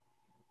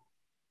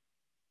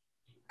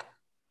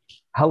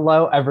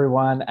Hello,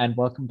 everyone, and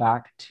welcome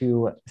back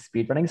to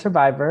Speedrunning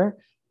Survivor.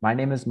 My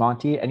name is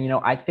Monty, and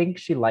I think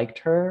she liked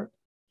her,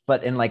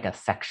 but in like a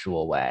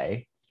sexual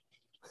way.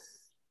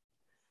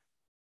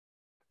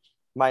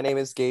 My name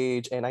is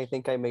Gage, and I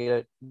think I made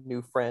a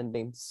new friend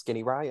named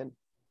Skinny Ryan.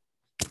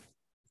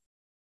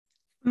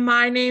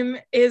 My name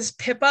is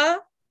Pippa,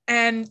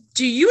 and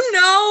do you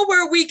know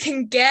where we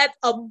can get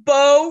a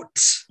boat?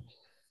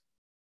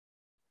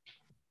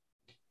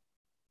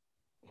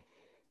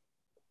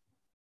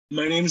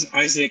 My name's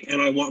Isaac,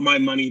 and I want my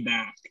money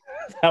back.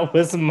 That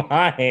was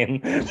mine.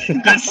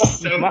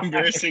 That's so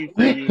embarrassing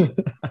for you.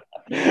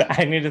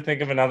 I need to think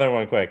of another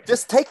one quick.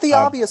 Just take the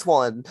obvious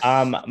one.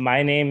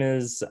 My name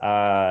is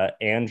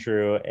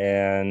Andrew,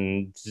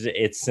 and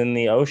it's in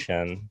the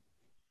ocean.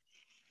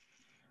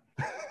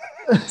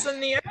 It's in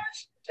the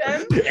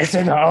ocean. It's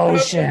in the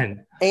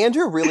ocean.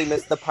 Andrew really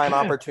missed the prime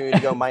opportunity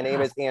to go, my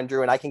name is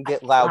Andrew, and I can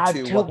get loud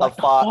too. What the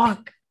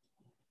fuck?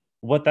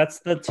 What? That's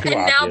the two.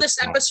 And now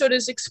this episode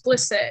is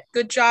explicit.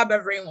 Good job,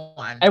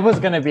 everyone. It was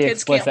going to be Kids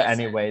explicit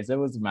anyways. It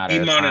was a matter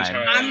of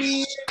time. I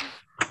mean,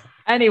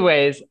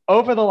 Anyways,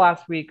 over the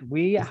last week,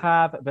 we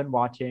have been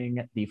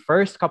watching the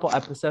first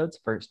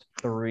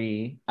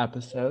three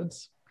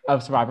episodes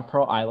of Survivor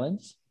Pearl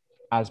Islands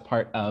as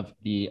part of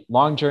the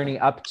long journey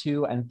up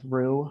to and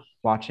through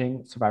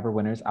watching Survivor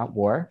Winners at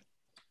War.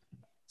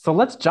 So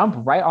let's jump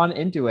right on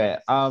into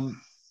it. So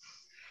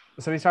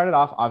we started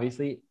off,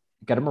 obviously,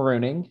 Get a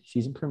Marooning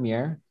season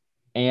premiere,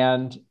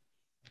 and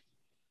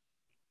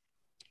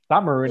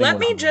that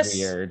marooning was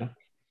weird.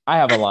 I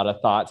have a lot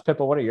of thoughts.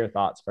 Pippa, what are your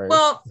thoughts first?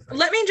 Well,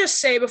 let me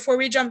just say before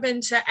we jump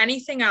into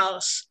anything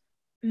else,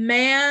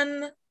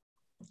 man,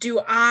 do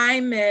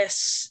I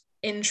miss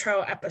intro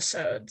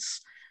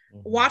episodes.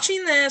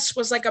 Watching this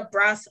was like a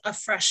breath of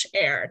fresh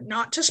air.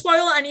 Not to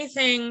spoil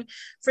anything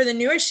for the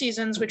newer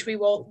seasons, which we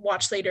will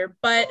watch later,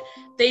 but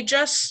they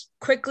just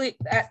frankly,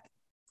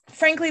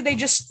 they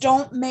just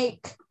don't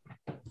make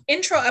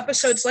intro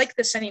episodes like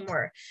this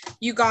anymore.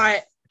 You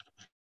got,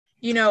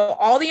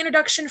 all the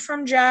introduction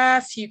from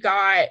Jeff, you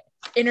got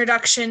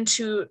introduction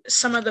to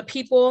some of the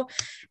people.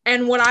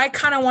 And what I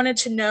kind of wanted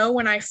to know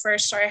when I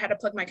had to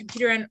plug my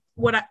computer in,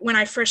 when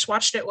I first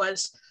watched it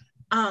was,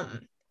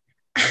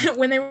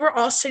 when they were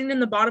all sitting in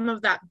the bottom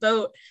of that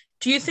boat,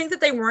 do you think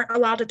that they weren't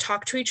allowed to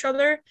talk to each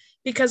other?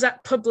 Because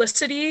at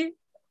publicity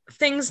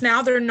things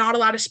now, they're not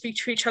allowed to speak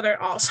to each other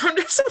at all. So I'm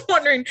just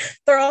wondering,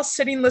 they're all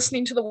sitting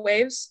listening to the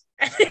waves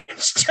and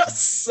it's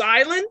just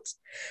silent.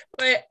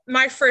 But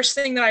my first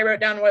thing that I wrote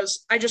down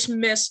was, I just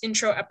miss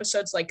intro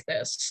episodes like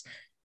this,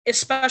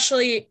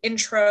 especially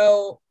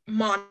intro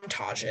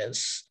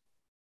montages,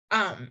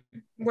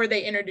 where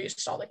they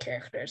introduced all the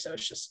characters.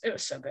 It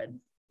was so good.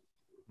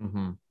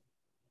 Mm-hmm.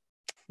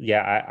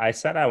 Yeah, I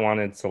said I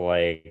wanted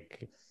to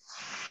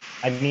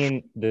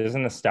there's a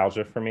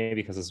nostalgia for me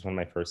because this is one of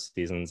my first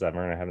seasons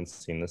ever, and I haven't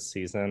seen this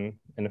season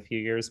in a few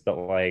years. But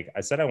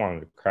I said I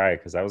wanted to cry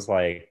because I was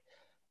like,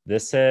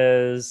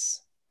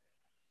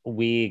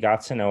 we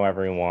got to know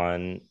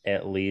everyone.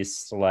 At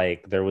least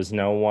there was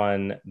no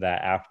one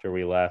that after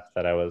we left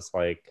that I was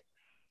like,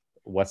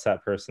 what's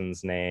that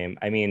person's name?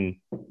 I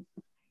mean,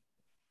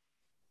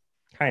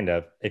 kind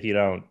of, if you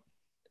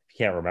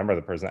can't remember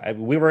the person,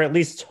 we were at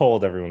least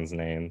told everyone's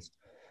names.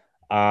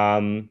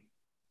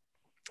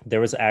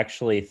 There was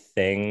actually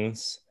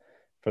things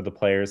for the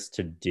players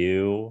to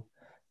do.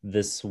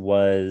 This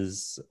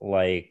was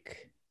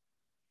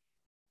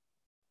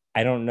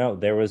I don't know,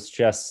 there was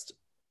just,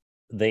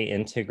 they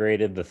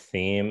integrated the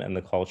theme and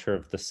the culture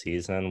of the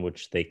season,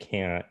 which they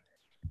can't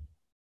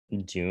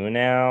do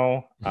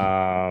now.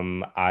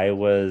 I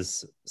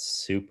was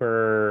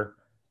super,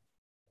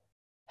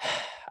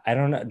 I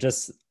don't know,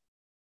 just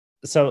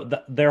so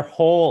the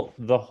whole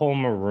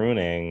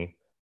marooning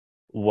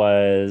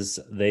was,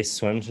 they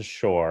swim to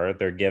shore,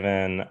 they're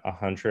given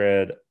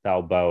 100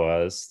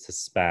 balboas to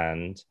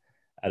spend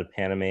at a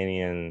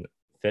Panamanian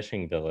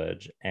fishing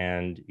village,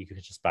 and you could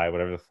just buy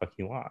whatever the fuck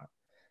you want.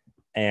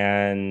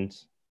 And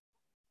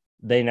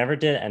they never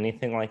did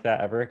anything like that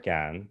ever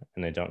again,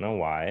 and I don't know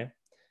why.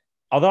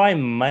 Although I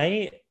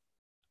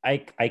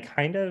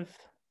kind of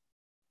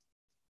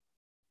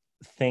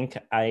think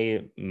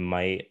I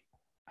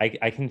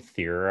can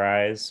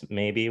theorize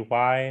maybe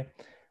why,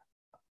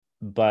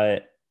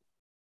 but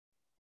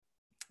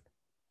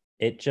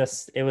it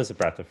was a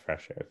breath of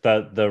fresh air.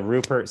 The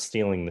Rupert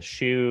stealing the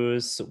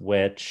shoes,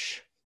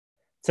 which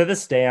to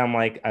this day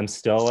I'm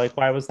still like,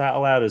 why was that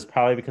allowed? It's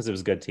probably because it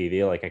was good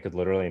TV. I could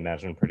literally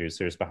imagine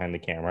producers behind the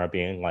camera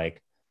being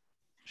like,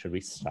 should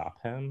we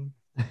stop him?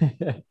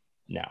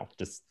 No,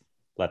 just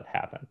let it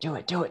happen. Do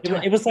it.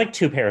 It was like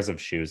 2 pairs of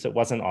shoes. It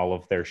wasn't all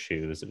of their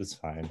shoes. It was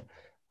fine.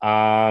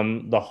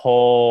 The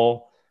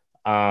whole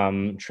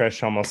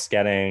Trish almost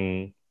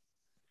getting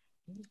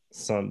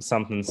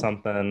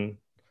something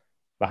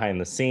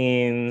behind the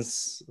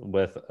scenes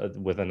with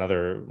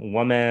another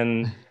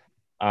woman,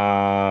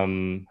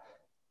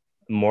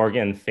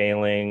 Morgan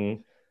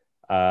failing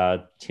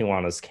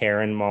Tijuana's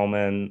Karen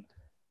moment.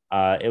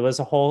 It was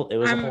a whole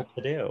to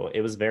do. It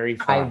was very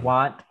fun. I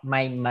want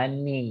my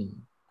money.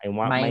 I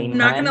want My my I'm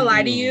not gonna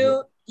lie to money.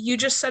 you. You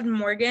just said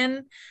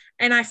Morgan,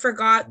 and I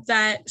forgot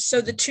that.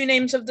 So the two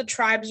names of the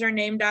tribes are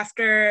named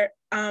after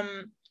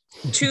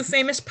two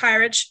famous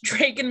pirates,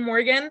 Drake and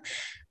Morgan.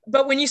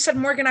 But when you said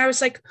Morgan, I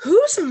was like,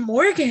 "Who's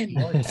Morgan?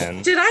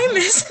 Morgan. Did I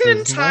miss an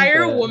Who's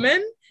entire Morgan?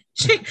 woman?"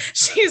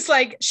 She's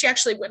like, she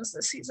actually wins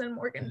this season.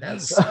 Morgan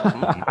does. So.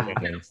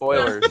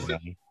 Spoilers.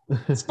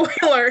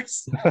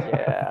 Spoilers.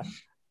 Yeah.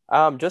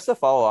 Just to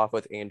follow off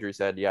what Andrew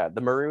said, yeah, the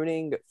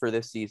marooning for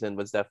this season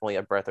was definitely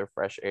a breath of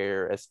fresh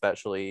air,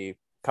 especially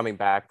coming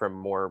back from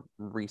more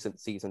recent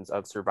seasons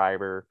of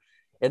Survivor.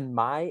 In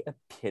my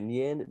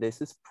opinion,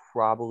 this is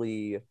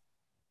probably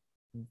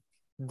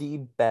the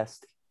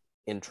best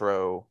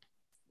intro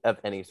of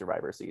any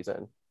Survivor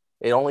season.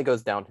 It only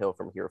goes downhill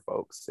from here,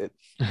 folks.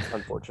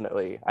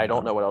 Unfortunately, I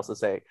don't know what else to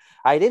say.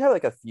 I did have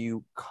like a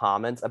few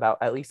comments about,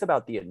 at least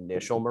about the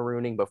initial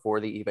marooning before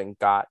they even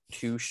got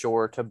too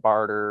shore to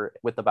barter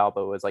with the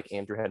Balboas, like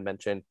Andrew had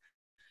mentioned,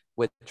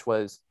 which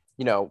was,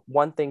 you know,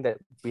 one thing that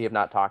we have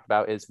not talked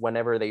about is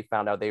whenever they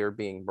found out they were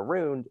being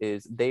marooned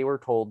is they were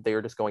told they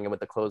were just going in with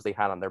the clothes they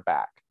had on their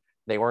back.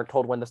 They weren't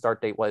told when the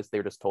start date was. They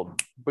were just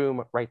told,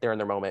 boom, right there in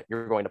their moment,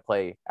 you're going to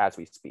play as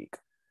we speak.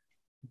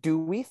 Do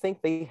we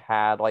think they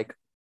had like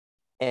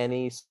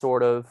any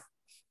sort of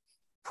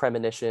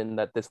premonition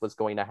that this was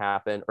going to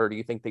happen, or do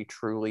you think they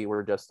truly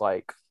were just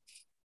like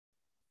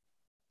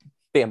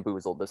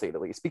bamboozled, to say the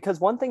least? Because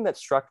one thing that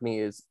struck me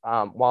is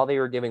while they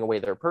were giving away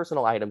their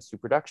personal items to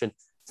production,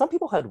 some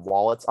people had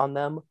wallets on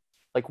them.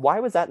 Like, why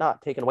was that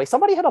not taken away?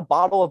 Somebody had a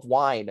bottle of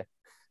wine.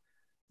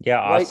 Yeah,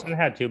 Austin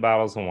had 2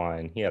 bottles of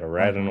wine. He had a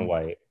red and a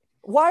white.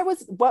 Why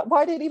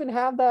did it even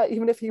have that,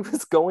 even if he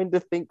was going to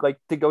think like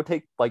to go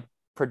take like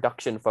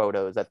production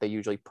photos that they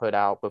usually put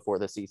out before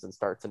the season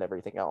starts and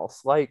everything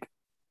else? Like,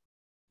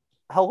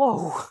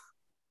 hello.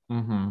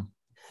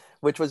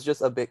 Which was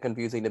just a bit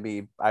confusing to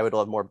me. I would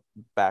love more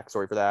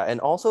backstory for that. And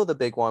also the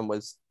big one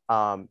was,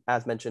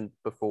 as mentioned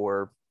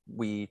before,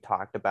 we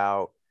talked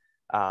about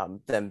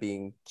them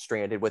being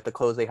stranded with the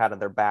clothes they had on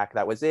their back.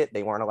 That was it.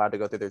 They weren't allowed to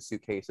go through their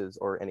suitcases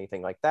or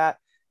anything like that.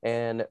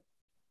 And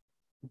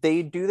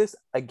they do this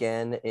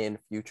again in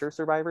future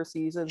Survivor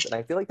seasons. And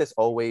I feel like this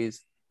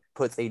always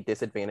puts a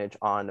disadvantage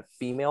on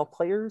female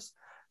players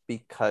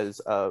because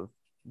of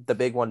the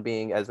big one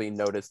being, as we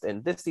noticed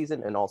in this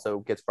season and also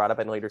gets brought up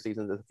in later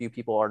seasons, is a few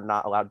people are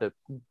not allowed to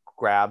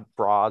grab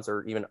bras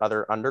or even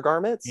other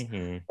undergarments.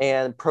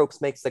 And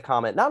Probst makes the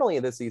comment, not only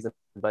in this season,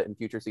 but in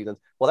future seasons,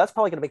 well, that's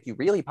probably going to make you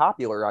really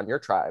popular on your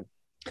tribe.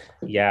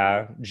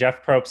 Yeah,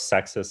 Jeff Probst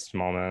sexist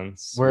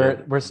moments.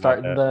 We're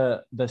starting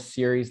the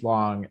series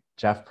long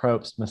Jeff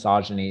Probst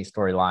misogyny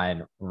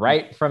storyline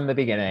right from the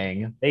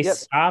beginning. They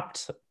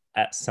stopped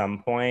at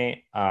some point,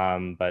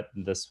 but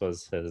this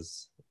was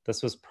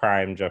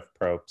prime Jeff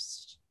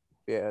Probst.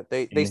 Yeah,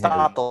 they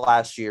stopped the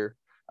last year.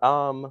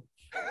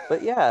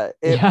 But yeah,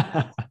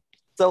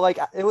 so like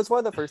it was one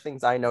of the first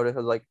things I noticed. I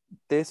was like,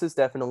 this is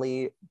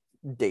definitely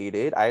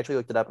dated. I actually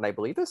looked it up, and I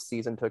believe this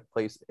season took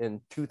place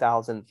in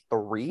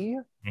 2003.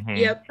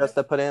 Yep. Just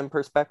to put it in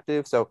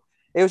perspective. So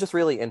it was just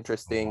really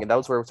interesting, and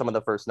those were some of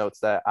the first notes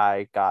that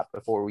I got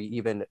before we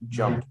even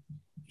jumped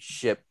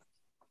ship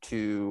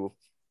to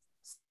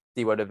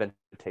see what event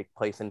would take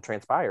place and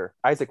transpire.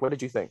 Isaac, what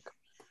did you think?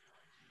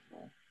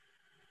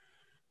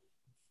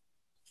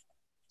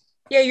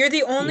 Yeah, you're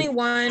the only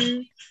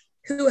one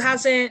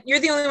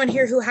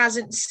here who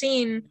hasn't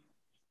seen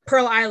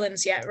Pearl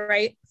Islands yet,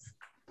 right?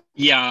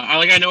 Yeah,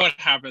 I know what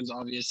happens,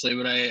 obviously,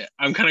 but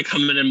I'm kind of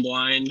coming in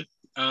blind,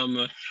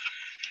 in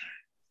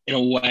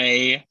a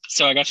way.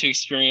 So I got to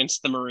experience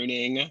the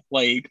marooning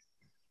like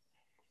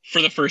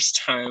for the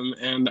first time,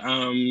 and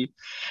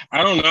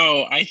I don't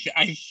know. I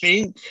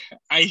think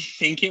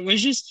it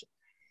was just.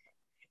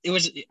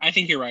 I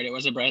think you're right. It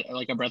was a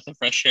breath of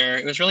fresh air.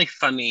 It was really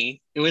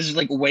funny. It was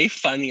like way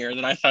funnier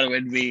than I thought it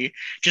would be.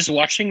 Just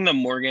watching the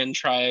Morgan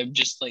tribe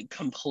just like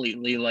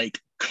completely like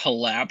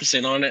collapse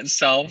in on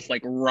itself,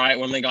 like right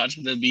when they got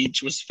to the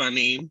beach was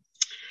funny.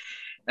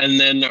 And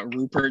then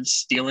Rupert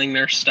stealing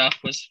their stuff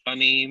was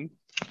funny.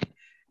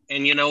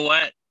 And you know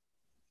what?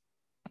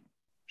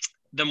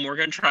 The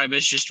Morgan tribe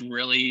is just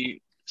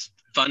really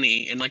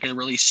funny in like a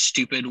really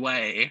stupid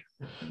way,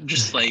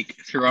 just like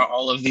throughout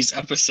all of these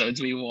episodes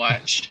we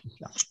watched.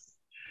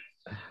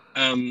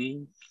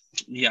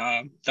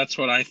 Yeah, that's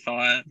what I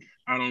thought.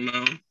 I don't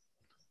know.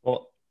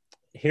 Well,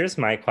 here's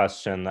my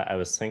question that I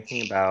was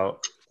thinking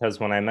about, because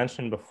when I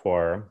mentioned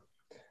before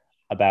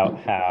about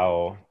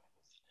how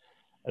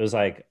it was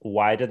like,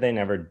 why did they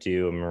never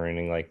do a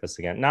marooning like this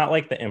again? Not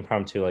like the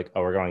impromptu, like,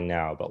 oh, we're going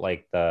now, but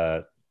like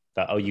the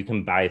oh, you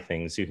can buy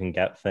things, you can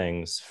get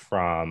things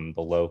from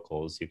the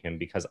locals,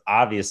 because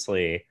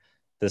obviously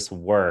this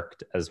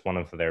worked as one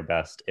of their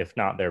best, if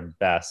not their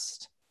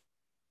best,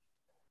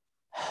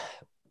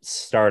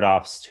 start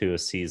offs to a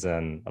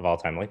season of all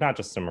time. Like not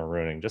just a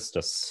marooning, just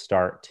a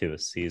start to a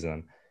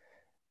season.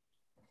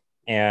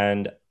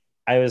 And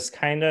I was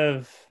kind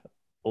of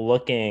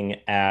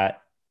looking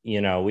at,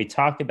 we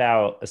talk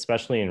about,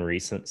 especially in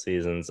recent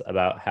seasons,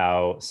 about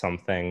how some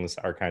things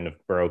are kind of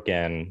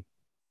broken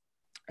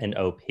and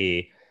OP.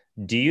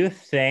 Do you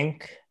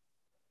think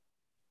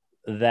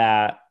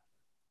that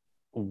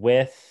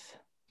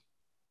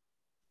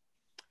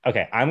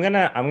okay, I'm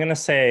gonna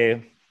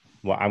say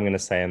what I'm gonna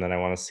say, and then I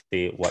want to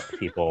see what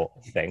people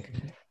think.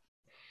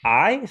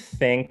 I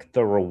think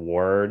the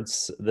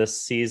rewards this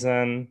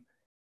season,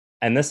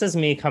 and this is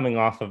me coming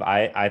off of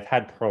I've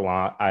had Pearl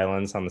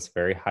Islands on this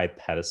very high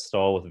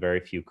pedestal with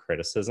very few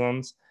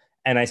criticisms,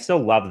 and I still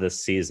love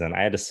this season.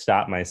 I had to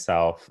stop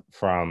myself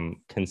from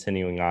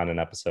continuing on in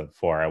episode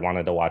 4. I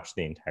wanted to watch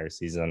the entire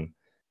season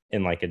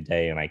in like a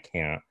day, and I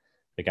can't.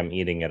 Like, I'm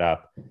eating it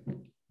up.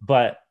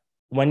 But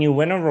when you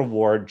win a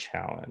reward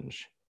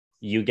challenge,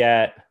 you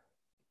get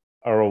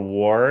a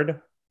reward,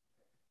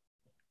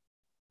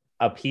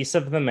 a piece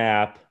of the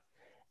map,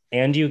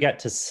 and you get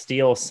to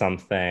steal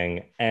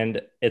something.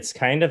 And it's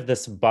kind of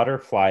this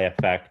butterfly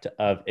effect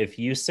of, if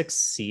you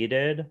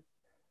succeeded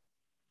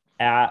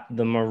at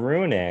the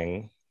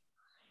marooning,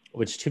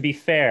 which, to be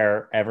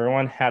fair,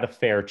 everyone had a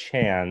fair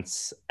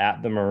chance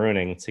at the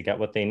marooning to get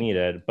what they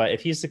needed. But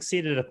if you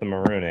succeeded at the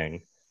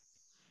marooning,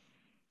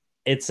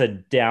 it's a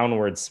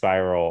downward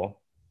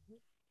spiral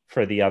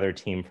for the other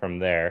team from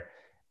there.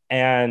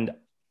 And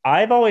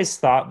I've always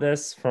thought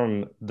this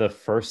from the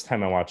first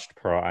time I watched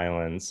Pearl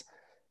Islands.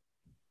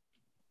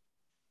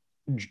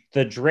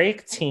 The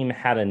Drake team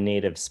had a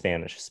native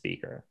Spanish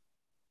speaker.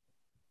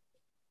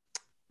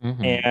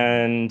 Mm-hmm.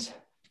 And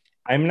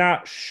I'm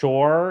not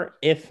sure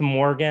if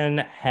Morgan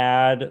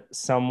had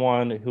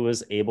someone who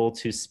was able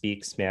to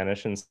speak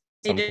Spanish in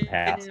some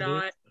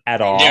capacity at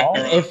all.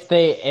 If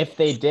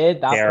they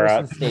did, that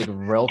person stayed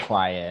real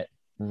quiet.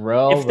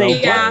 Real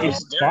quiet.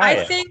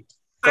 I think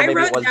so. I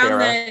wrote down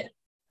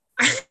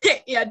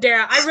that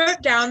Dara. I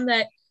wrote down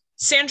that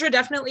Sandra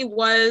definitely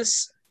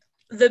was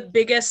the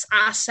biggest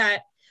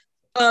asset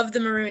of the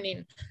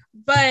marooning.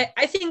 But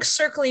I think,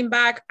 circling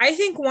back, I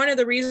think one of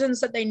the reasons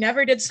that they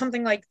never did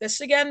something like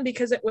this again,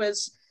 because it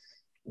was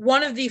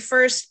one of the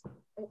first,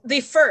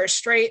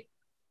 right?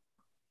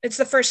 It's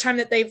the first time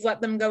that they've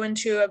let them go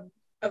into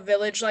a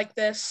village like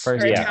this.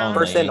 First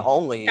and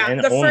only. Yeah,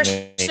 the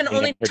first and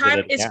only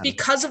time is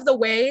because of the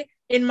way,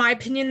 in my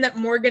opinion, that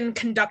Morgan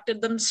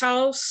conducted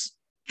themselves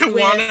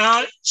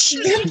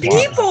with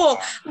people.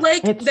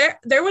 Like,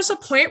 there was a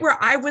point where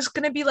I was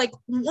going to be like,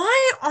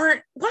 why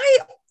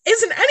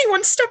isn't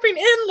anyone stepping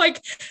in?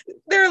 Like,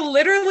 they're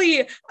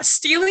literally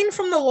stealing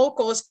from the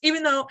locals,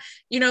 even though,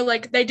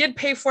 like, they did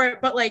pay for it,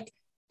 but like,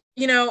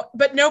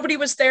 but nobody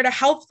was there to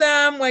help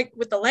them, like,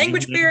 with the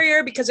language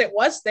barrier, because it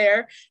was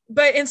there.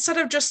 But instead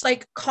of just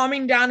like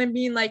calming down and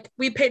being like,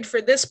 we paid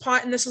for this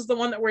pot and this is the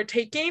one that we're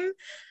taking,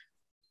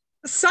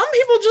 some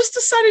people just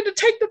decided to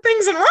take the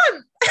things and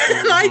run.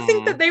 And I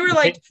think that they were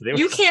like,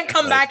 you can't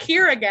come back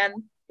here again.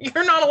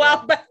 You're not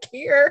allowed back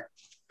here.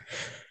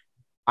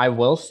 I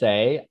will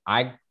say,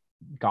 I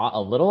got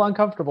a little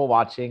uncomfortable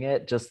watching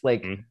it, just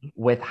like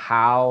with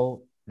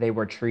how they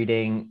were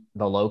treating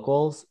the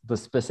locals,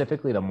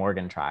 specifically the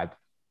Morgan tribe.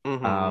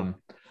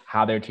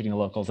 How they were treating the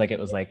locals. Like, it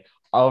was like,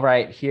 all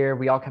right, here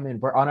we all come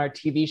in. We're on our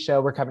TV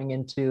show. We're coming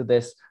into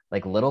this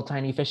like little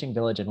tiny fishing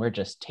village, and we're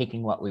just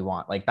taking what we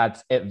want. Like,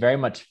 it very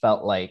much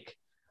felt like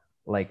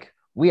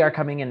we are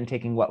coming in and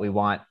taking what we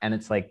want. And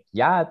it's like,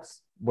 yeah,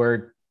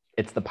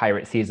 it's the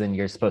pirate season.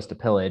 You're supposed to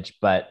pillage,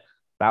 but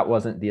that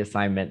wasn't the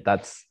assignment.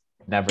 That's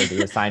never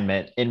the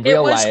assignment in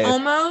real life.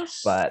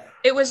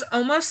 It was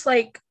almost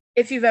like,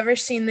 if you've ever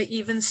seen the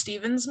Even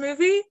Stevens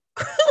movie,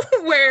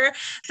 where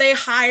they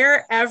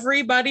hire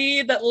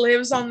everybody that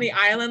lives on the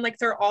island, like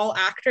they're all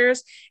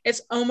actors.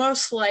 It's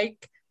almost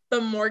like the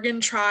Morgan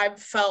tribe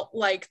felt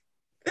like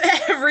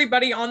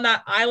everybody on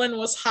that island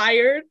was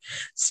hired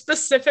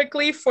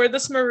specifically for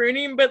this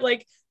marooning. But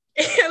like,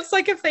 it's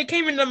like if they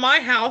came into my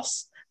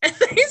house and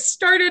they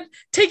started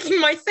taking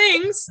my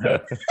things,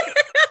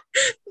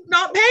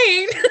 not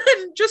paying,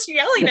 and just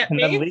yelling at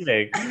me. And then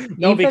leaving.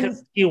 No,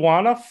 because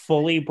Tijuana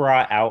fully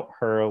brought out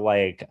her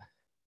like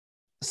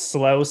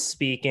slow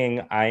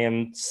speaking, I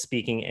am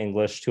speaking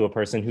English to a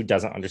person who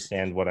doesn't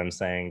understand what I'm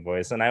saying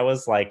voice. And I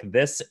was like,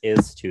 this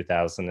is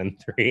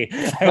 2003.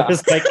 I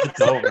was like,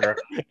 it's over.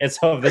 It's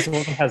over. This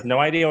woman has no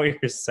idea what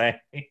you're saying.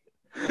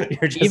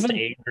 You're just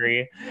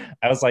angry.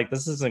 I was like,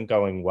 this isn't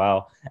going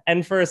well.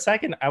 And for a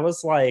second, I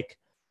was like,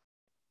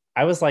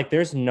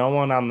 there's no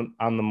one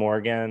on the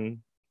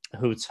Morgan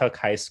who took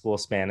high school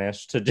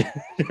Spanish to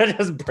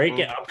just break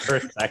it up for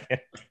a second.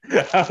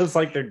 I was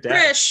like, they're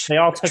dead. They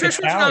all took Trish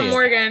Italian. Was on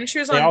Morgan. She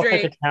was they on all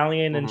Drake. Took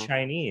Italian and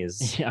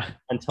Chinese. Yeah.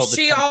 Until the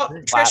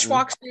Trish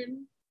walks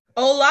in.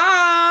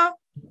 Hola.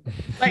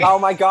 Like, oh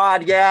my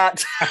God, yeah.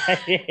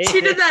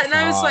 She did that, and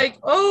I was like,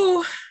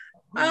 oh.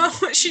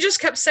 She just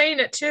kept saying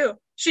it too.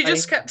 She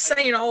just kept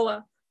saying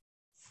hola.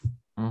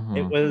 Mm-hmm.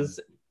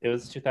 It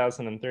was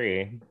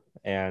 2003.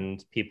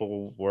 And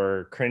people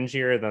were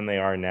cringier than they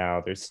are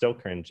now. They're still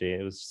cringy.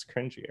 It was just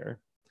cringier.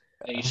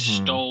 They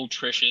stole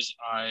Trish's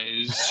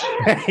eyes.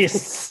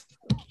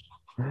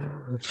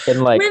 In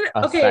like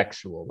a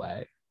sexual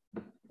way.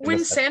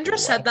 When Sandra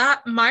said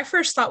that, my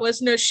first thought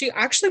was, no, she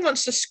actually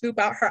wants to scoop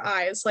out her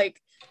eyes.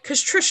 Like,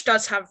 because Trish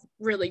does have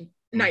really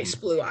nice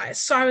blue eyes.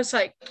 So I was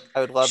like,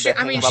 I would love she to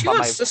hang them up she on my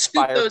wants to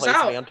scoop those fireplace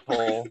out.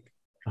 mantle.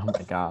 Oh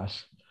my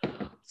gosh.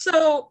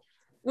 So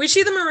we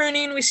see the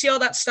marooning, we see all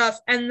that stuff,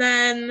 and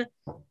then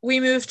we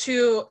move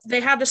to,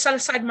 they had to set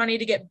aside money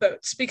to get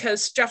boats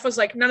because Jeff was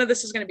like, none of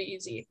this is going to be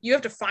easy. You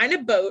have to find a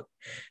boat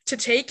to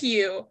take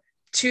you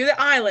to the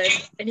island,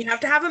 and you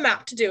have to have a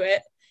map to do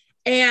it.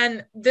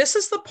 And this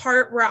is the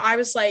part where I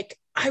was like,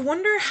 I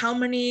wonder how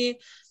many,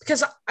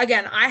 because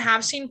again, I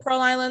have seen Pearl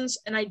Islands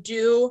and I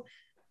do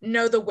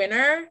know the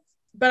winner,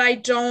 but I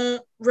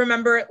don't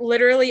remember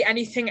literally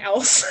anything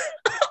else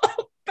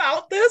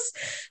about this.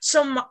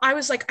 So I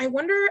was like, I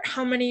wonder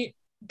how many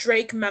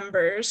Drake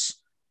members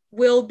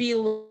will be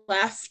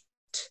left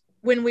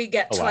when we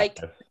get to like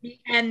the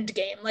end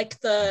game, like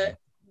the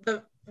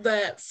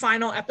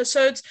final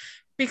episodes,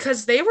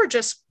 because they were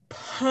just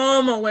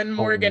pummeling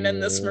Morgan in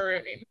this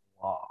marooning.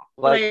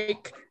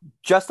 Like,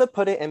 just to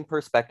put it in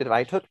perspective,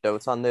 I took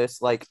notes on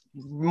this. Like,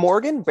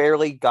 Morgan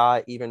barely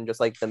got even just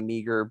like the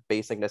meager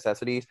basic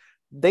necessities.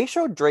 They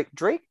showed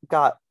Drake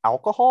got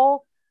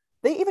alcohol.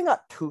 They even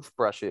got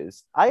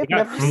toothbrushes. I've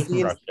never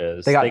seen.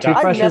 They got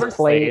toothbrushes,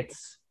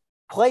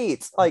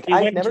 plates. Like,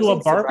 I've never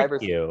seen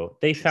barbecue.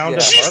 They found a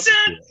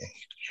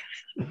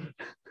barbecue.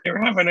 They were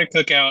having a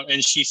cookout,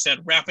 and she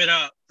said, "Wrap it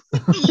up."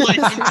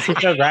 She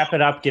said, "Wrap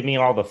it up. Give me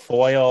all the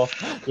foil.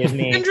 Give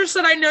me." Andrew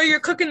said, "I know you're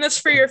cooking this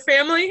for your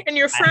family and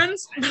your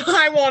friends, but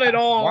I want it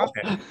all."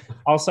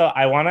 Also,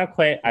 I want to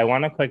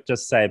quick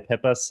just say,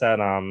 Pippa said,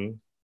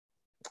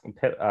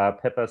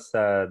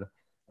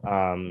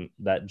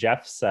 that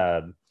Jeff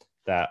said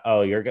that,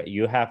 oh,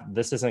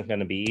 this isn't going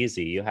to be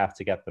easy. You have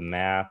to get the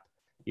map.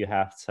 You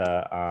have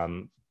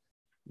to,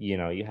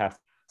 you have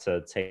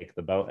to take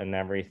the boat and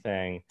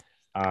everything.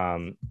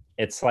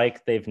 It's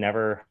like they've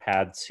never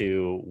had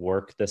to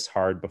work this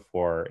hard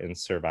before in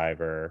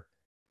Survivor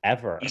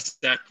ever.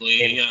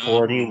 Exactly. In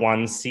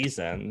 41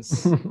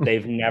 seasons,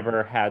 they've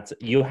never had to.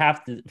 You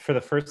have to, for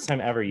the first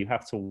time ever, you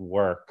have to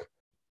work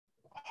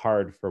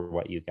hard for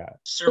what you get.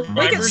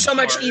 Make it so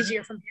much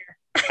easier from here.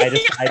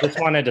 I just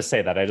wanted to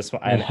say that.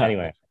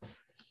 Anyway.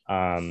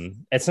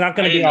 It's not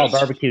going to be all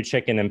barbecue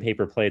chicken and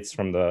paper plates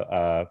from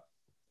the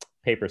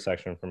paper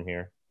section from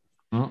here.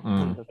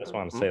 I just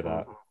want to say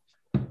that.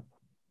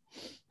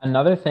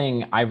 Another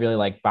thing I really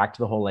like, back to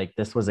the whole, like,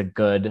 this was a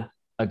good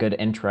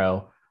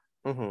intro,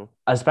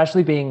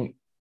 especially being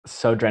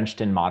so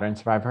drenched in modern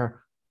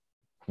Survivor.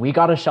 We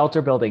got a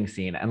shelter building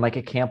scene and like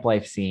a camp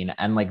life scene,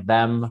 and like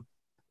them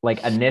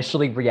like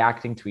initially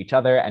reacting to each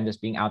other and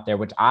just being out there,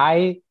 which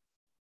I've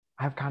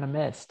kind of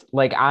missed.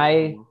 Like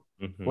I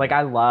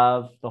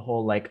love the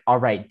whole, like, all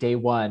right, day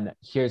one,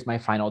 here's my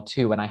final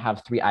two, and I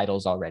have 3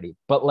 idols already.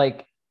 But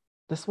like,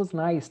 this was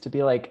nice to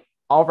be like,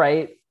 all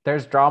right,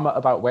 there's drama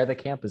about where the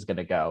camp is going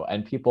to go,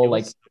 and people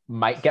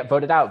might get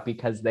voted out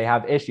because they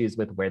have issues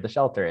with where the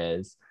shelter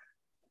is.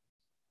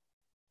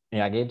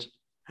 Yeah, Gage?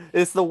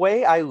 It's the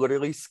way I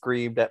literally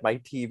screamed at my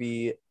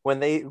TV when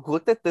they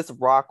looked at this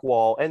rock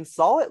wall and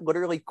saw it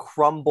literally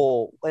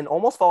crumble and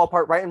almost fall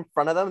apart right in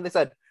front of them. And they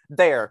said,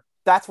 there,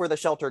 that's where the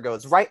shelter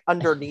goes, right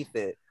underneath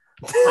it.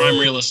 Prime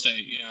real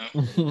estate, yeah.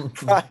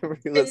 Prime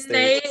real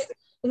estate.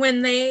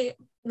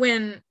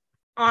 When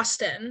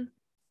Austin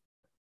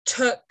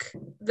took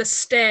the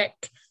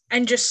stick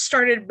and just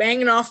started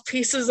banging off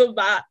pieces of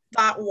that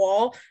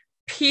wall,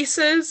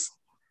 pieces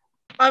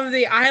of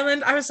the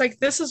island, I was like,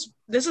 this is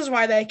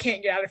why they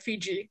can't get out of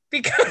Fiji,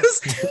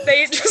 because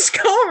they just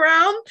go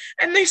around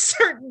and they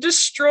start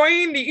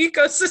destroying the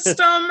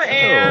ecosystem,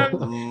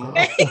 and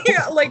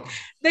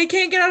they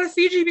can't get out of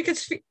Fiji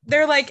because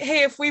they're like,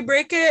 hey, if we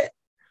break it,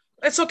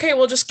 it's okay,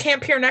 we'll just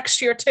camp here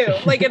next year too,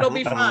 like it'll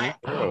be fine,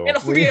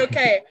 it'll be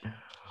okay.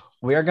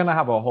 We are gonna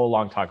have a whole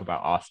long talk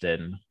about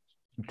Austin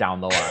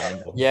down the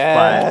line.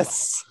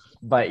 Yes.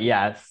 But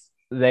yes,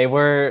 they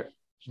were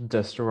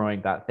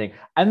destroying that thing.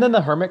 And then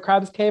the hermit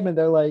crabs came and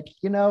they're like,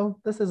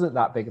 this isn't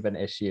that big of an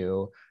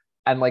issue.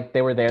 And like,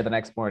 they were there the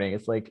next morning.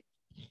 It's like,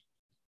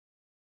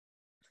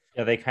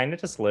 yeah, they kind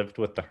of just lived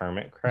with the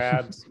hermit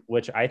crabs,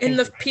 which I think in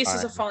the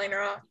pieces of falling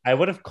rock. I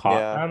would have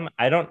caught them.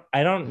 I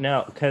don't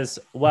know, because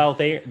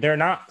they're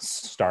not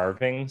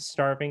starving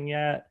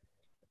yet.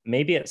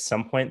 Maybe at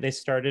some point they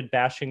started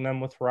bashing them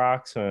with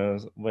rocks,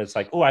 and it was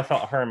like, oh, I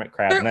felt a hermit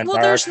crab. And then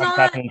Dara comes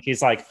up and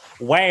she's like,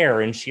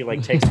 where? And she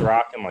like takes the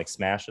rock and like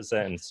smashes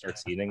it and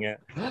starts eating it.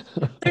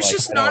 There's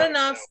just not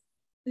enough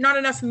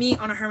meat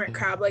on a hermit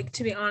crab, like,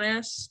 to be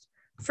honest,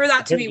 for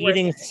that to be worth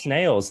eating it.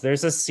 Snails.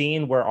 There's a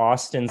scene where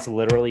Austin's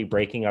literally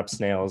breaking up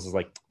snails. Is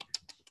like,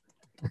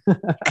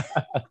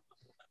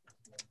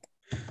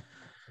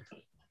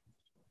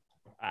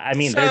 I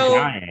mean, they're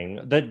dying.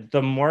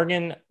 The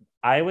Morgan.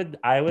 I would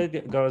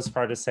go as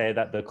far to say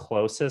that the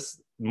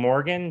closest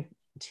Morgan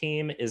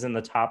team is in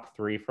the top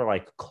 3 for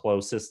like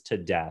closest to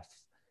death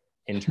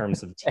in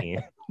terms of team.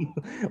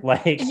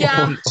 Like,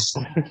 yeah,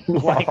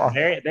 like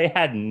they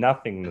had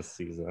nothing this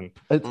season.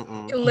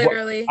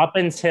 Literally up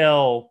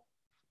until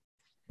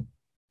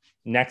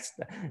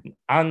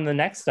on the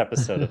next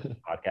episode of the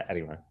podcast.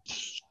 Anyway,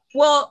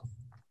 well,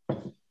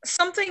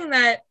 something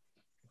that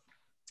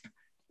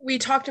we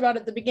talked about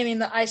at the beginning,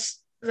 the ice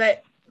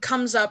that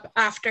comes up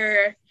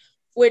after,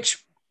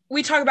 which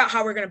we talk about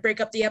how we're going to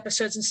break up the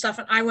episodes and stuff.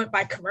 And I went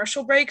by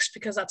commercial breaks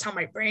because that's how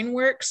my brain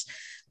works.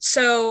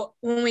 So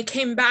when we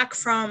came back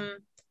from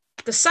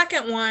the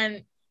second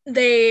one,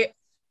 they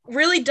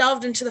really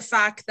delved into the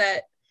fact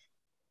that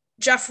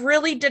Jeff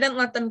really didn't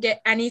let them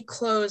get any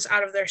clothes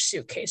out of their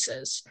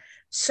suitcases.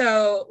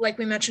 So like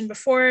we mentioned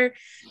before,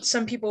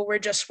 some people were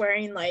just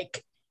wearing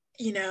like,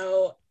 you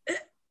know,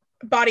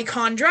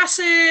 bodycon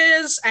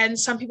dresses, and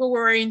some people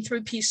were wearing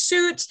 3-piece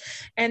suits,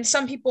 and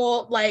some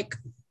people, like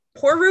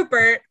poor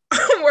Rupert,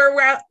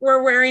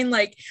 were wearing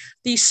like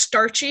the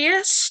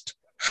starchiest,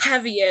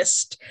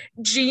 heaviest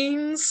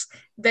jeans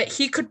that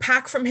he could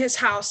pack from his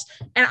house.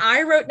 And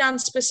I wrote down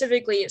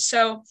specifically,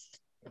 so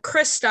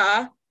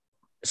Krista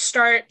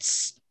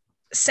starts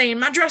saying,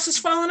 my dress is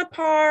falling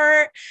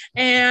apart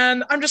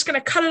and I'm just going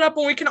to cut it up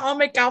and we can all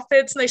make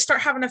outfits. And they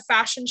start having a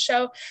fashion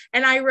show.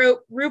 And I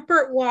wrote,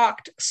 Rupert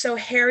walked so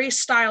Harry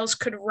Styles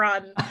could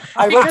run.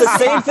 I wrote the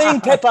same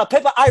thing, Pippa.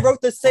 I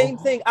wrote the same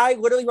thing. I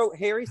literally wrote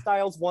Harry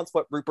Styles wants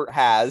what Rupert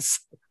has.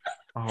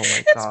 Oh my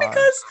It's god.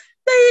 because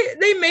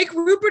they make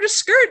Rupert a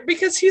skirt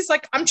because he's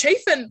like, I'm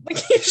chafing. Like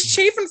he's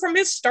chafing from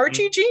his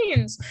starchy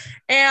jeans.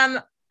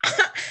 And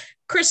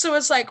Krista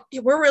was like,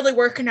 we're really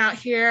working out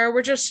here.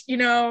 We're just, you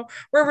know,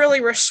 we're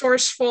really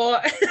resourceful.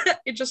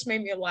 It just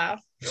made me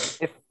laugh.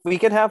 If we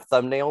could have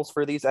thumbnails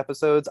for these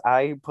episodes,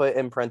 I put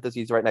in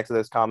parentheses right next to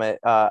this comment,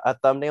 a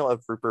thumbnail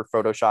of Rupert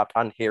photoshopped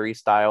on Harry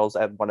Styles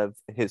at one of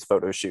his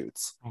photo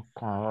shoots. Oh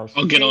gosh.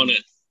 I'll get on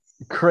it.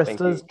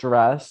 Krista's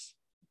dress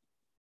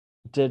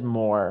did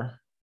more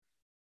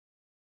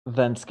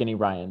than Skinny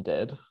Ryan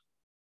did.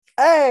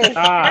 Hey!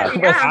 Ah,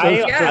 Yeah, I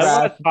yes.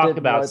 want to talk Did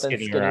about more than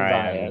Skinny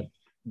Ryan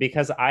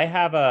because I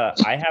have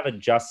a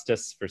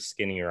justice for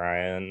Skinny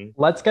Ryan.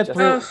 Let's get Just-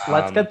 through. Ugh.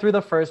 Let's get through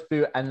the first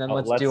boot, and then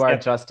let's do our get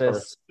the justice.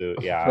 first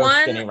boot, yeah.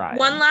 For Skinny Ryan.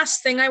 One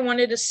last thing I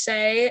wanted to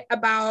say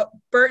about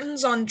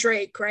Burton's on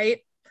Drake, right?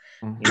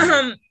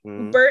 Mhm.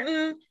 Mhm.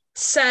 Burton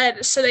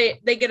said, so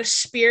they get a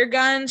spear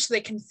gun so they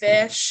can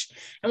fish,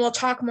 and we'll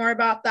talk more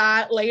about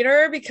that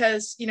later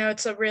because, you know,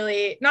 it's a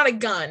really, not a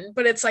gun,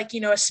 but it's like, you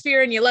know, a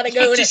spear and you let it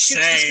go and it shoots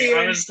the spear.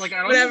 I was like, I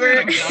don't whatever.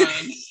 even have a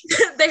gun.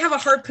 They have a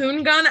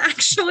harpoon gun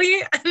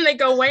actually, and they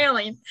go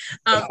whaling.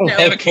 Oh, No,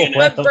 okay,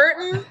 but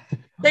Burton,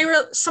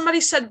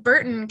 somebody said,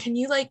 Burton, can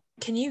you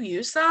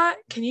use that?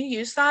 Can you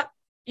use that,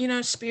 you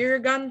know, spear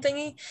gun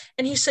thingy?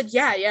 And he said,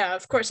 yeah,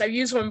 of course, I've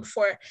used one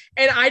before.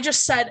 And I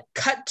just said,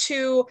 cut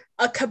to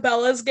a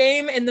Cabela's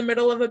game in the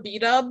middle of a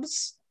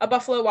B-dubs, a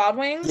Buffalo Wild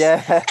Wings.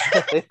 Yeah.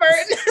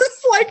 Burton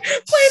is like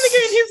playing the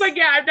game. He's like,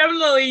 yeah, I've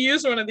definitely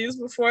used one of these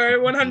before,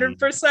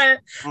 100%.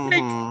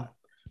 Mhm.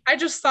 I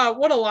just thought,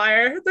 what a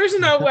liar. There's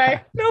no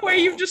way. No way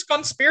you've just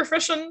gone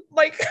spearfishing.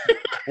 Like,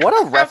 What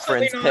a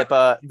Absolutely reference, not.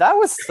 Pippa. That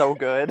was so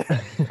good.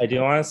 I do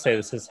want to say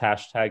this is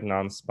hashtag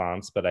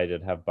non-spons, but I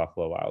did have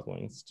Buffalo Wild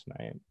Wings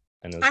tonight.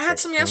 And it was I had great.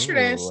 some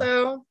yesterday, Ooh.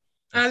 so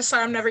I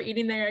decided I'm never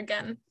eating there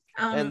again.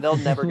 And they'll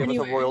never give us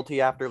anyway. a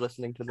royalty after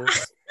listening to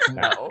this.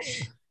 No.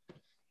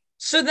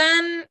 So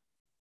then,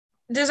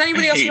 does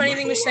anybody else I have hate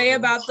anything to Buffalo say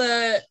Wild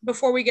about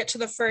before we get to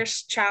the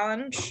first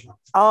challenge?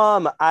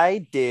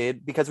 I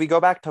did, because we go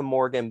back to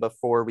Morgan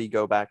before we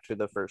go back to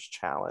the first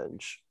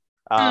challenge.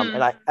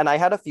 And I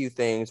had a few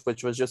things,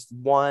 which was just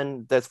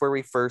one, that's where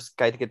we first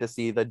get to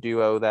see the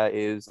duo that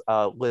is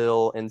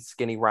Lil and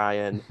Skinny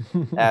Ryan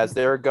as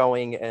they're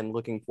going and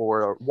looking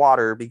for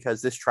water,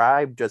 because this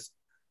tribe just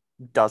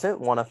doesn't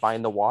want to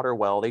find the water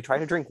well. They try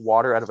to drink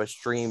water out of a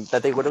stream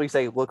that they literally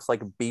say looks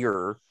like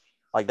beer.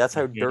 Like, that's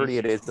how dirty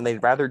it is. And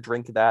they'd rather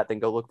drink that than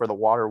go look for the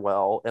water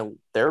well. And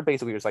they're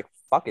basically just like,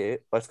 fuck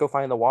it, let's go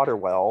find the water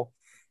well.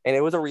 And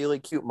it was a really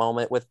cute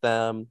moment with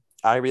them.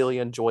 I really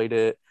enjoyed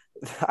it.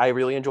 I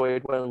really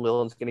enjoyed when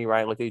Lil and Skinny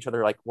Ryan looked at each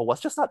other like, well,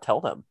 let's just not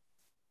tell them,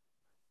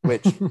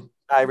 which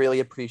I really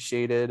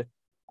appreciated.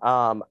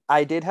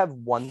 I did have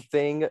one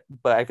thing,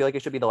 but I feel like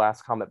it should be the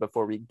last comment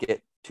before we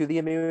get to the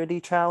immunity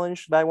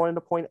challenge that I wanted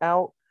to point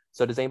out.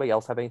 So does anybody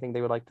else have anything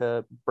they would like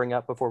to bring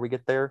up before we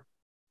get there?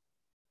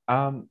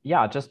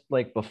 Yeah, just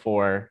like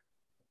before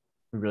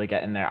we really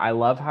get in there, I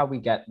love how we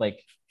get like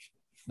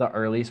the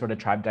early sort of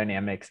tribe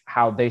dynamics,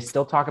 how they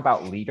still talk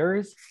about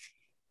leaders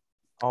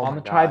on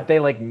the tribe. They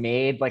like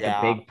made like a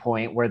big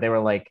point where they were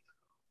like,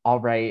 all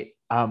right,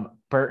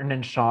 Burton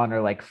and Sean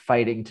are like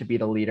fighting to be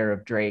the leader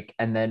of Drake,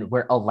 and then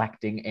we're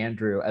electing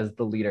Andrew as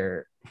the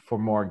leader for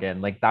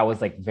Morgan. Like, that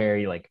was like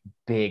very like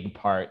big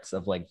parts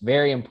of like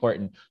very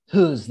important,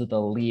 who's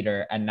the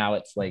leader. And now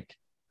it's like,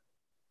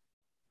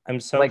 I'm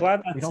so like,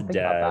 glad we that's don't think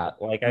dead. about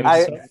that. Like,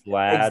 I'm so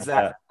glad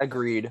that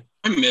Agreed.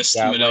 I missed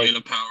Yeah, Medallion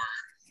like- of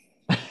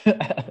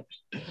Power.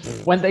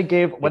 when they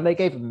gave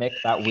Mick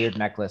that weird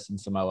necklace in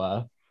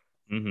Samoa.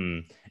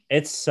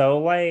 It's so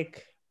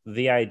like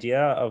the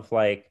idea of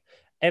like,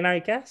 and I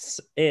guess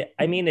it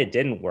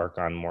didn't work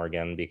on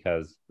Morgan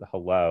because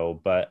hello,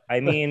 but I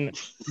mean,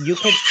 you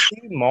could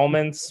see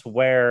moments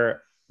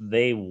where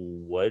they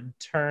would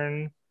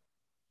turn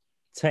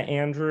to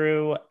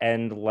Andrew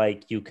and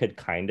like you could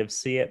kind of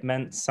see it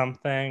meant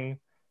something.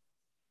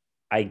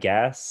 I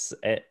guess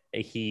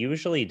he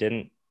usually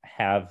didn't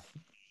have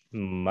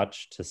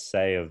much to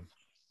say of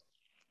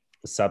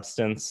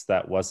substance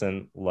that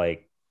wasn't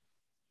like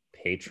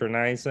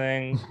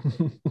patronizing.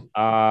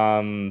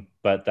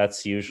 But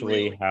that's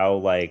usually Really? how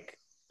like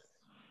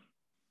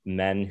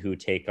men who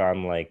take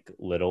on like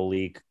little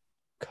league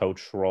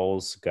coach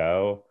roles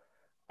go.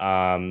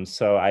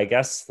 So I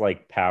guess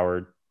like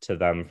power to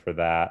them for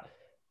that.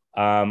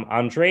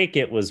 On Drake,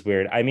 it was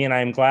weird. I mean,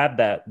 I'm glad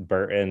that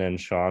Burton and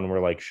Sean were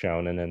like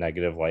shown in a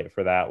negative light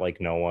for that. Like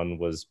no one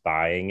was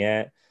buying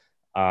it.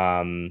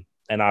 And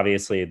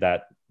obviously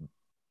that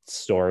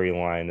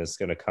storyline is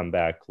going to come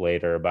back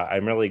later, but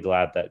I'm really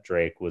glad that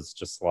Drake was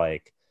just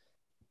like,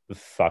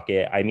 fuck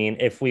it. I mean,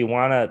 if we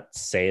want to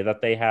say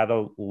that they had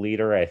a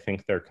leader, I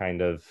think their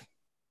kind of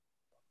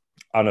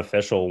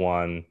unofficial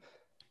one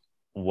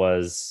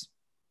was,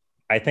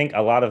 I think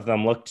a lot of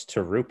them looked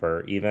to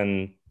Rupert,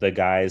 even the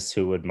guys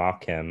who would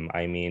mock him.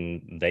 I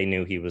mean, they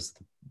knew he was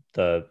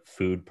the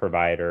food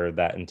provider.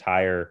 That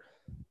entire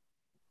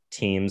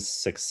team's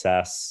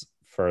success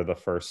for the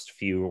first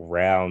few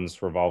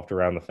rounds revolved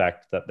around the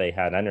fact that they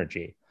had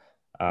energy.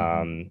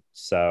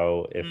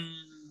 So if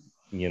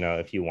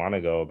if you want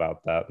to go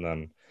about that,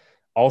 then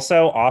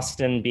also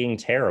Austin being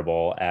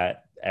terrible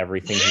at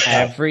everything he touched.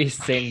 Every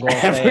single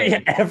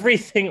thing.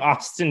 Everything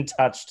Austin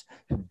touched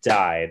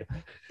died.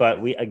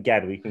 But we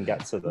can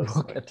get to those.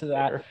 We'll get to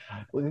that.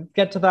 We'll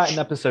get to that in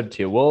episode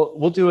 2.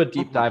 We'll do a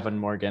deep dive on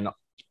Morgan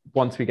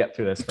once we get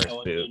through this first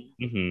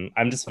boot.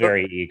 I'm just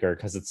very eager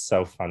because it's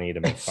so funny to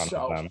make fun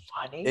of them.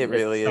 Funny. It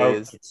really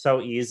is. It's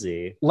so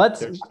easy.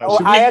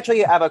 I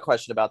actually have a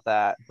question about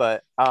that,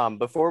 but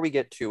before we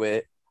get to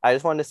it, I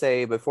just wanted to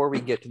say, before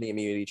we get to the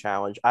immunity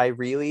challenge, I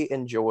really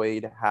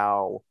enjoyed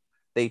how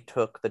they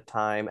took the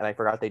time, and I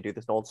forgot they do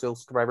this in Old School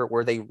Survivor,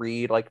 where they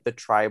read like the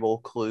tribal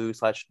clue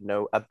 /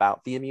 note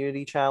about the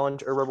immunity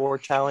challenge or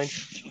reward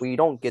challenge. We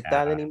don't get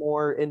that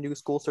anymore in New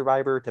School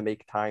Survivor to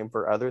make time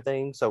for other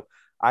things. So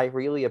I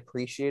really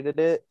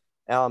appreciated it.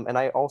 And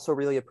I also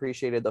really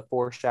appreciated the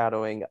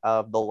foreshadowing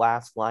of the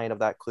last line of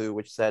that clue,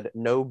 which said,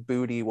 "No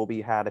booty will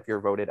be had if you're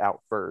voted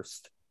out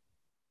first."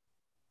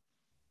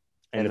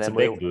 And it's a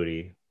big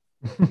booty.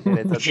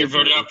 If you're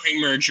voted out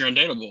pre-merge, you're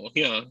undateable.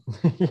 Yeah.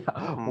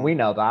 We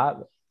know that.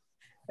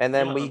 And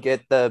then we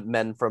get the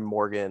men from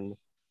Morgan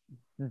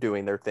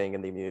doing their thing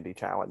in the immunity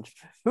challenge.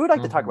 Who would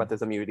like to talk about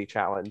this immunity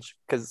challenge?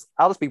 Because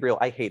I'll just be real,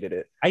 I hated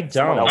it. I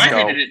don't. I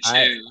hated it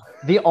too.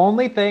 The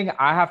only thing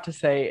I have to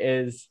say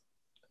is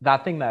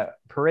that thing that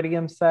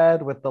Peridium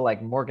said with the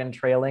like Morgan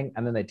trailing,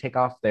 and then they take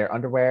off their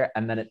underwear,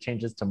 and then it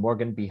changes to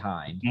Morgan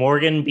behind.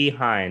 Morgan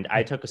behind.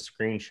 I took a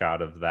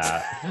screenshot of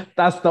that.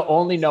 That's the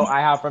only note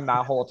I have from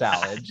that whole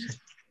challenge.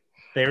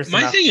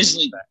 My thing is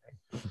like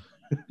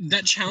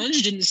that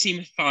challenge didn't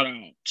seem thought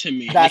out to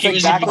me. That's like,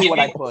 exactly what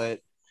I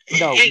put.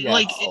 No,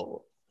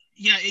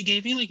 it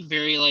gave me like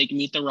very like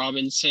Meet the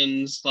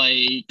Robinsons,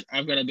 like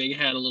I've got a big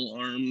head, a little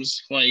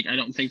arms. Like I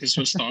don't think this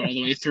was thought all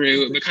the way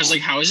through, because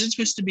like how is it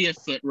supposed to be a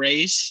foot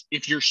race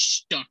if you're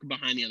stuck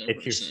behind the other person?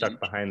 If you're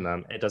stuck behind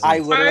them, it doesn't. I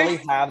literally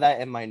have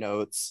that in my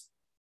notes.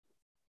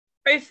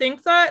 I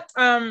think that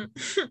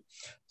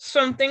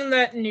something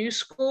that New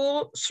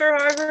School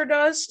Survivor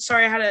does.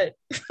 Sorry, I had a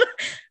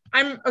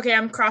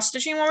I'm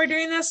cross-stitching while we're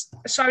doing this.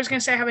 So I was going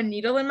to say I have a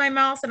needle in my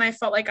mouth, and I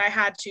felt like I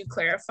had to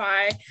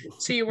clarify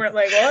so you weren't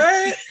like,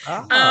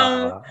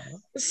 what?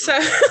 So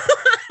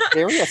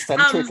very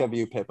eccentric of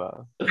you,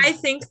 Pippa. I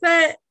think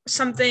that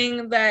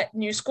something that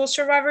New School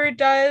Survivor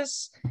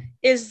does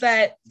is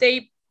that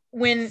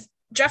when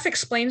Jeff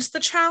explains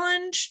the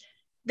challenge,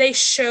 they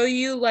show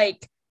you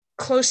like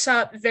close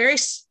up, very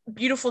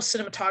beautiful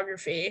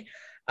cinematography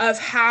of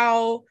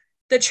how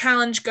the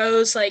challenge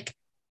goes, like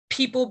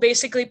people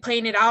basically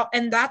playing it out.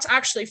 And that's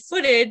actually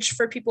footage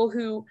for people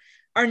who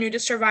are new to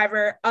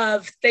Survivor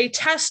of they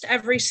test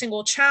every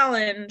single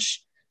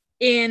challenge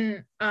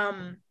in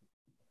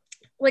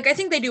like I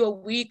think they do a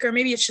week, or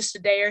maybe it's just a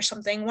day or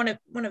something. One of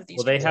these.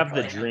 Well, they have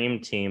the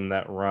dream team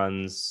that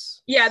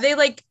runs. Yeah, they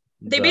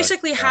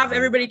basically have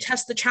everybody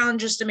test the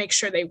challenges to make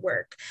sure they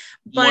work.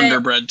 But Wonder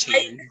Bread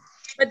team.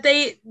 But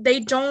they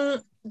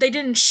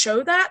didn't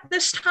show that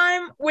this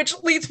time,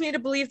 which leads me to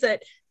believe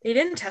that they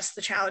didn't test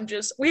the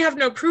challenges. We have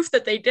no proof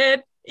that they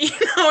did. You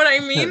know what I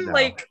mean? No.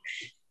 Like,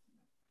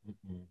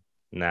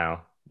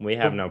 no, we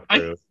have no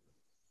proof.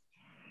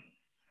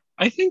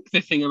 I think the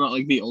thing about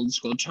like the old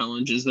school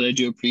challenges that I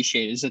do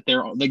appreciate is that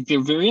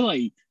they're very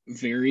like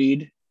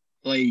varied.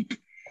 Like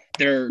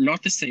they're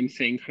not the same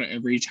thing kind of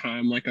every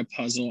time, like a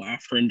puzzle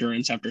after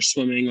endurance after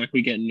swimming, like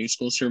we get in New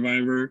School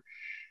Survivor.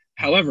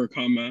 However,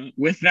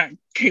 with that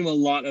came a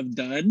lot of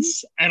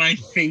duds, and I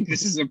think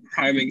this is a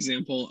prime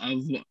example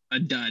of a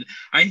dud.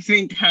 I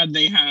think had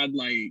they had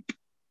like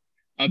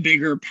a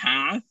bigger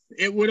path,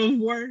 it would have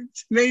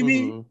worked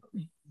maybe,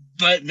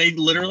 but they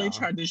literally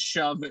tried to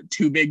shove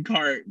 2 big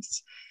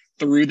carts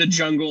through the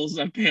jungles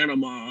of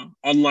Panama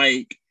on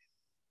like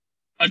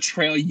a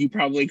trail you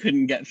probably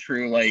couldn't get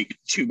through like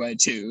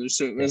 2x2.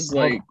 So it was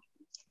like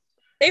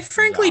they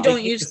frankly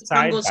don't use the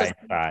jungles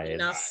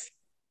enough.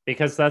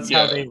 Because that's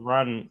how Yeah. they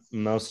run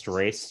most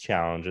race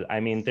challenges.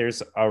 I mean,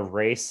 there's a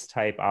race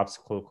type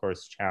obstacle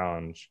course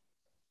challenge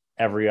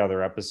every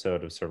other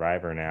episode of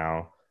Survivor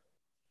now.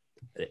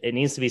 It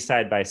needs to be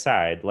side by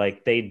side.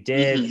 Like they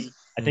did, Mhm.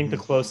 I think the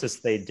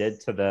closest they did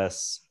to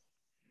this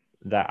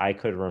that I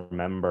could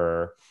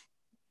remember,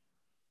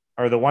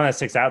 or the one that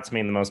sticks out to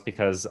me the most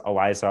because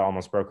Eliza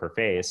almost broke her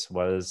face,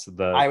 was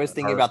the I was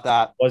thinking about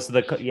that. was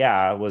the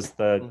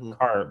Mhm.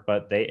 cart,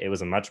 but it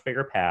was a much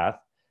bigger path,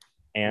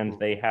 and Mhm.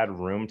 they had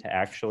room to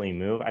actually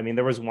move. I mean,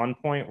 there was one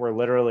point where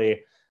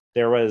literally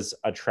there was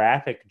a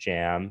traffic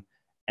jam,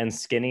 and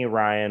Skinny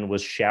Ryan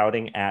was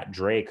shouting at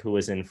Drake, who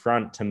was in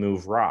front, to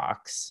move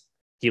rocks.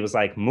 He was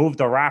like, "Move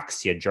the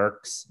rocks, you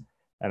jerks!"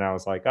 And I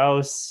was like,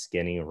 "Oh,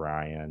 Skinny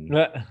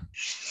Ryan,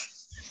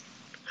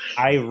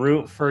 I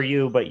root for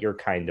you, but you're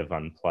kind of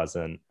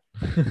unpleasant."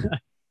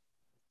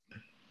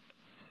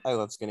 I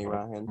love Skinny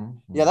Ryan.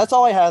 Mm-hmm. Yeah, that's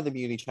all I had of the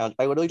beauty challenge.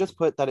 I literally just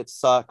put that it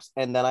sucks,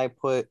 and then I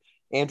put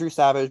Andrew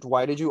Savage,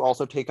 why did you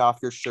also take off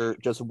your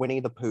shirt? Just Winnie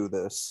the Pooh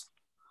this.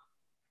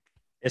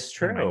 It's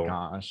Oh my true.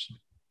 gosh.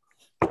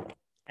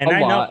 And A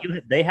I lot. know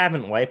they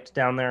haven't wiped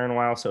down there in a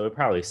while, so it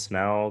probably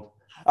smelled.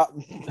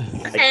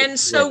 And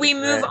so we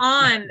move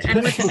on,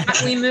 and with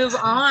that we move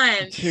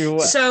on. To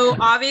So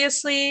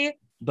obviously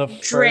the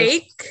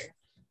Drake.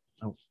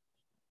 Oh.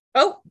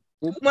 Oh,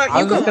 well, I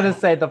you was go just gonna on.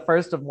 say the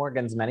first of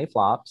Morgan's many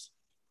flops.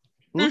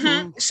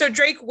 Mhm. So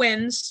Drake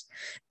wins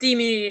the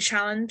immunity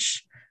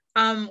challenge,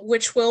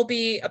 which will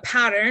be a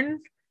pattern,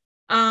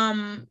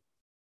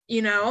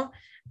 you know,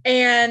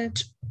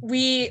 and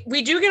we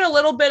do get a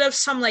little bit of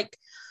some like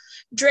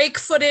Drake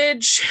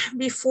footage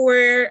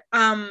before,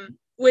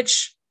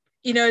 which,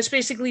 you know, it's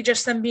basically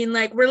just them being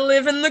like, we're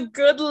living the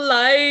good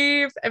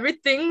life,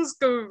 everything's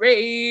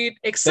great,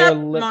 except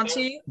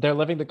Monty. They're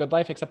living the good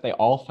life, except they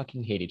all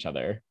fucking hate each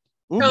other.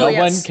 Oh, No yes,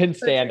 one can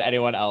that's stand right.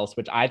 anyone else,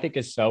 which I think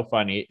is so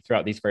funny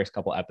throughout these first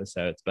couple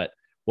episodes. But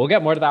we'll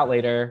get more to that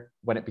later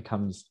when it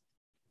becomes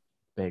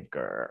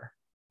bigger.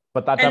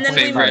 But that And then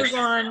we definitely move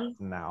on.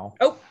 now.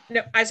 Oh,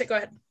 no, Isaac, go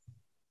ahead.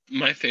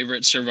 My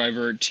favorite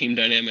Survivor team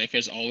dynamic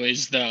is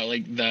always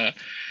the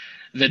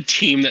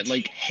team that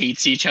like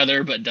hates each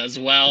other but does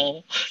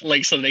well,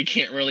 like so they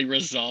can't really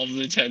resolve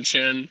the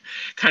tension.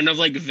 Kind of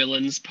like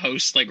villains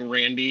post like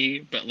Randy,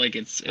 but like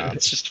it's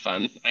just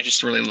fun. I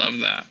just really love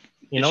that.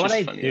 You know It's what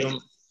just I funny.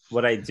 do?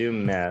 What I do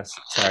miss.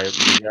 Sorry,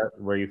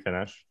 were you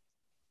finished?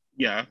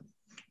 Yeah.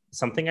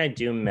 Something I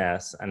do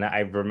miss, and I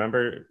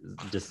remember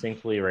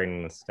distinctly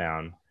writing this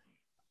down,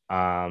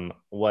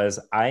 was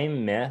I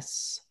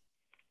miss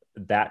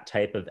that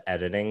type of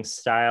editing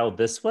style.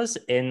 This was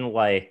in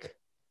like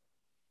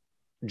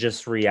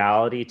just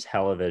reality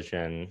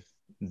television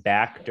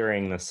back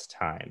during this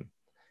time.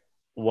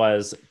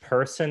 Was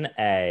person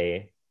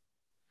A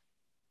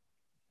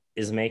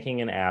is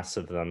making an ass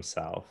of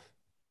themselves.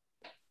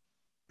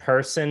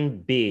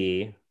 Person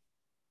B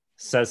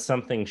says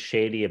something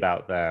shady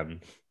about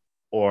them,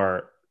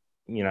 or,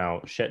 you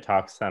know, shit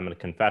talks them in a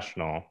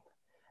confessional.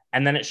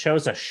 And then it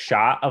shows a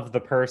shot of the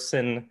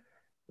person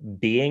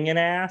being an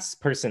ass,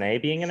 person A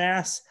being an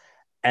ass,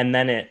 and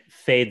then it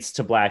fades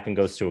to black and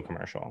goes to a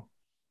commercial.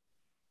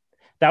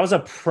 That was a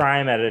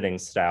prime editing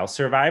style.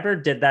 Survivor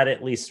did that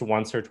at least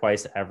once or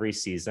twice every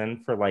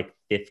season for like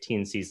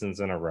 15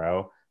 seasons in a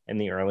row in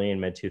the early and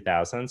mid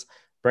 2000s.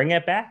 Bring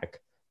it back.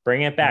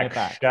 Bring it back.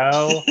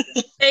 Show.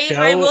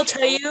 I will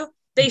tell you,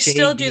 they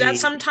still do that JD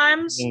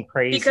sometimes being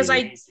crazy. because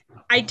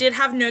I did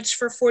have notes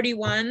for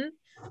 41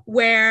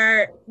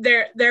 where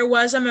there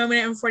was a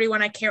moment in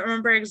 41, I can't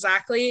remember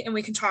exactly, and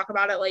we can talk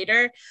about it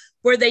later,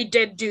 where they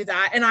did do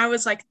that, and I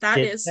was like, that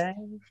is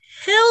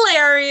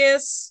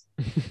hilarious.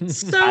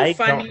 So I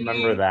funny. don't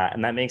remember that,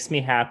 and that makes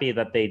me happy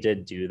that they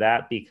did do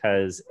that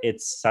because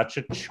it's such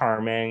a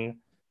charming.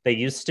 They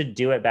used to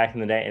do it back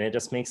in the day, and it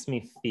just makes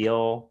me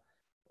feel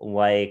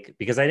like,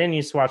 because I didn't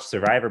used to watch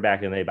Survivor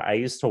back in the day, but I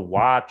used to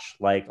watch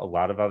like a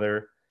lot of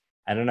other.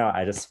 I don't know.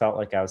 I just felt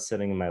like I was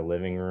sitting in my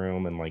living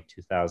room in like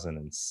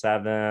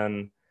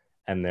 2007,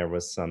 and there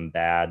was some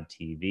bad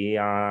TV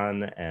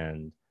on,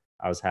 and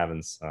I was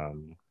having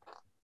some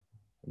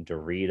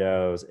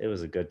Doritos. It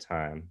was a good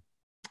time.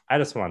 I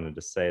just wanted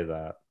to say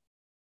that.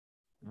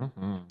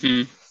 Mm-hmm.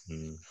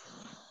 Mm-hmm.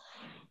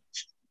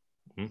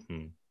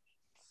 Mm-hmm.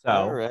 So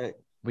All right.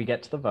 we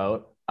get to the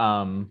vote,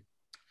 or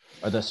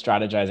the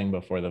strategizing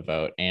before the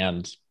vote,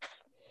 and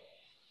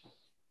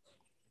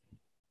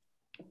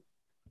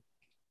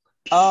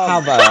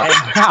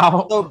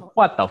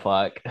what the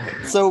fuck?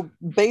 So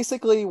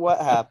basically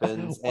what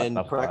happens, and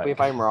correct me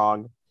if I'm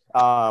wrong,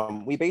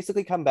 we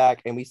basically come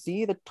back and we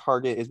see the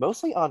target is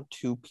mostly on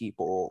two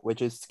people,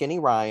 which is Skinny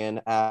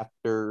Ryan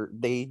after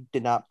they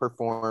did not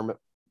perform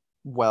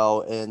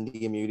well in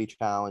the immunity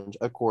challenge,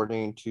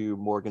 according to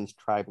Morgan's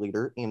tribe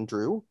leader,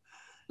 Andrew,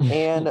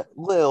 and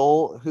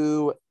Lil,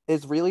 who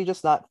is really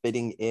just not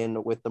fitting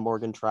in with the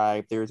Morgan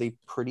tribe. There's a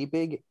pretty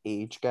big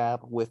age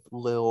gap with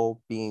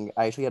Lil being,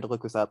 I actually had to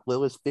look this up.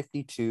 Lil is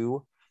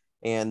 52,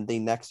 and the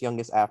next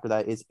youngest after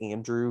that is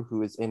Andrew,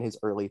 who is in his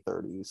early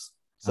 30s.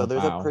 So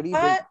there's a pretty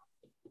big,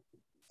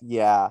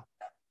 yeah.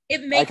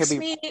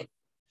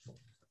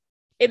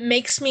 It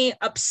makes me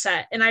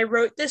upset. And I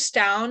wrote this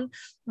down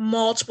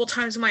multiple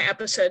times in my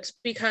episodes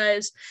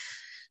because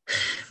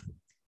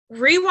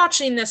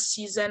rewatching this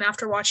season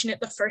after watching it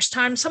the first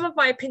time, some of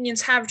my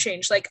opinions have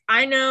changed. Like,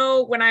 I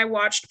know when I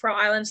watched Pearl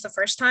Islands the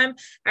first time,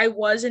 I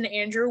was an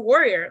Andrew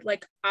warrior.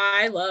 Like,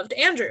 I loved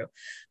Andrew.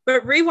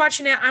 But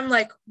rewatching it, I'm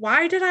like,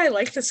 why did I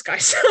like this guy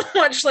so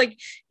much? Like,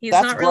 he's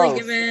That's not really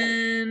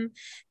growth.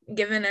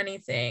 given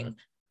anything.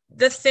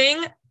 The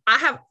thing, I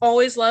have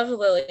always loved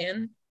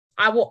Lillian.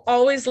 I will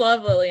always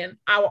love Lillian.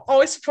 I will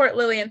always support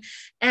Lillian.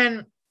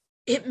 And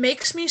it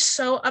makes me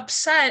so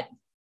upset.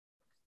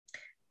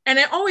 And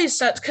it always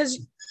does,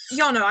 because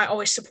y'all know I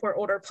always support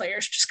older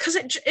players just because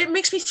it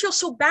makes me feel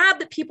so bad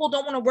that people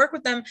don't want to work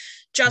with them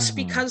just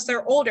because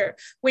they're older.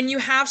 When you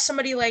have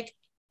somebody like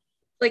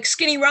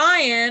Skinny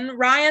Ryan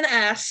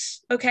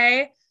S.,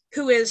 okay,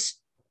 who is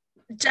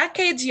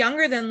decades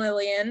younger than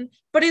Lillian,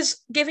 but is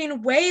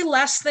giving way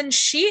less than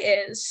she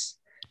is.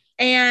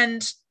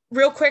 And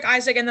real quick,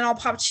 Isaac, and then I'll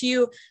pop to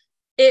you.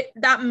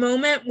 That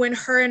moment when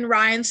her and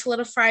Ryan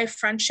solidify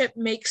friendship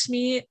makes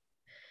me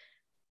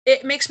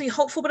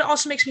hopeful, but it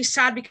also makes me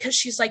sad because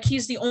she's like,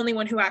 he's the only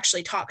one who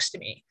actually talks to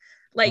me.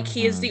 Like,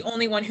 he is the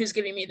only one who's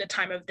giving me the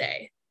time of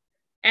day.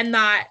 And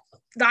that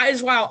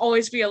is why I'll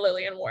always be a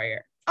Lillian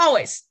warrior.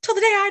 Always. Till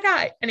the day I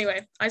die.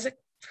 Anyway, Isaac.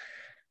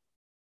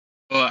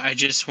 Well, I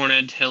just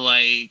wanted to,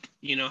 like,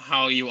 you know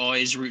how you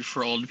always root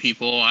for old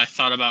people. I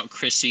thought about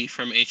Chrissy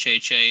from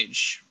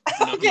HHH.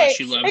 You know, Okay,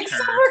 you loved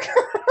except her.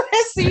 for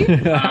Chrissy. We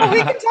can talk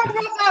about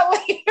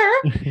that later.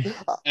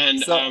 And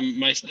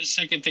the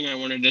second thing I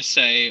wanted to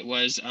say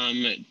was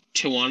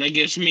Tawana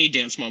gives me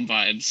Dance Mom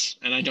vibes.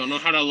 And I don't know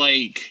how to,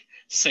 like,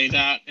 say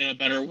that in a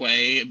better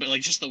way, but,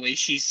 like, just the way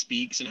she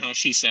speaks and how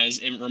she says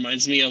it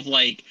reminds me of,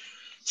 like,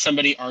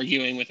 somebody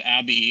arguing with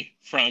Abby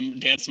from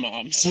Dance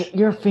Moms. Get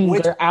your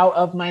finger out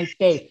of my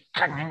face.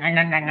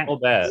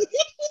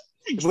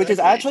 Which is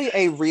actually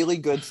a really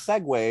good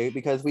segue,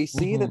 because we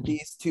see that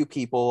these two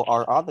people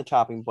are on the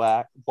chopping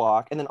block,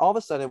 and then all of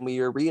a sudden we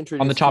are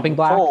reintroduced on the chopping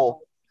block.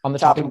 On the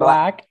chopping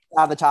block.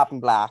 On the chopping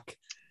block.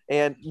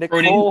 And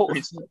Nicole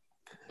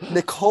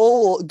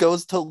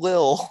goes to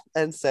Lil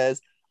and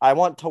says, I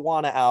want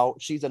Tawana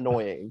out. She's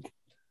annoying.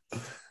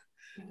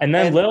 And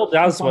then Lil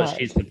does what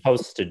she's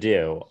supposed to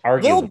do,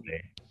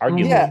 arguably.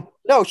 Yeah,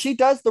 no, she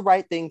does the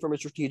right thing from a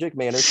strategic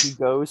manner. She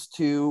goes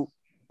to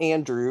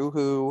Andrew,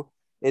 who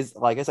is,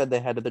 like I said,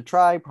 the head of the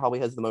tribe, probably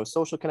has the most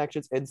social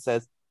connections, and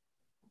says,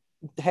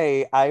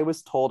 hey, I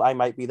was told I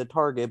might be the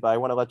target, but I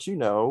want to let you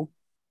know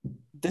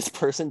this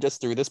person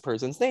just threw this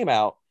person's name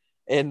out.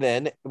 And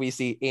then we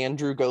see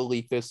Andrew go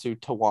leak this to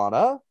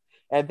Tawana.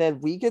 And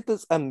then we get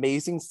this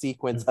amazing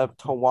sequence of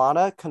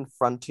Tawana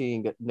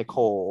confronting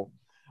Nicole,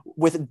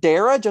 with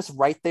Dara just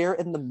right there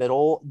in the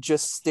middle,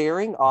 just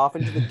staring off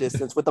into the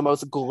distance with the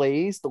most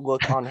glazed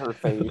look on her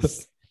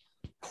face.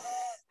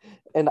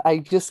 And I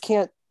just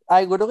can't,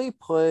 I literally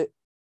put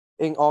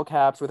in all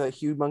caps with a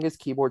humongous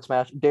keyboard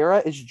smash,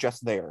 Dara is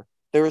just there.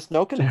 There is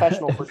no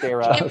confessional for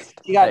Dara.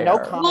 She got no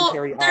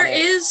commentary on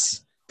it.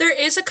 There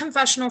is a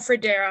confessional for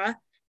Dara,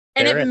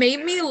 and it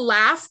made me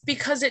laugh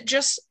because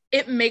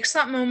it makes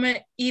that moment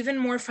even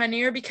more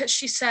funnier, because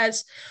she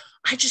says,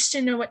 I just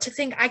didn't know what to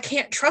think. I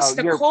can't trust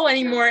Nicole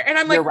anymore. And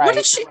I'm like, what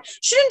did she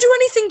didn't do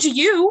anything to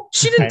you.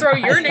 She didn't throw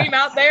your name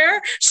out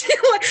there. She's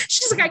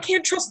like, I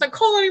can't trust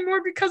Nicole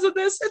anymore because of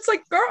this. It's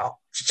like, girl,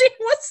 she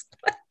was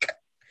like,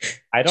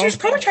 she was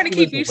probably trying to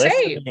keep you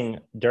safe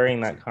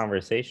during that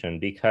conversation,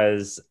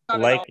 because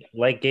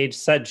like Gage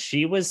said,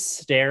 she was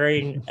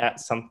staring at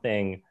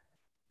something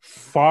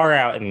far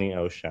out in the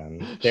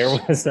ocean. There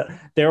was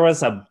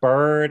a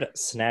bird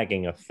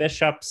snagging a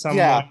fish up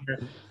somewhere. Yeah.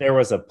 There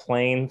was a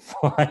plane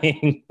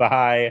flying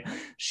by.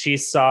 She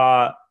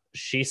saw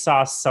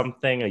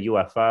something, a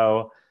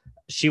UFO.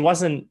 She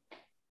wasn't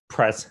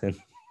present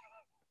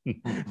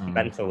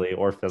mentally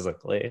or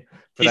physically.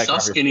 She saw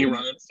Skinny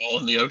run and fall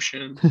in the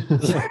ocean.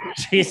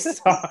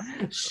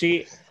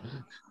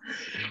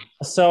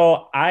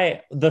 So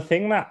the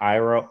thing that I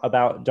wrote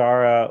about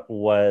Dara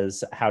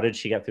was, how did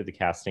she get through the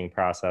casting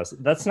process?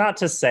 That's not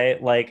to say,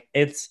 like,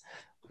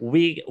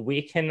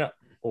 we can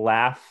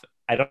laugh.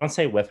 I don't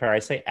say with her, I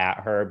say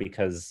at her,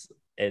 because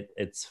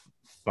it's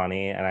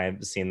funny, and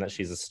I've seen that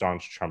she's a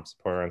staunch Trump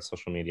supporter on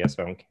social media,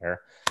 so I don't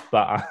care.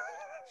 But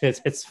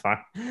it's fun.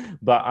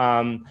 But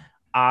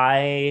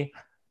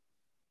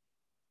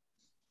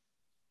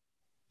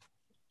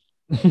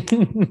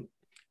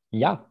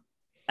yeah.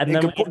 And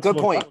then good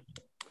point.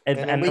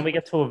 And then we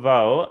get to a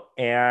vote,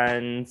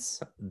 and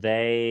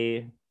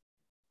they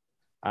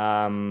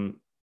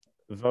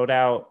vote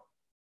out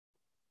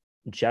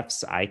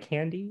Jeff's eye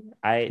candy.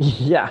 They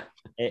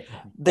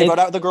vote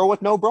out the girl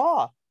with no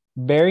bra.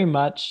 Very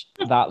much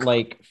that,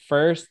 like,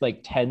 first, like,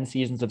 10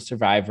 seasons of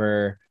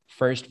Survivor,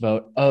 first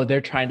vote, oh,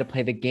 they're trying to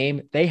play the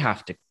game, they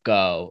have to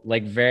go.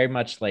 Like, very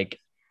much like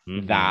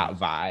that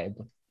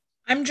vibe.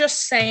 I'm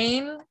just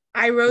saying,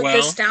 I wrote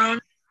this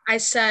down. I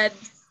said,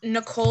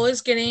 Nicole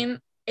is getting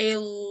a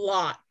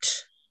lot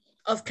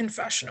of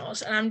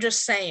confessionals, and I'm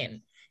just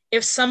saying,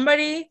 if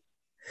somebody's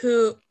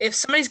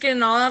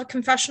getting all out of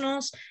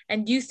confessionals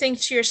and you think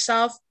to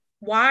yourself,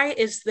 why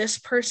is this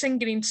person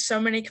getting so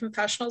many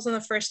confessionals in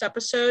the first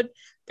episode?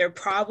 They're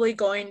probably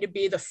going to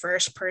be the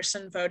first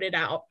person voted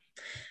out.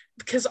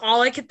 Because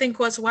all I could think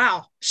was,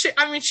 wow,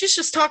 she's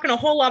just talking a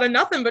whole lot of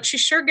nothing, but she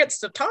sure gets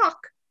to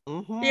talk,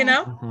 you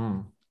know?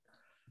 Mm-hmm.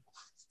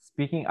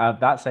 Speaking of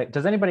that,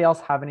 does anybody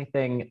else have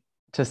anything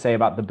to say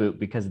about the boot?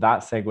 Because that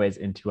segues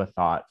into a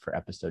thought for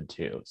episode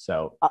 2.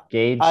 So,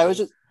 Gage. I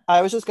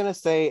was just gonna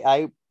say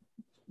I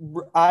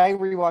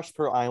rewatched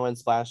Pearl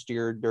Islands last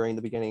year during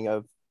the beginning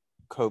of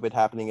COVID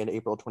happening in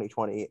April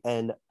 2020,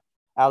 and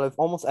out of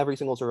almost every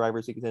single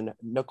Survivor season,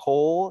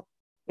 Nicole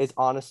is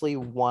honestly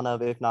one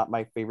of, if not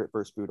my favorite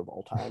first boot of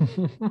all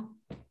time.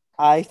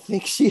 I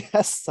think she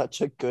has such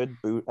a good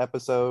boot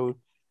episode,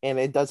 and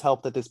it does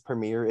help that this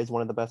premiere is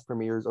one of the best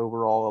premieres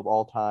overall of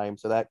all time,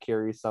 so that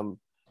carries some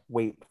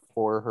weight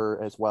for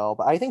her as well.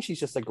 But I think she's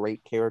just a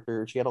great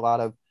character. She had a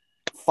lot of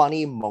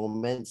funny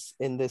moments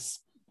in this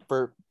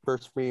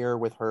first premiere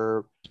with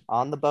her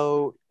on the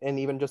boat, and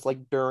even just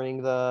like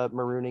during the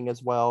marooning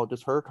as well,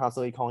 just her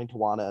constantly calling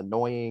Tawana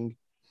annoying.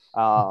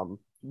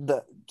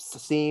 The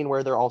scene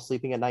where they're all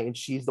sleeping at night and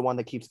she's the one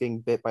that keeps getting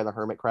bit by the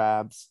hermit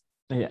crabs.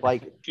 Yeah.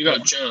 Like She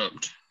got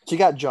jumped.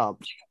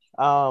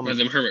 By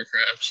them hermit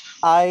crabs.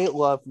 I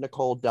love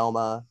Nicole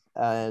Delma,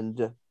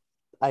 and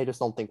I just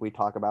don't think we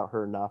talk about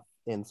her enough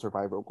in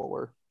Survivor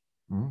lore.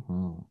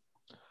 Mm-hmm.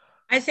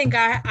 I think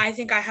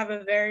I have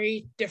a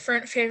very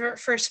different favorite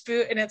first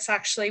boot, and it's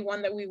actually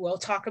one that we will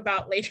talk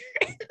about later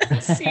in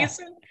the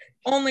season.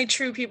 Only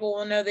true people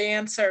will know the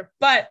answer.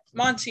 But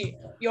Monty,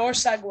 your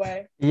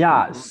segue.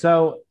 Yeah.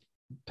 So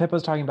Pip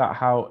was talking about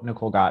how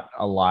Nicole got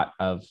a lot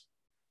of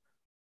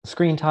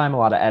screen time, a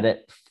lot of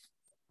edit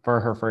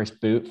for the first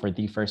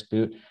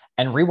boot.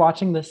 And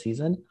rewatching this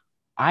season,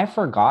 I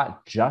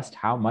forgot just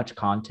how much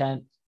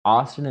content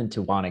Austin and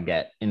Tawana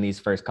get in these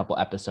first couple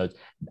episodes.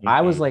 Mm-hmm.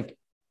 I was like,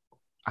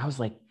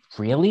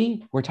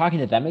 really? We're talking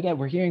to them again?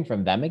 We're hearing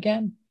from them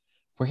again?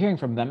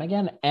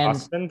 And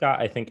Austin got,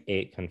 I think,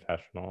 8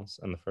 confessionals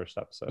in the first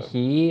episode.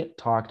 He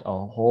talked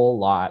a whole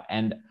lot.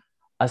 And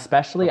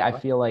especially, I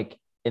feel like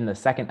in the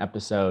second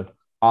episode,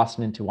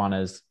 Austin and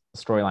Tawana's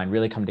storyline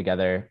really come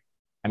together.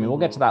 I mean, we'll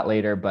get to that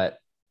later, but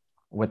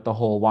with the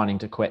whole wanting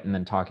to quit and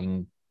then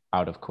talking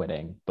out of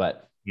quitting.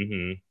 But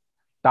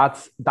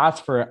that's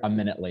for a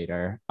minute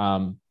later.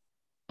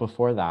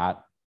 Before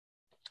that,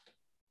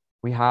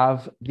 we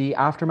have the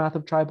aftermath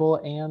of Tribal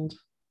and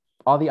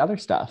all the other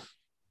stuff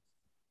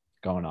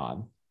going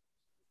on.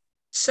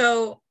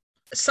 So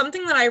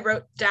something that I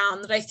wrote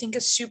down that I think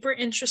is super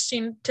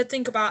interesting to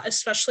think about,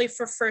 especially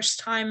for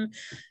first-time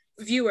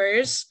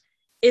viewers,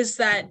 is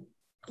that,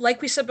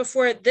 like we said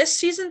before, this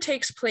season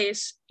takes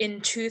place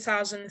in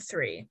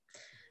 2003.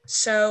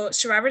 So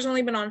Survivor's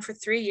only been on for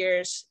 3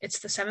 years. It's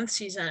the 7th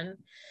season.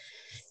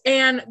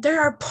 And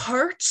there are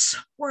parts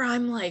where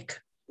I'm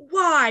like,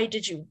 why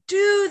did you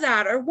do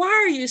that? Or why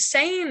are you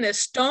saying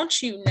this?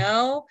 Don't you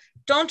know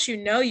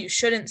you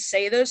shouldn't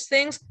say those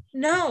things?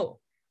 No,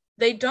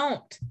 they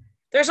don't.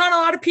 There's not a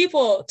lot of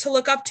people to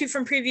look up to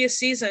from previous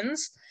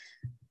seasons,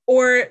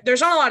 or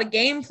there's not a lot of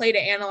gameplay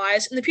to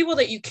analyze. And the people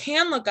that you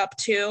can look up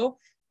to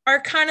are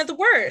kind of the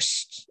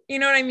worst. You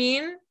know what I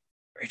mean?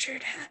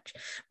 Richard Hatch.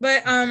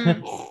 But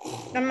I'm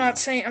not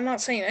saying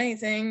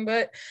anything,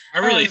 but I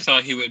really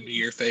thought he would be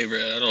your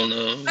favorite. I don't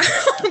know.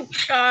 Oh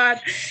God.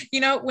 You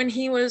know, when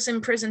he was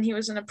in prison, he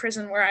was in a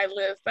prison where I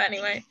live. But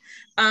anyway,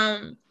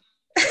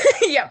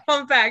 yeah,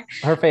 fun fact.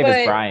 Her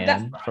favorite is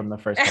Brian from the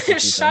first couple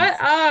seasons. Shut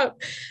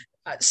up.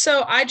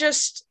 So I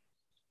just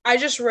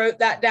wrote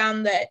that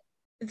down that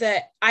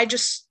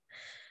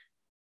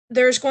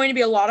there's going to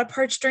be a lot of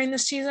parts during the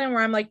season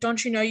where I'm like,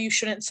 don't you know you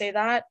shouldn't say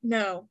that?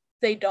 No,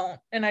 they don't.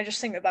 And I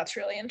just think that that's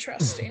really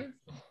interesting.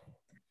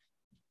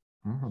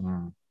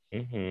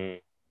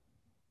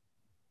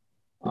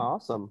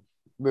 Awesome.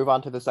 Move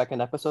on to the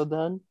second episode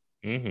then.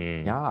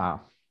 Yeah.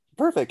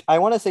 Perfect. I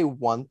want to say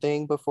one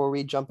thing before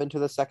we jump into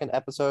the second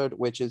episode,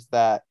 which is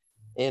that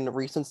in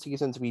recent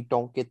seasons, we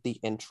don't get the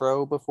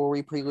intro before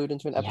we prelude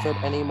into an episode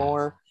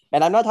anymore.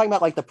 And I'm not talking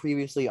about like the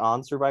previously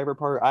on Survivor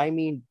part. I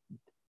mean,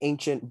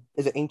 Ancient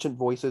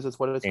Voices is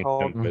what it's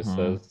called.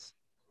 Voices.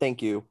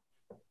 Thank you.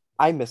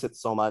 I miss it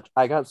so much.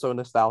 I got so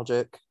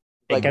nostalgic.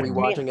 Like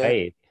rewatching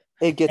it.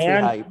 It gets me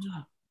hyped.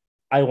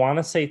 I want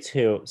to say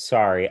too,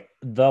 sorry,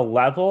 the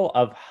level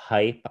of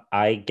hype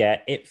I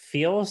get, it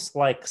feels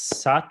like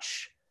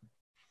such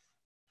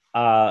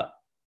a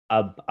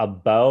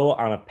bow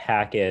on a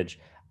package.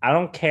 I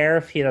don't care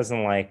if he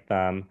doesn't like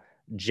them.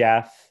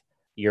 Jeff,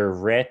 you're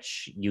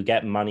rich. You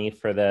get money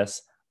for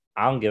this.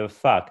 I don't give a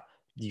fuck.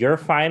 Your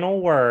final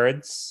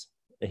words,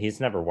 he's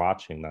never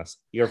watching this.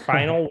 Your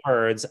final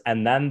words,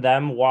 and then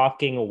them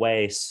walking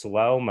away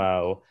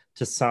slow-mo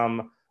to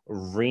some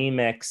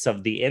remix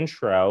of the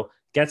intro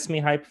gets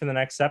me hyped for the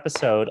next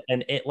episode.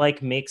 And it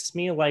like makes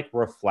me like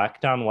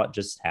reflect on what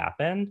just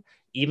happened.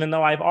 Even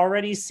though I've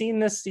already seen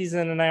this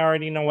season and I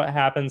already know what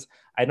happens,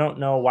 I don't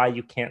know why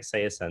you can't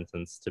say a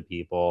sentence to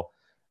people.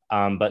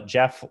 But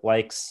Jeff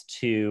likes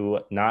to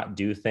not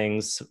do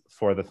things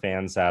for the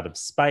fans out of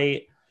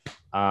spite.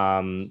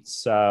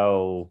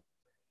 So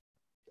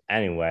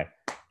anyway,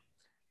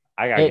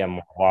 I gotta get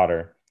more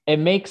water.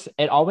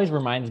 It always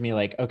reminds me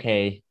like,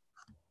 okay,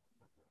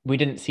 we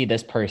didn't see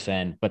this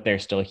person, but they're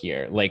still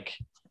here. Like,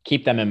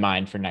 keep them in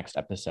mind for next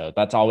episode.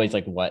 That's always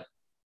like what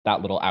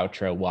that little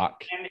outro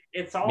walk And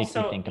it's makes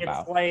me also think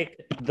about. like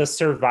the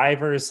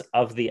survivors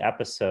of the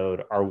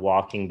episode are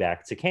walking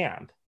back to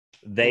camp.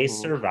 They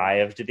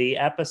survived the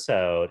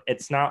episode.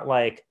 It's not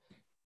like,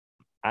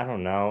 I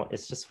don't know.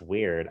 It's just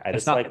weird. I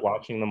just like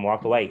watching them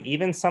walk away.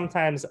 Even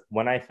sometimes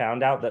when I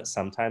found out that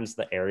sometimes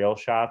the aerial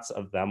shots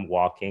of them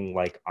walking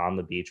like on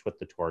the beach with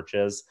the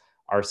torches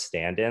are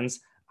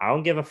stand-ins, I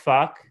don't give a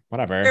fuck.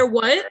 Whatever. They're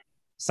what?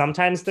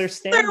 Sometimes they're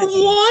They're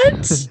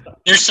stand-ins. what?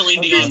 They're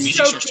Celine Dion music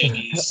so store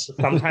standees.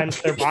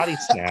 Sometimes they're body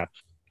snap.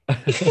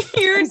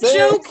 You're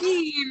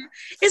joking.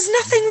 Is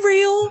nothing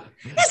real?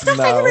 Is nothing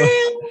No.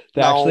 real?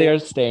 They No. actually are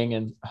staying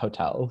in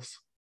hotels.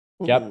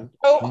 Yep.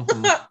 Oh,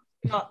 Mhm.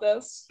 not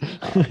this.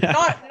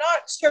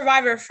 Not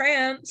Survivor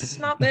France.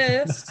 Not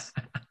this.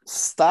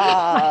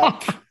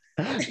 Stop.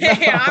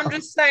 Hey, I'm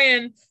just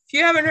saying. If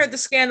you haven't heard the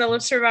scandal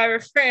of Survivor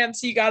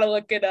France, you gotta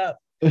look it up.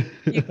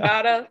 You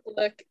gotta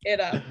look it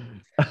up.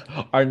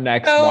 Our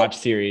next So- watch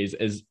series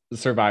is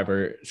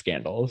Survivor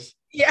Scandals.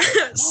 Yeah.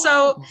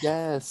 So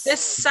Yes.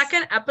 this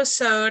second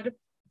episode,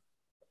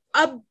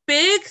 a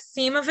big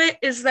theme of it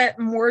is that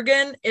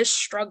Morgan is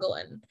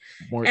struggling.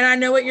 More- And I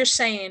know what you're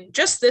saying,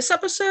 just this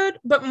episode,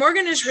 but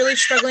Morgan is really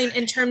struggling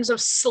in terms of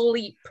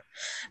sleep.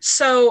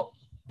 So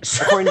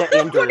According to what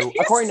are Andrew.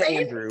 you According to saying?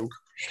 Andrew.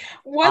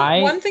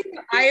 One thing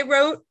that I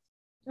wrote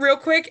real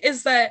quick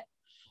is that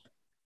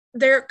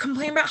they're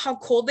complaining about how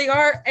cold they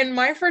are. And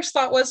my first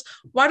thought was,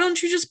 why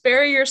don't you just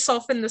bury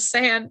yourself in the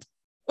sand?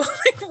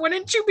 Like,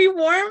 wouldn't you be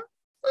warm?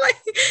 Like,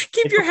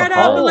 keep It's your head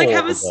out and like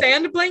have a cold.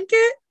 sand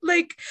blanket.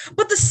 Like,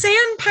 but the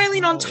sand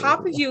piling on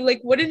top of you, like,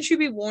 wouldn't you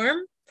be warm?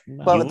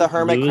 But You the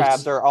hermit lose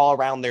crabs are all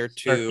around there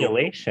too.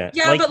 Circulation.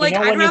 Yeah, but you like, know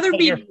I'd when you rather put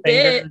be your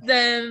bit fingers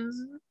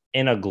than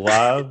in a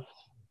glove.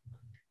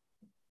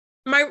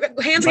 my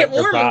hands But get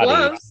your warm in body-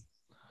 gloves.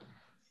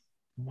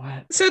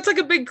 What? So it's like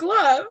a big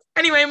glove.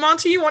 Anyway,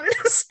 Monty, you wanted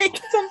to say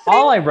something?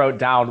 All I wrote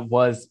down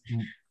was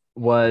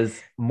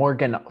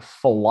Morgan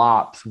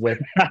flops with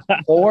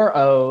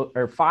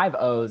 5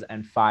 O's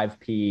and 5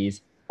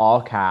 P's,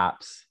 all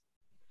caps.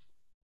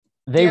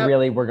 They Yep.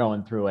 really were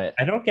going through it.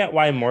 I don't get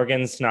why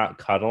Morgan's not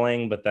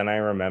cuddling, but then I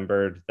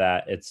remembered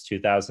that it's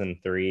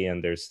 2003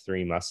 and there's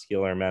 3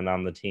 muscular men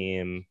on the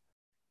team.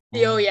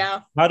 Oh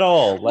yeah.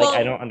 Cuddle, like Well-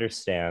 I don't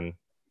understand.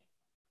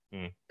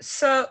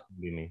 So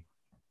Be me.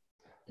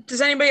 does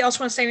anybody else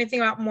want to say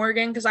anything about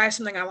Morgan? Because I have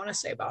something I want to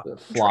say about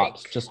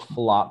Flops, Drake. just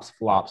flops.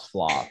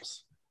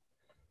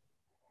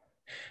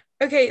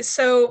 Okay,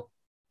 so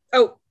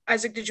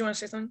Isaac, did you want to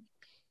say something?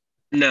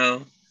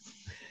 No.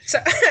 So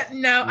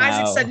no,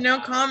 Isaac No. said no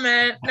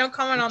comment. No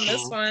comment on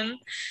this one.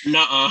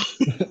 Nuh-uh.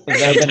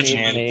 They're beneath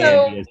And me.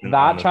 So- Andy isn't on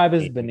That the tribe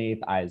is team. beneath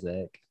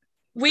Isaac.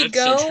 We That's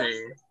go so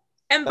true.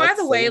 and by That's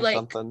the way, saying like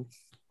something.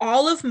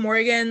 all of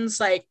Morgan's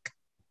like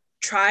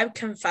tribe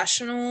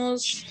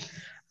confessionals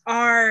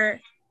are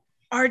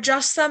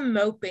just them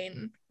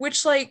moping,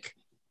 which like,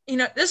 you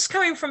know, this is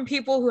coming from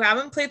people who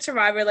haven't played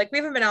Survivor, like we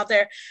haven't been out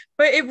there,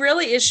 but it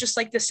really is just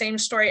like the same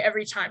story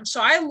every time. So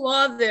I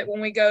love it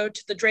when we go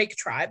to the Drake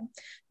tribe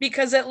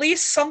because at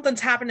least something's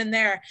happening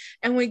there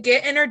and we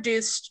get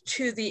introduced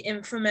to the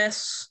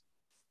infamous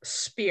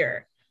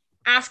spear.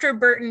 After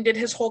Burton did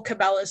his whole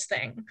Cabela's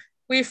thing,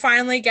 we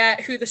finally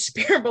get who the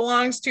spear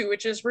belongs to,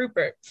 which is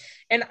Rupert.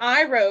 And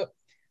I wrote,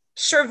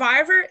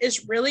 Survivor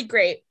is really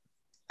great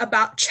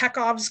about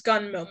Chekhov's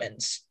gun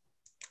moments.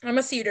 I'm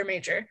a theater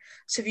major.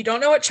 So if you don't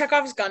know what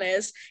Chekhov's gun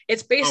is,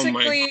 it's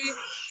basically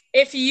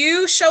if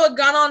you show a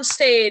gun on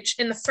stage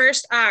in the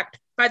first act,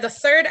 by the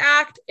third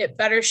act, it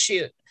better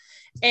shoot.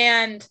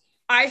 And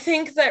I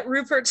think that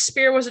Rupert's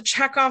spear was a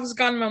Chekhov's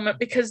gun moment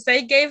because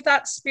they gave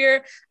that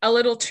spear a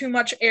little too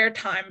much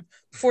airtime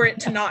for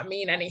it to not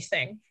mean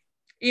anything.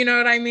 You know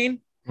what I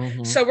mean?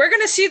 Mhm. So we're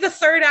going to see the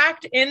third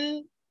act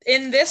in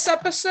this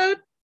episode.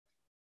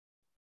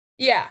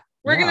 Yeah,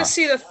 we're going Yeah. to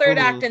see the third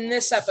Mhm. act in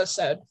this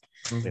episode.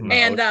 Mhm.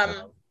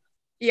 And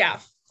yeah.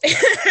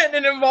 And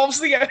it involves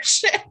the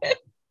ocean.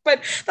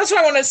 But that's what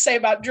I want to say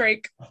about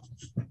Drake.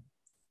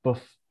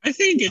 Bef- I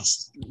think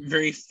it's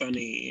very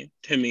funny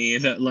to me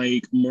that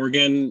like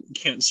Morgan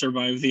can't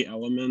survive the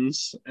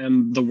elements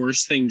and the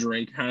worst thing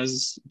Drake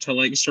has to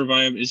like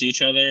survive is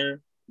each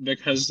other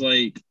because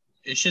like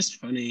it's just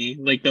funny.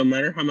 Like no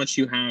matter how much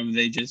you have,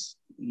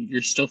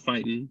 you're still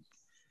fighting.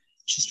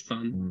 It's just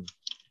fun. Mm.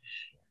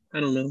 I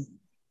don't know.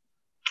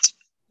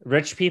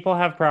 Rich people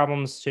have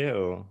problems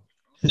too.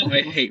 So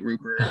I hate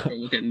Rupert, but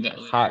we'll get into that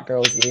later. Hot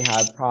girls, we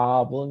have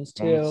problems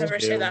too. Never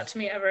say that to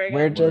me ever again.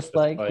 We're just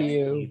We're like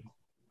you,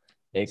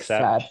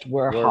 except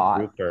we're You're hot.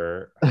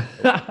 Rupert.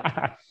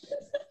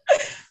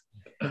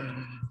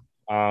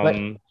 But-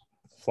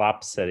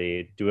 Flop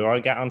City. Do we want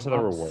to get onto the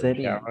Flop reward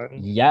City.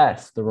 challenge?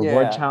 Yes, the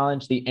reward Yeah.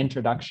 challenge, the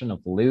introduction of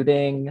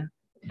looting.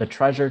 the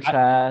treasure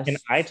chest. Can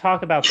I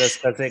talk about this?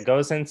 Because it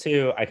goes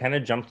into, I kind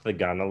of jumped the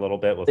gun a little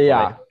bit with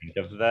Yeah. what I think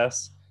of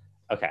this.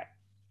 Okay.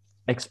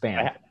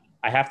 Expand.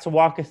 I have to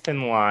walk a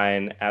thin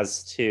line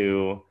as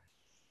to,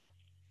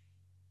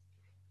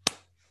 I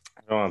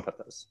don't want to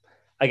put this.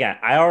 Again,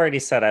 I already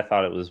said I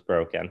thought it was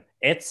broken.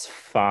 It's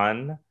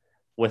fun.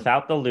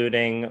 Without the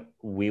looting,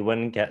 we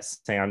wouldn't get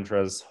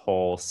Sandra's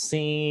whole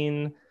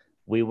scene.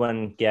 We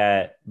wouldn't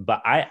get,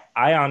 but I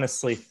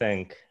honestly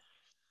think,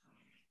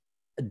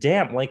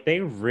 damn, like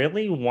they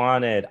really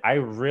wanted, I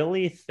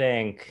really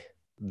think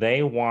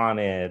they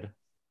wanted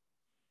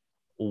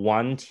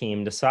one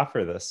team to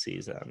suffer this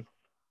season.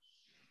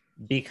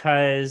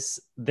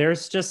 Because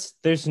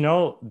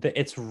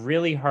it's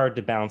really hard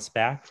to bounce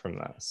back from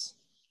this.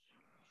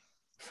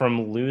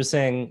 From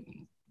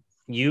losing,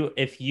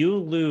 if you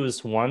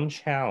lose one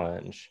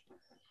challenge,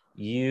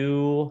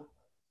 you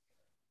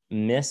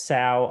miss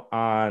out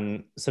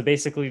on, so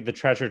basically the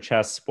treasure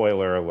chest,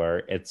 spoiler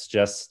alert, it's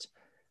just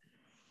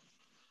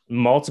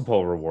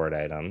multiple reward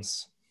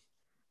items,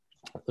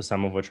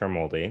 some of which are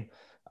moldy.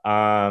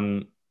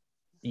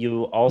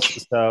 You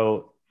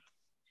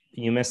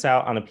miss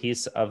out on a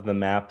piece of the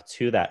map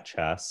to that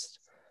chest.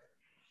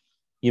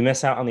 You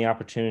miss out on the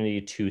opportunity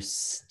to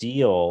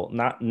steal,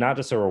 not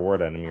just a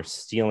reward item, you're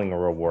stealing a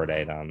reward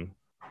item.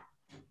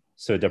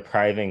 So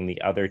depriving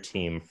the other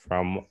team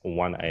from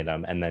one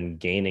item and then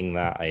gaining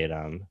that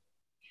item.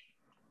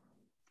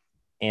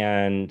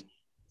 And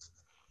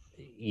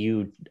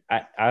there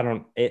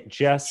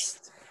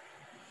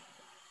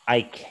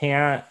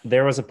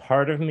was a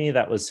part of me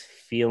that was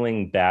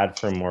feeling bad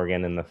for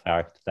Morgan in the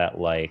fact that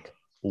like,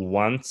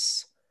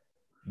 once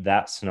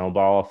that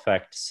snowball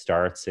effect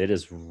starts, it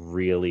is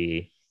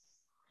really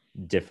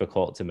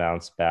difficult to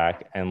bounce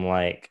back. And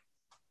like,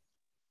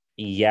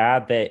 yeah,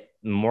 that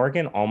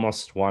Morgan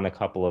almost won a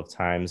couple of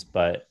times,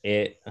 but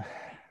I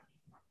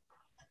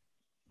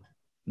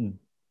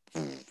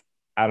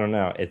don't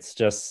know. It's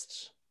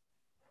just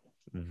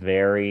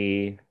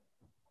very,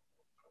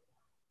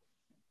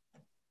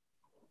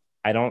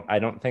 I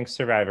don't think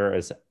Survivor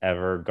has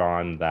ever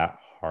gone that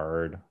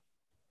hard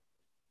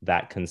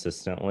that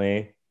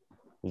consistently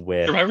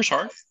with Survivor's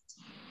hard.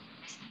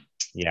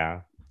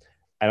 Yeah.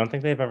 I don't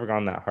think they've ever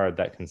gone that hard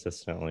that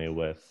consistently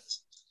with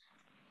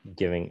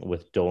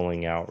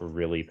doling out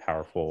really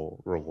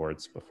powerful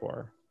rewards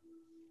before.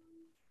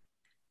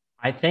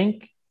 I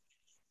think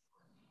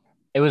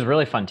it was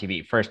really fun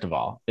TV. First of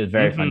all, it was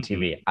very fun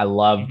TV. I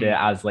loved it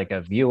as like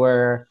a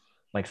viewer,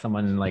 like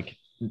someone like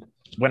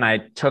when I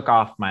took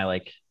off my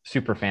like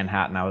super fan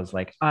hat and I was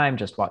like, I'm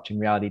just watching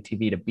reality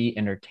TV to be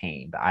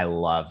entertained. I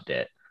loved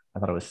it. I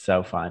thought it was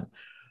so fun.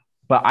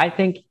 But I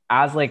think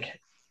as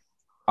like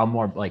a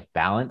more like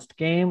balanced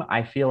game,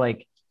 I feel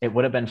like it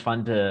would have been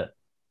fun to,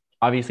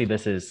 obviously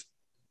this is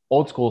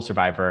old school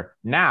Survivor.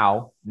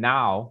 Now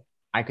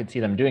I could see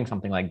them doing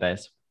something like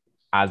this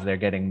as they're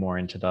getting more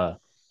into the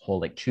whole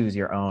like choose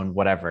your own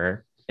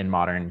whatever in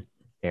modern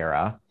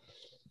era.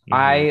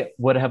 I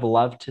would have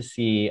loved to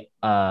see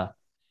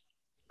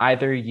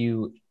either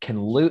you can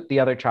loot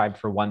the other tribe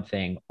for one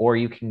thing or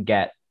you can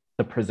get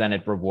the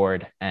presented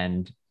reward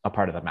and a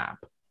part of the map.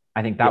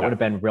 I think that would have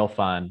been real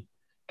fun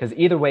because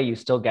either way you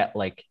still get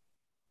like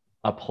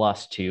a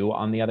 +2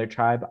 on the other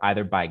tribe,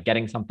 either by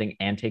getting something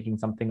and taking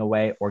something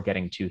away or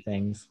getting two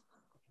things.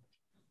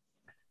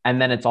 And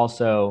then it's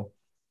also,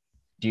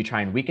 do you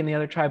try and weaken the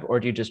other tribe or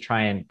do you just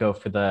try and go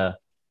for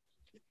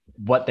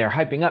what they're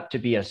hyping up to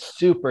be a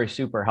super,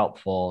 super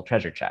helpful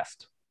treasure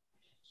chest?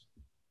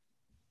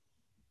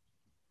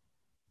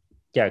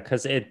 Yeah,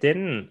 because it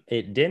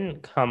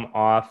didn't come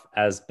off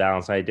as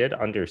balanced. I did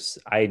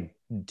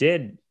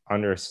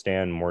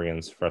understand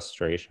Morgan's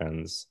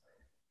frustrations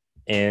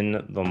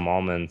in the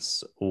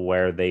moments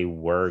where they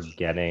were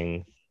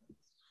getting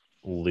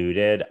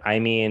looted. I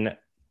mean,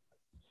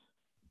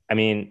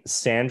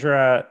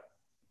 Sandra.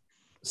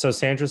 So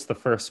Sandra's the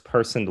first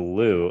person to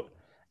loot,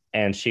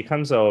 and she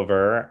comes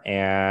over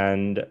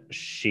and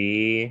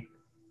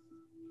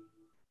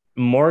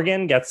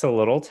Morgan gets a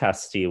little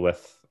testy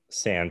with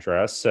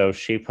Sandra, so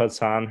she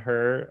puts on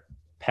her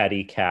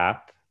petty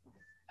cap,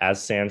 as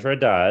Sandra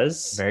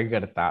does. Very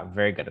good at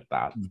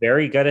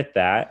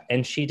that.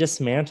 And she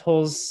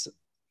dismantles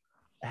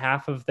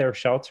half of their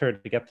shelter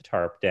to get the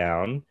tarp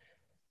down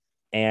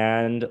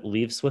and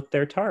leaves with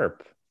their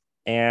tarp.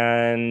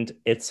 And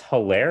it's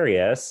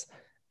hilarious.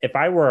 If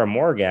I were a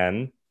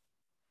Morgan,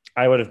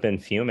 I would have been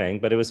fuming,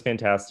 but it was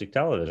fantastic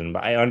television.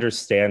 But I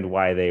understand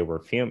why they were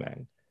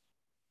fuming.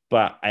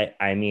 But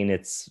I mean,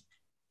 it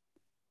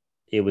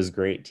was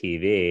great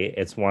TV.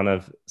 It's one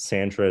of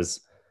Sandra's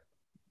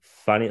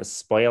funniest,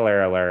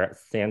 spoiler alert,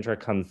 Sandra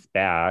comes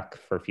back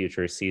for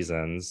future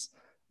seasons,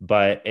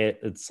 but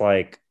it's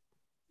like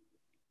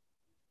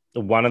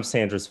one of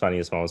Sandra's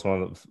funniest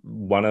moments,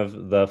 one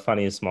of the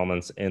funniest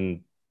moments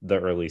in the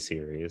early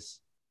series.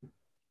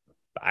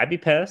 I'd be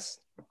pissed.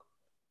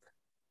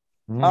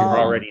 You're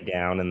already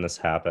down and this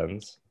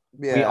happens.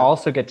 Yeah. We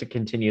also get to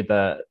continue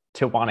the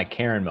Tijuana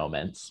Karen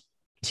moments.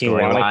 Do you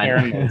want to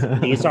hear?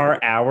 These are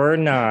our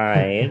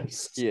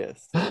knives.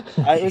 Yes.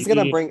 I was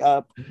gonna bring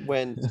up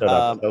when Stood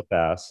up so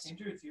fast.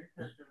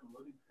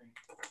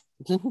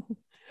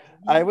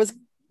 I was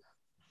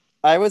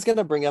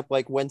gonna bring up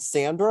like when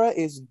Sandra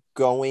is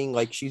going,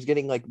 like she's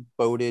getting like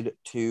boated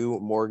to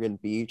Morgan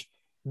Beach.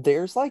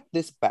 There's like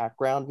this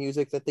background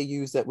music that they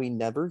use that we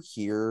never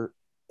hear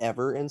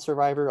ever in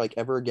Survivor, like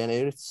ever again.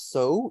 And it's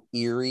so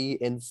eerie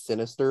and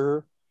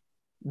sinister.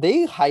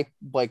 They hype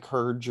like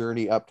her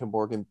journey up to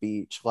Morgan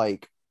Beach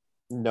like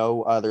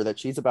no other, that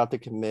she's about to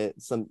commit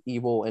some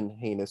evil and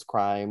heinous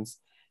crimes.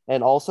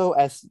 And also,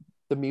 as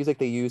the music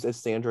they use as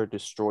Sandra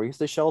destroys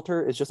the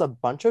shelter is just a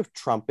bunch of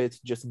trumpets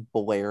just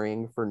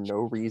blaring for no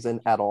reason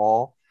at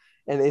all.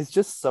 And it's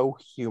just so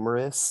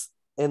humorous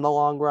in the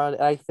long run.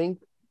 And I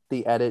think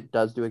the edit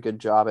does do a good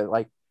job at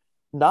like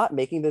not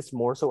making this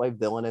more so a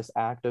villainous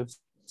act of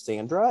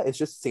Sandra. It's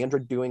just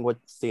Sandra doing what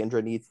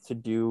Sandra needs to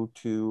do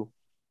to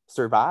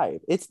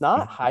survive. It's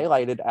not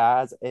highlighted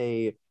as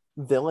a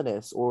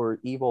villainous or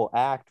evil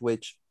act,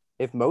 which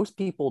if most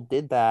people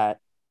did that,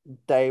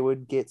 they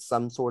would get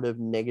some sort of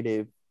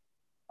negative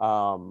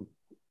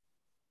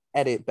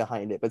edit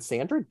behind it. But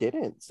Sandra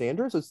didn't.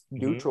 Sandra's was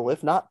neutral,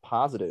 if not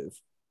positive.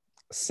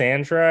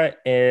 Sandra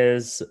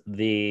is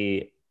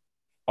the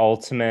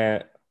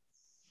ultimate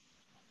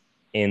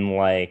in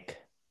like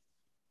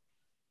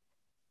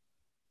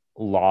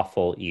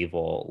lawful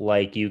evil.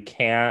 Like you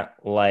can't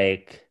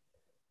like,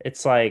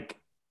 it's like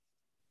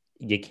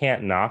you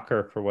can't knock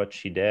her for what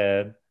she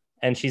did,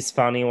 and she's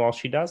funny while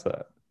she does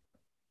it.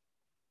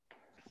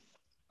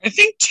 I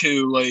think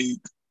too, like,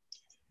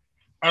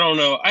 I don't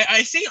know.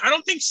 I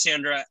don't think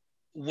Sandra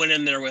went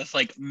in there with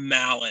like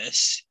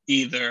malice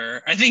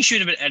either. I think she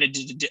would have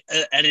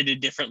been edited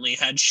differently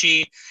had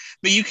she.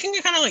 But you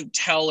can kind of like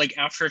tell like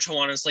after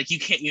Tawana's like, you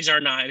can't use our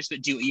knives,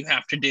 but do what you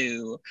have to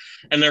do,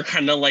 and they're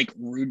kind of like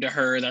rude to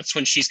her. That's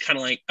when she's kind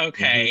of like,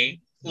 okay.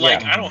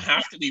 Like, I don't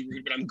have to be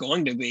rude, but I'm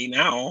going to be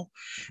now.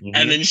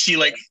 And then she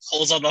like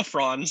pulls all the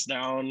fronds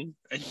down.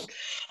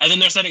 And then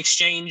there's that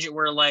exchange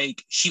where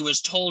like she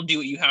was told do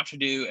what you have to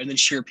do. And then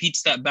she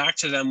repeats that back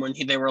to them when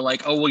they were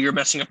like, oh, well, you're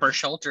messing up our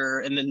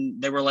shelter. And then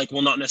they were like,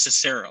 well, not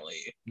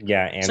necessarily.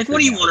 Yeah. It's like, what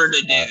do you want her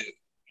to do?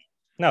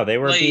 No, they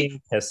were like,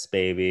 being piss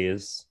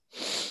babies.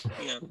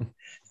 Yeah.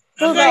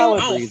 For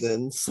valid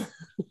reasons.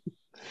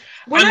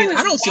 I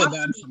don't feel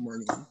bad for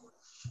Morgan.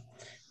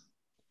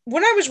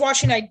 When I was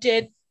watching, I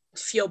did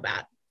feel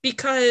bad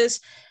because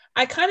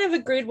I kind of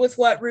agreed with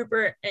what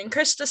Rupert and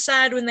Krista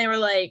said when they were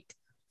like,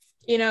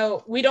 you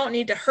know, we don't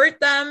need to hurt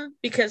them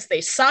because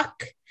they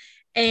suck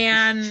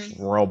and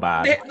real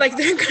bad.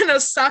 They're gonna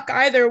suck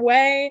either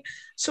way.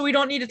 So we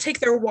don't need to take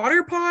their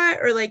water pot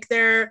or like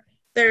their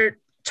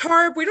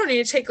tarp. We don't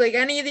need to take like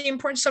any of the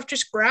important stuff.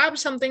 Just grab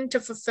something to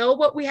fulfill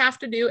what we have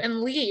to do and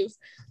leave.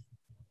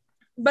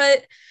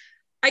 But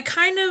I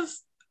kind of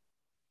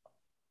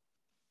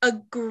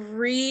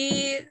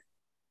agree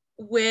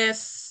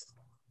with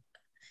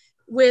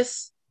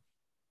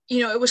you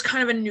know, it was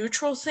kind of a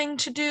neutral thing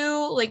to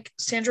do. Like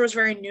Sandra was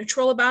very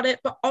neutral about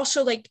it, but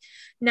also like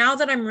now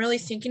that I'm really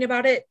thinking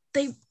about it,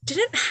 they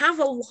didn't have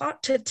a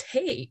lot to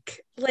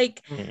take.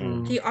 Like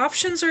the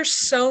options are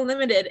so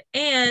limited,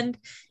 and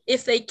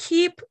if they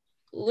keep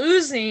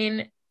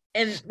losing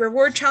and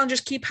reward challenges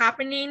keep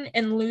happening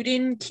and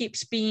looting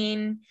keeps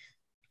being,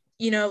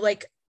 you know,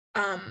 like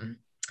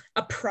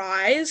a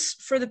prize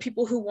for the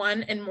people who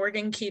won and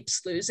Morgan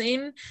keeps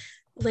losing,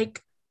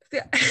 like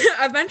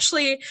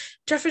eventually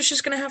Jeff is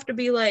just gonna have to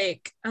be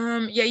like,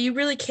 yeah, you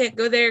really can't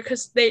go there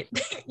because they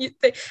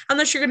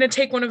unless you're gonna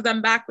take one of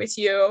them back with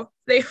you,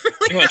 they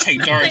really want to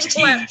take Dara's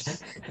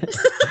teeth.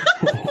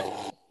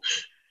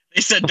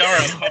 They said,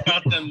 Dara, pop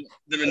out them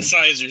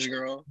incisors,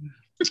 girl.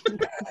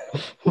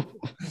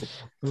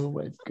 Oh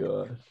my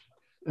god.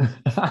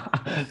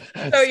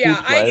 So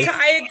yeah,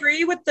 I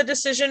agree with the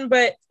decision,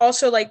 but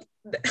also like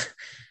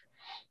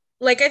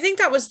I think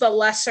that was the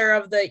lesser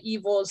of the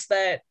evils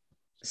that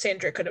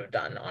Sandra could have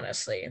done,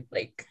 honestly.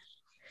 Like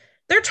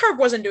their tarp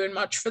wasn't doing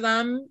much for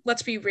them.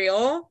 Let's be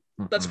real.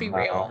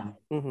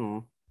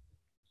 And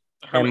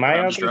my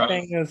other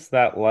thing is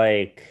that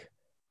like,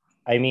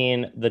 I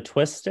mean, the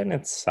twist in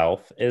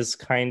itself is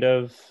kind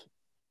of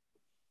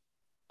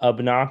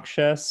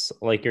obnoxious.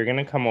 Like you're going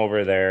to come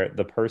over there,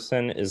 the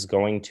person is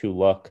going to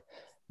look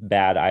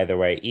bad either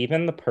way.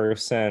 Even the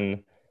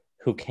person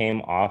who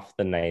came off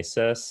the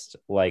nicest,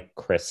 like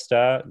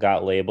Krista,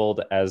 got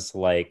labeled as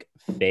like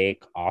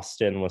fake.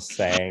 Austin was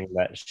saying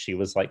that she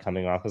was like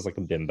coming off as like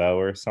a bimbo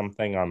or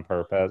something on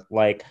purpose.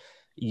 Like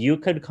you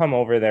could come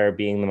over there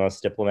being the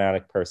most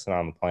diplomatic person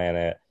on the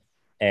planet,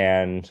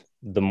 and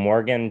the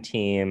Morgan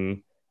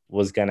team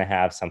was going to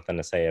have something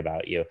to say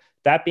about you.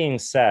 That being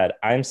said,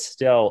 I'm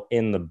still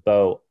in the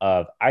boat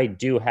of I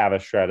do have a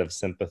shred of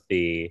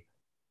sympathy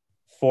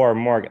for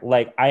Morgan.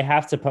 Like I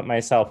have to put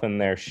myself in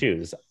their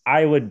shoes.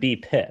 I would be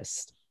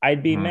pissed.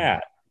 I'd be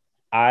mad.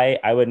 I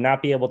would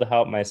not be able to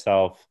help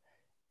myself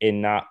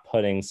in not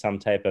putting some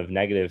type of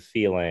negative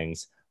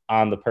feelings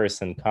on the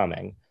person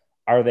coming.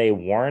 Are they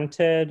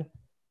warranted?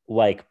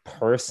 like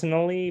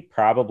personally,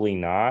 probably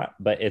not,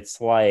 but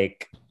it's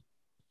like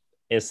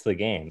it's the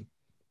game.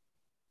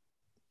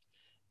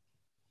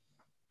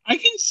 I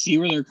can see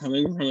where they're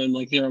coming from and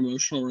like their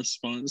emotional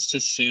response to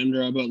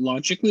Sandra, but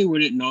logically,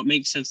 would it not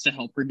make sense to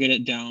help her get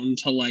it down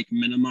to like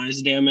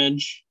minimize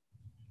damage?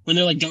 When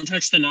they're like, "Don't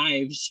touch the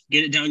knives,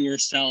 get it down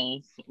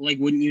yourself." Like,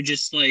 wouldn't you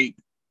just like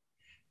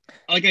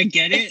I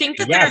get it? I think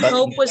that Yeah, their but-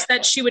 hope was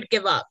that she would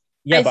give up.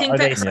 Yeah, I but think are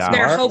they that smart?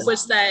 their hope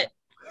was that.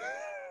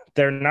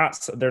 They're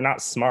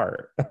not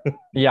smart.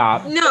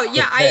 Yeah. No,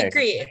 yeah, I thing.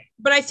 agree.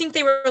 But I think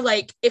they were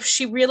like, if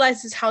she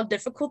realizes how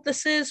difficult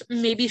this is,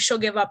 maybe she'll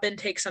give up and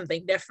take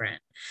something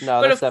different. No,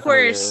 But that's of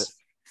definitely course,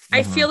 it.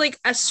 I feel like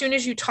as soon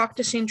as you talk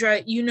to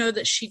Sandra, you know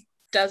that she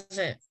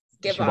doesn't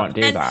give She up. won't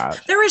do And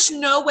that. there is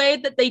no way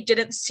that they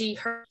didn't see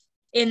her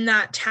in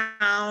that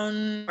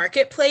town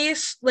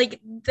marketplace. Like,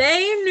 they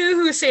knew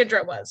who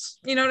Sandra was.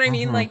 You know what I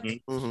mean? Mhm. Like,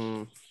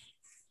 Mhm.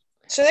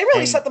 so they really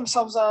And- set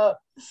themselves up.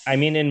 I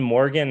mean, in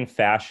Morgan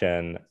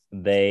fashion,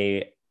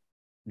 they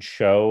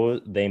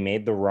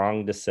made the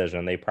wrong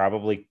decision. They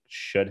probably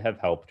should have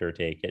helped her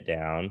take it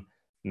down,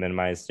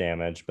 minimize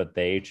damage, but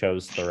they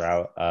chose the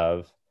route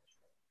of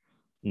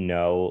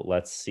no,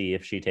 let's see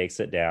if she takes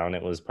it down.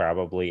 It was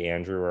probably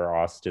Andrew or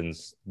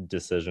Austin's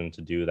decision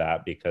to do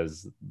that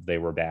because they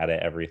were bad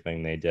at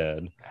everything they did.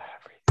 And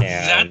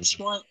That's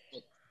what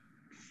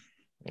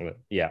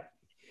yeah.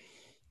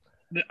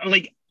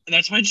 like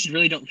that's why I just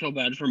really don't feel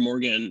bad for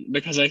Morgan,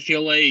 because I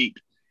feel like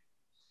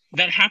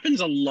that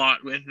happens a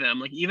lot with them.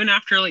 Like, even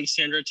after like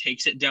Sandra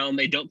takes it down,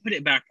 they don't put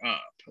it back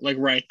up like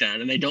right then,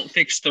 and they don't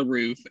fix the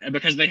roof, and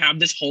because they have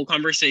this whole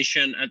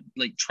conversation at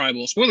like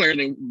tribal, spoiler,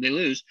 they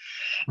lose,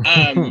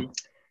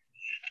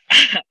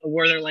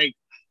 where they're like,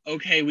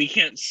 okay, we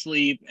can't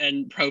sleep,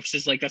 and Probst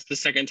is like, that's the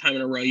second time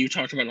in a row you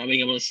talked about not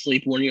being able to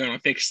sleep. When are you gonna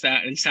fix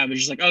that? And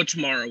Savage is like, oh,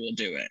 tomorrow we'll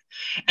do it.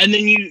 And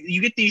then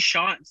you get these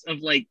shots of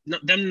like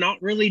them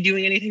not really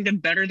doing anything to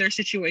better their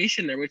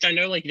situation there, which I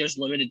know like there's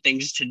limited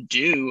things to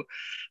do,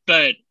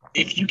 but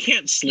if you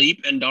can't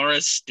sleep and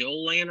Dara's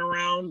still laying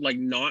around like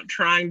not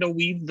trying to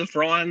weave the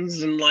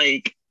fronds and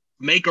like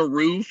make a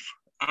roof,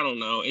 I don't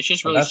know, it's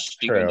just really That's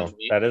stupid true. to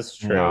me. That is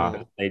true.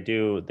 Yeah. They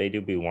do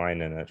be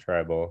whining at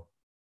tribal.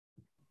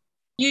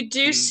 You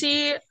do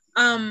see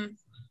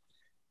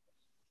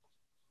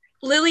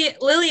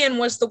Lillian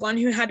was the one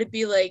who had to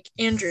be like,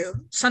 Andrew,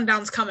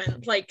 sundown's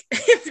coming. Like,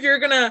 if you're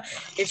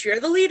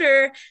the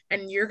leader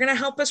and you're gonna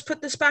help us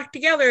put this back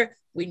together,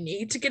 we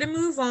need to get a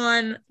move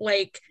on.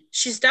 Like,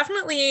 she's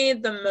definitely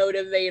the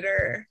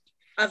motivator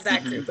of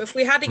that group. If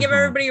we had to give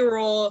everybody a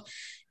role,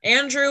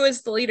 Andrew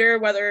is the leader,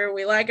 whether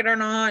we like it or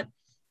not.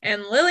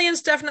 And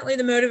Lillian's definitely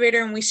the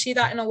motivator, and we see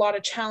that in a lot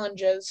of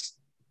challenges.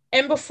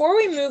 And before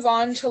we move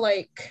on to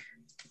like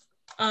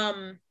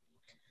Dara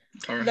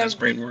has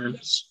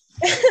brainworms.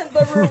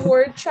 the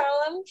reward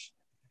challenge,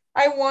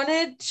 I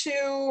wanted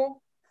to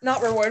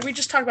not reward, we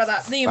just talked about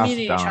that, the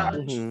immunity done.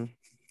 challenge.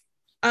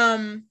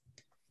 Mhm.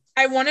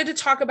 I wanted to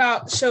talk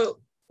about so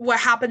what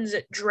happens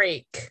at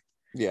Drake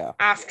Yeah.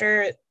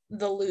 after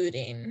the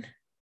looting.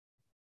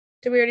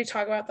 Did we already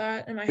talk about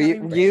that? Am I But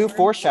having you brain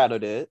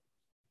foreshadowed it.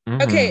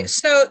 Okay,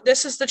 so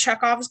this is the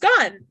Chekhov's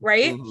gun,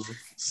 right? Mhm.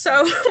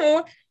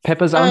 So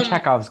Pippa's own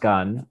Chekhov's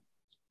gun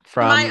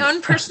from my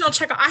own personal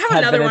Chekhov. I have 10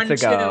 another one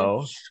minutes too.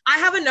 ago. I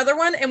have another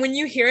one, and when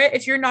you hear it,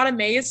 if you're not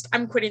amazed,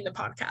 I'm quitting the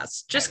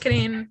podcast. Just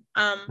kidding.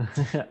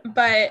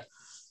 But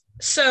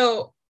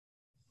so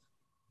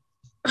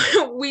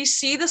we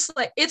see this,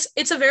 like,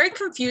 it's a very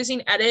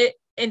confusing edit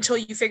until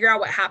you figure out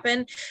what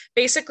happened.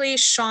 Basically,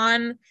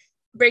 Sean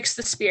breaks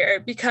the spear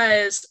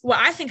because what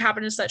I think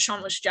happened is that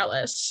Sean was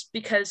jealous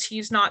because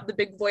he's not the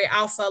big boy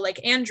alpha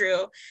like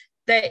Andrew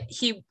that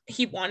he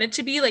wanted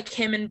to be. Like,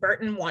 him and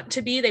Burton want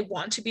to be. They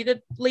want to be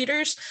the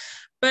leaders.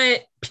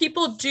 But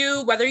people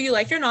do, whether you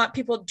like it or not,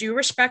 people do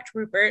respect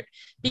Rupert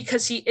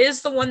because he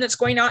is the one that's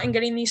going out and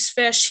getting these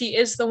fish. He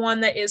is the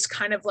one that is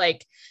kind of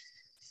like,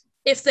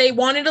 if they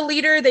wanted a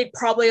leader, they'd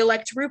probably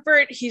elect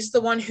Rupert. He's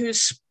the one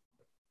who's,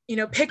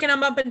 picking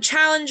them up in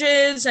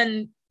challenges,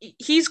 and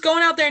he's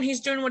going out there and he's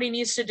doing what he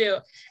needs to do.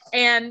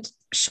 And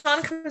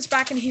Sean comes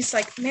back and he's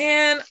like,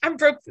 man, I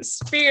broke the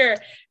spear.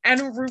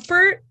 And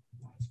Rupert,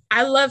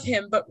 I love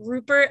him, but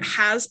Rupert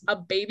has a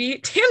baby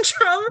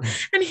tantrum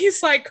and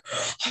he's like,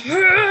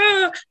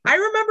 I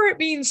remember it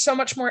being so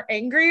much more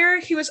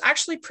angrier. He was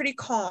actually pretty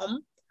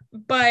calm,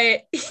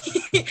 but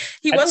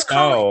he was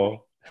calm.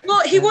 Oh,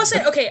 Well, he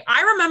wasn't. Okay,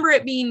 I remember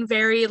it being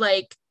very,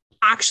 like,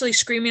 actually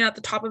screaming at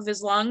the top of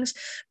his lungs,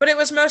 but it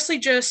was mostly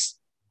just,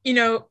 he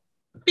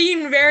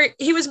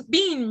was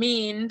being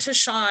mean to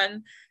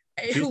Sean,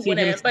 who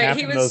wouldn't, but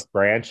he was those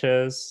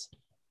branches.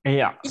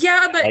 Yeah.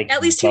 Yeah, but like,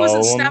 at least he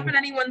wasn't bone. snapping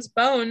anyone's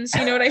bones.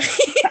 You know what I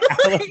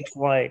mean?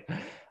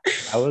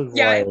 I was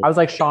Yeah. like, I was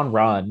like, Sean,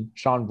 run.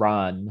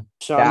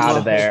 Get out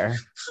of there.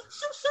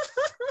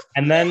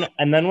 and then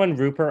when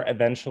Rupert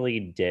eventually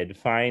did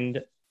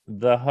find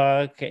the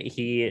hook.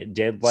 He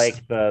did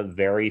like the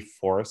very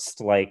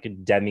forced like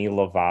Demi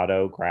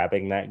Lovato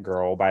grabbing that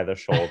girl by the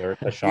shoulder.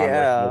 Sean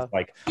was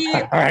like,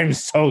 I'm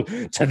so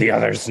to the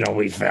others know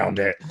we found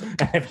it.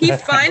 He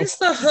finds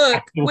the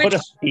hook, would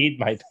have peed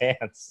my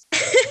pants.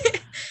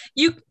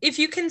 If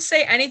you can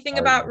say anything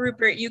about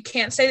Rupert, you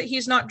can't say that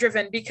he's not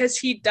driven, because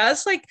he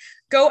does like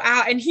go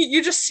out and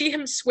you just see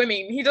him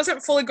swimming. He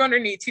doesn't fully go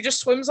underneath. He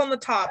just swims on the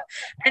top,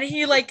 and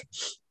he like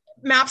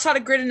maps out a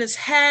grid in his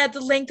head.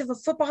 The length of a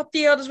football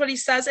field is what he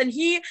says, and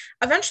he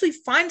eventually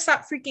finds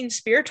that freaking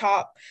spear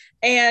top.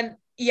 And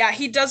yeah,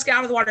 he does get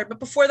out of the water. But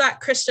before that,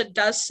 Krista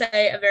does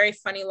say a very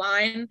funny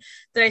line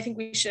that I think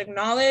we should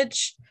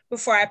acknowledge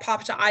before I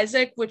pop to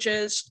Isaac, which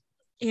is,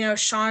 you know,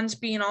 Sean's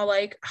being all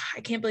like,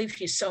 I can't believe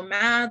he's so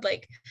mad,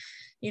 like,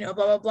 you know,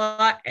 blah, blah,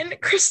 blah. And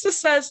Krista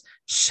says,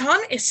 Sean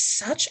is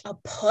such a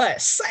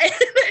puss. And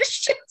it's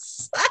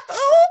just so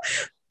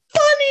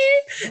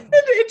funny. And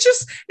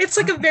it's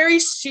like a very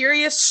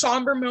serious,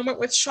 somber moment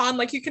with Sean.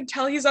 Like, you can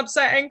tell he's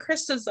upset. And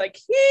Krista's like,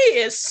 he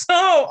is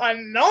so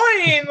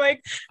annoying.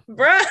 Like,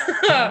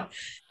 bruh.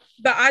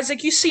 But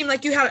Isaac, you seem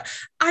like you have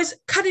Isaac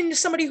cutting to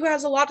somebody who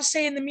has a lot to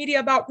say in the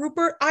media about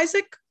Rupert.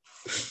 Isaac?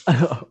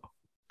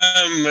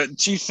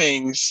 Two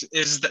things.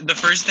 Is the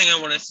first thing I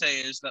want to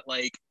say is that,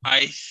 like,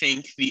 I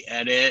think the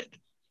edit,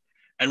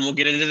 and we'll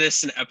get into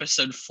this in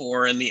episode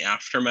 4 in the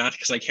aftermath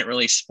because I can't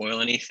really spoil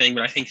anything,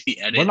 but I think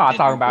the edit. We're not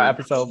talking about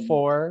episode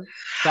 4.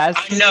 I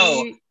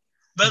know,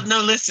 but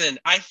no, listen.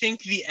 I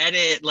think the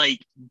edit like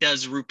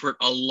does Rupert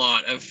a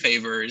lot of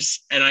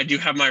favors, and I do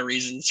have my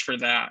reasons for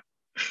that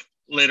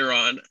later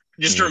on.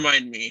 Just to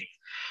remind me.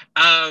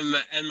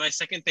 And my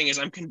second thing is,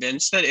 I'm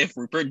convinced that if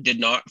Rupert did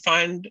not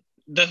find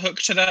the hook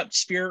to that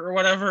spear or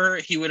whatever,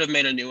 he would have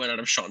made a new one out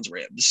of Sean's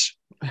ribs.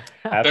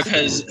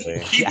 Because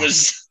he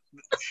was,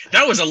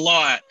 that was a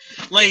lot.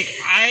 Like,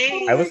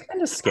 I was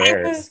kind of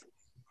scared.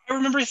 I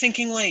remember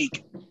thinking,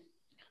 like,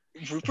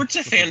 Rupert's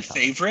a fan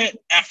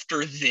favorite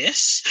after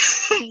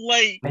this.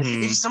 Like,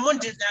 if someone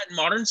did that in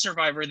Modern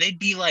Survivor, they'd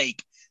be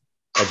like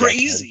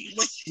crazy.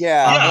 Like,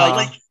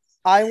 like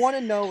I want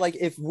to know, like,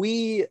 if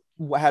we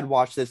had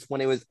watched this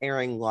when it was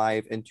airing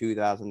live in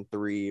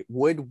 2003,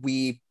 would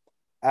we,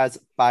 as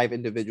 5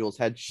 individuals,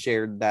 had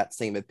shared that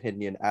same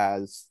opinion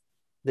as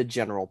the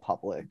general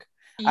public?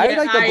 Yeah,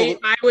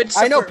 I would.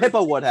 I know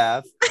Pippa would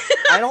have.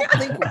 I don't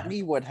think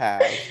we would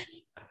have.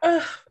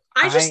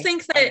 I just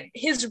think that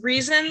his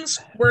reasons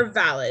were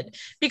valid,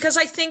 because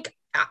I think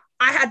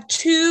I had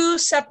 2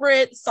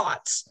 separate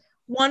thoughts.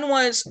 One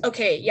was,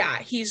 okay, yeah,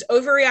 he's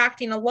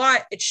overreacting a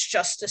lot. It's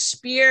just a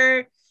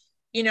spear.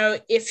 You know,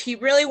 if he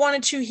really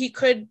wanted to, he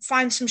could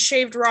find some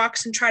shaved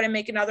rocks and try to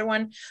make another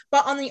one.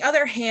 But on the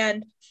other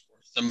hand,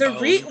 one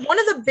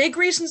of the big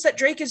reasons that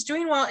Drake is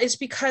doing well is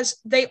because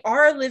they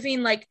are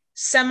living like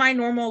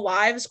semi-normal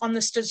lives on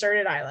this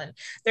deserted island.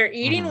 They're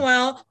eating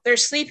well, they're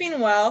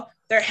sleeping well,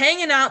 they're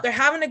hanging out, they're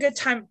having a good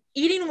time,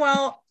 eating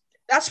well.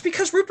 That's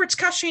because Rupert's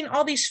catching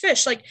all these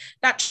fish. Like,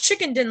 that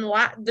chicken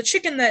the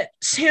chicken that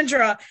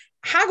Sandra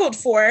haggled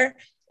for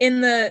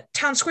in the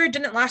town square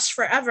didn't last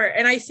forever.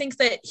 And I think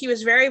that he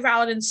was very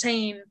valid in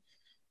saying,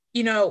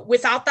 you know,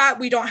 without that,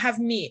 we don't have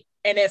meat.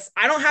 And if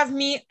I don't have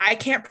meat, I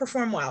can't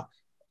perform well.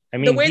 I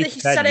mean, the way that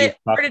he said it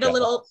hurted a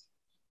little.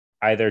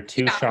 Either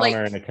to Sean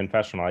or in a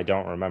confessional, I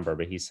don't remember,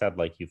 but he said,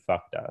 like, you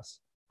fucked us.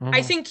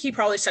 I think he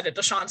probably said it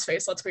to Sean's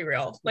face, let's be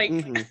real. Like,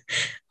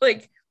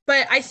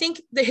 but I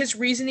think that his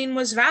reasoning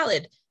was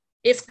valid.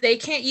 If they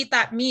can't eat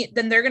that meat,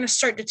 then they're going to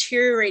start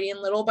deteriorating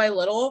little by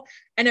little.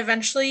 And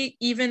eventually,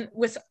 even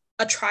with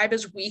a tribe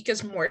as weak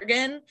as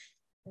Morgan,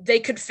 they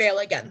could fail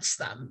against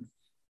them.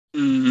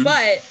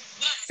 But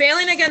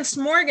failing against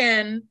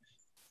Morgan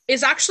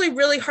is actually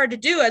really hard to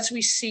do, as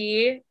we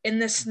see in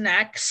this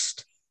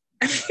next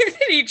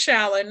immunity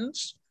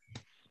challenge.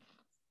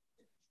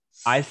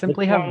 I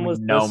simply have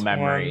no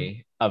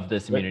memory of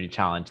this immunity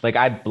challenge. Like,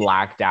 I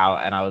blacked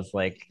out and I was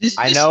like,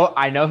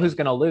 I know who's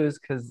gonna lose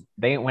because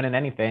they ain't winning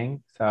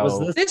anything. So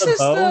was this the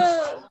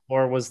boat?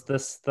 Or was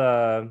this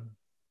the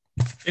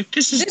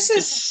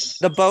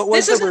the boat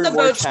was the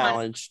reward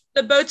challenge.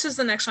 The boats is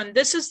the next one.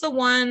 This is the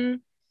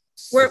one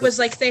where it was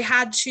like they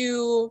had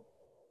to.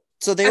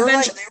 So they were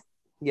like,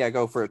 yeah,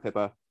 go for it,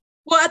 Pippa.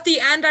 Well, at the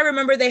end, I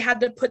remember they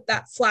had to put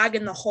that flag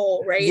in the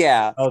hole, right?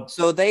 Yeah.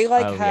 So they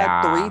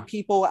had 3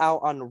 people out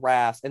on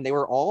rafts, and they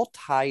were all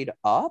tied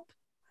up,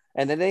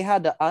 and then they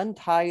had to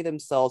untie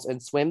themselves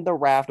and swim the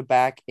raft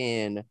back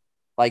in,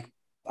 like,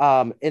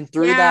 and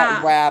through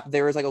that raft,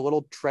 there was like a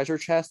little treasure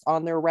chest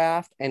on their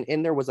raft, and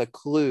in there was a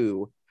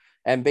clue.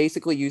 And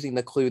basically, using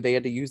the clue, they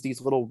had to use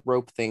these little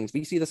rope things.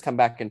 We see this come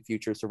back in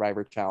future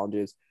Survivor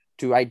challenges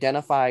to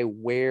identify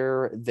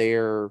where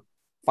their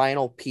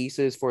final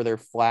pieces for their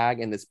flag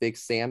in this big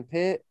sand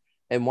pit,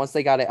 and once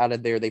they got it out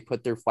of there, they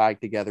put their flag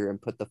together and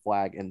put the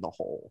flag in the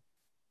hole.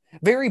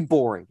 Very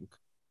boring.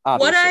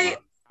 Obviously.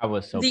 I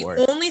was so bored.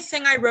 The only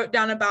thing I wrote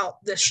down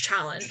about this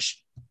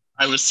challenge,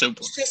 I was so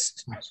bored.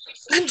 Just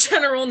a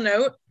general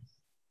note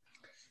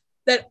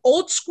that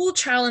old school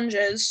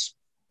challenges,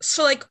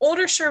 so like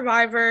older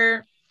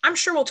Survivor, I'm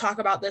sure we'll talk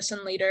about this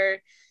in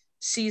later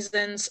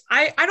seasons.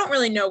 I don't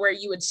really know where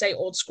you would say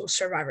Old School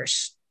Survivor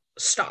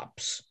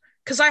stops,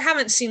 because I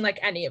haven't seen like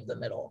any of the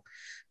middle,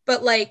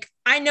 but like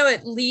I know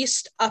at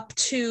least up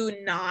to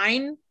 9.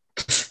 9.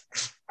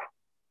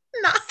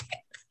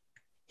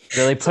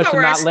 Really That's about pushing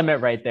where that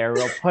limit right there.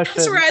 Real pushing.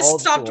 That's where I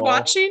old stopped school.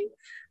 watching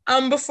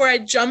before I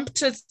jumped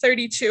to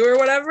 32 or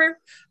whatever.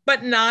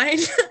 But 9,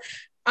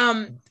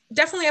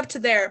 definitely up to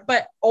there.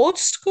 But Old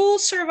School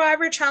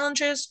Survivor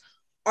challenges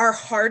are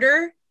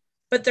harder,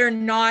 but they're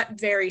not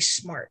very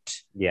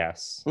smart.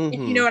 Yes. If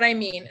you know what I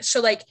mean. So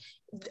like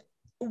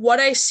what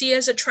I see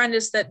as a trend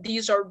is that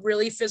these are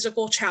really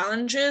physical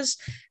challenges.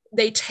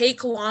 They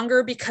take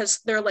longer because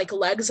they're like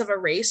legs of a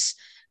race,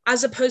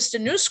 as opposed to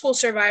New School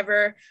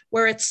Survivor,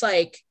 where it's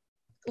like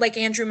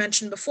Andrew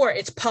mentioned before,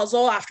 it's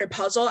puzzle after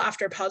puzzle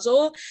after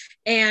puzzle,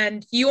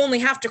 and you only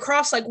have to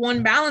cross like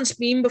one balance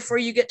beam before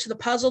you get to the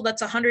puzzle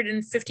that's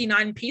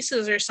 159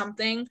 pieces or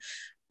something.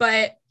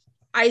 But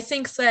I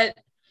think that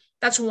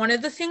that's one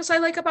of the things I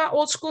like about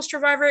Old School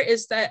Survivor,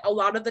 is that a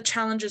lot of the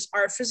challenges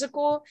are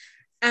physical.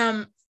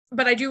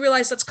 But I do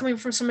realize that's coming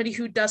from somebody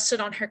who does sit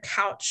on her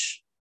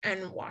couch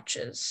and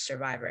watches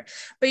Survivor.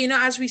 But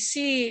as we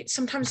see,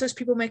 sometimes those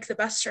people make the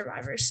best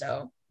survivors.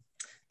 So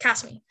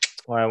cast me.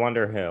 Well, I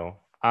wonder who.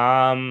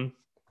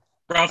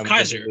 Ralph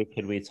Kaiser. Who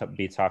could we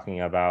be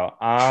talking about?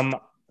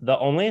 The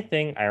only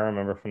thing I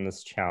remember from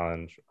this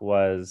challenge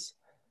was,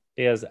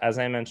 because as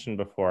I mentioned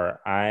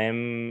before,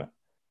 I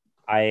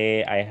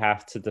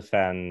have to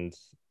defend.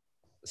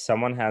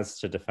 Someone has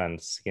to defend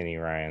Skinny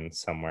Ryan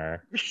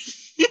somewhere.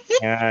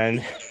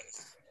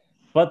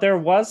 But there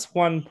was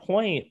one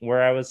point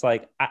where I was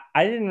like,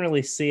 I didn't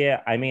really see it.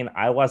 I mean,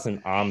 I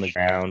wasn't on the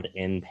ground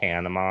in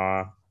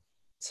Panama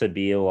to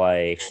be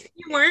like,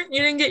 you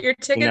didn't get your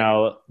ticket,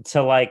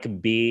 to like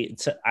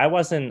I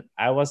wasn't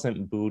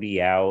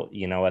booty out,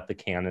 at the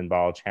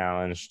Cannonball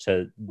Challenge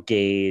to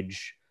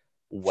gauge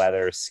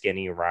whether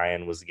Skinny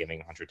Ryan was giving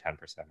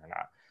 110% or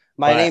not.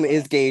 My name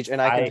is Gage,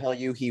 and I can tell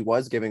you he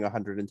was giving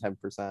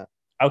 110%.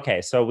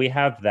 Okay, so we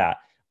have that.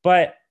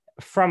 But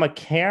from a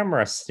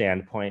camera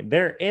standpoint,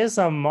 there is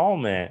a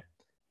moment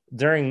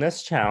during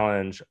this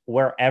challenge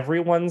where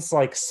everyone's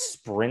like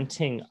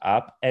sprinting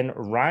up, and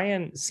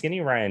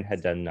Skinny Ryan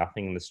had done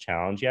nothing in this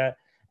challenge yet,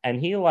 and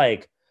he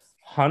like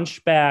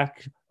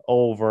hunchback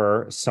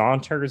over,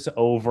 saunters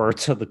over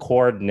to the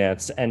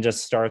coordinates and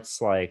just starts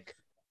like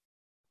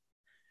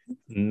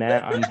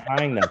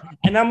untying them.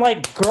 And I'm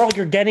like, girl,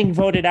 you're getting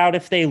voted out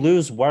if they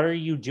lose. What are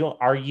you doing?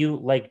 Are you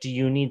like, do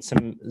you need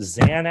some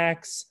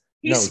Xanax?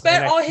 He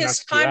spent all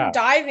his time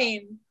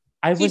diving.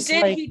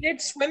 He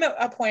did swim at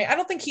a point. I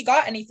don't think he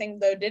got anything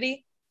though, did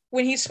he?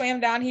 When he swam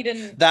down, he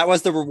didn't. That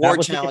was the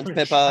reward challenge,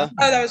 Pippa.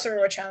 Oh, that was the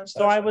reward challenge.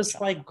 So I was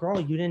like,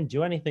 girl, you didn't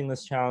do anything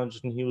this challenge.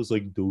 And he was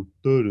like,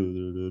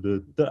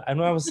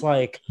 and I was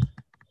like,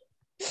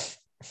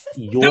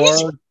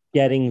 you're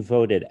getting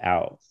voted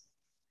out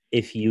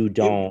if you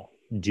don't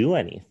do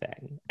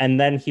anything. And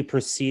then he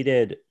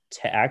proceeded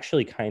to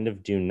actually kind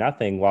of do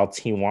nothing while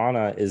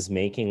Tijuana is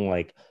making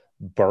like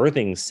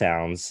birthing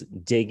sounds,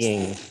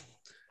 digging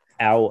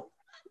out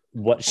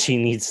what she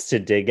needs to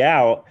dig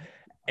out.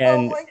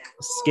 And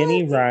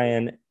Skinny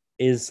Ryan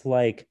is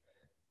like,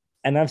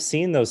 and I've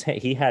seen those,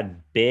 he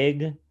had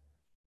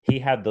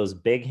those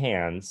big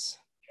hands.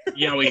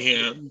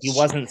 Hands. He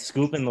wasn't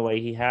scooping the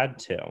way he had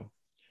to.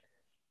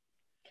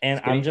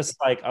 And I'm just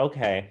like,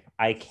 okay,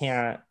 I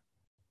can't.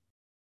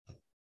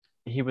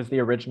 He was the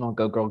original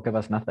Go Girl Give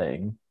Us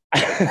Nothing.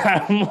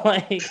 I'm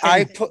like,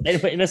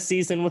 in a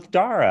season with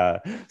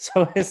Dara,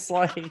 so it's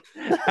like,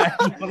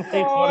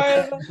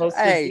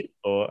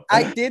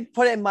 I did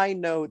put in my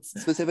notes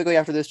specifically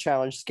after this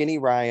challenge, Skinny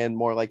Ryan,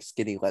 more like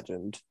Skinny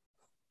Legend.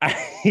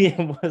 It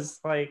was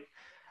like,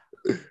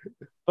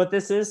 but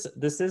this is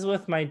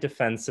with my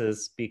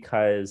defenses,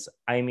 because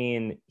I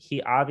mean,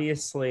 he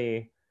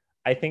obviously,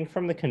 I think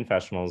from the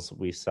confessionals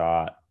we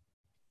saw,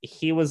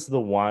 he was the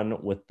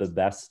one with the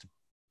best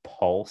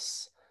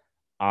pulse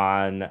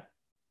on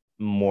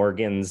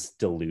Morgan's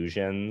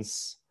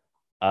delusions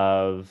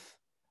of,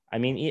 I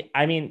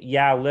mean,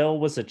 yeah, Lil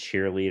was a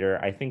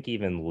cheerleader. I think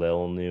even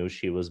Lil knew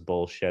she was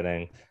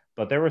bullshitting,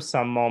 but there were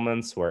some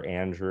moments where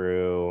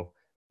Andrew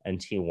and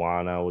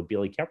Tijuana would be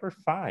like, yeah, we're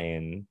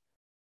fine.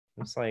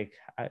 It's like,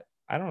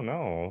 I don't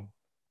know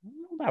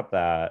about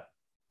that.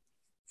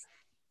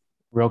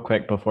 Real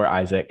quick before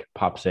Isaac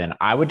pops in,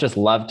 I would just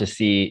love to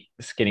see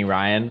Skinny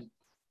Ryan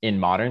in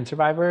Modern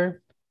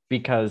Survivor,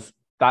 because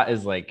that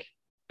is like,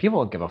 people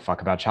don't give a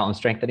fuck about challenge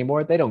strength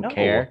anymore. They don't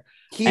care.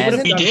 He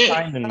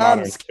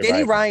did.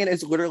 Skinny Ryan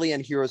is literally in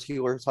Heroes,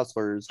 Healers,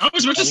 Hustlers. I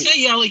was about to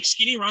say, yeah, like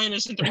Skinny Ryan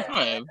is in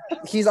 35.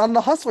 He's on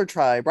the Hustler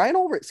tribe. Ryan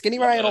Ulrich, Skinny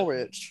Ryan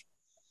Ulrich.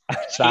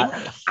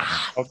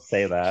 Don't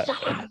say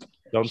that.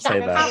 Don't say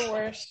that. The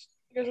worst.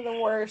 You guys are the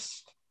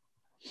worst.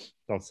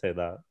 Don't say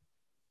that.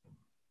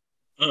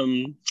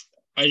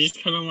 I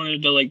just kind of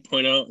wanted to like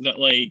point out that,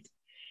 like,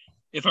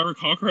 if I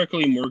recall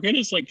correctly, Morgan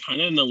is like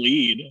kind of in the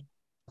lead,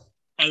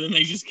 and then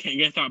they just can't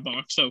get that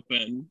box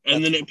open,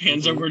 and then it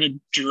pans over to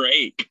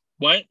Drake.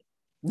 What?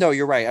 No,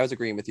 you're right. I was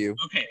agreeing with you.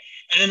 Okay,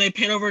 And then they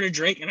pan over to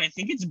Drake, and I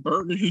think it's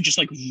Burton who just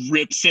like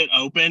rips it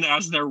open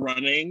as they're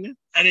running.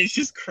 And it's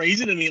just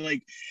crazy to me.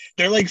 Like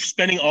they're like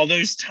spending all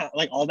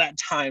that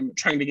time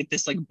trying to get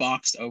this like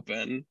box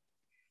open.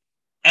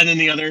 And then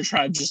the other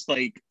tribe just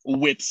like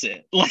whips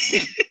it. Like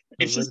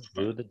it's just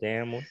do the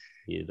damn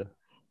weed.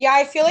 Yeah,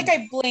 I feel like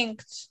I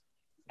blinked.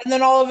 And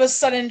then all of a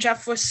sudden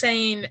Jeff was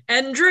saying,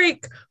 and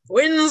Drake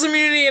wins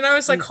immunity. And I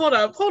was like, hold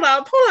up.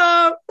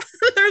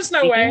 There's no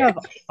Speaking way. of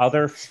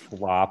other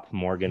flop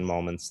Morgan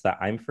moments that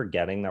I'm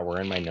forgetting that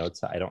were in my notes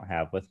that I don't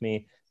have with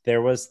me,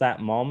 there was that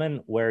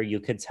moment where you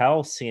could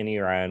tell Skinny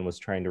Ryan was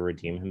trying to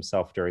redeem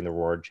himself during the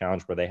reward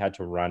challenge where they had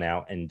to run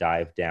out and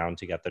dive down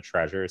to get the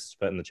treasures to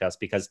put in the chest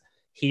because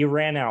he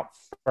ran out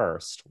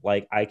first.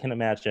 Like, I can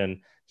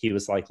imagine he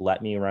was like,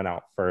 let me run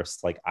out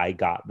first. Like, I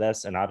got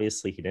this. And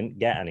obviously he didn't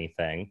get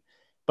anything.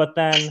 But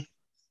then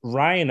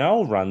Ryan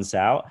O runs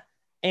out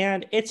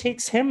and it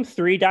takes him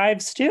 3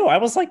 dives too. I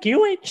was like,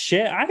 you ain't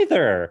shit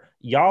either.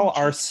 Y'all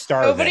are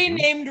starving. Nobody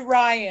named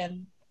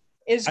Ryan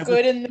is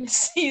good in this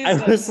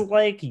season. I was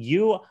like,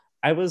 you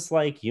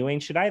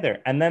ain't shit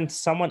either. And then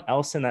someone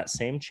else in that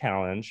same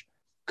challenge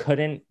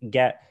couldn't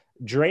get.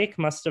 Drake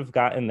must have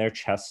gotten their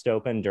chest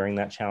open during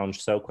that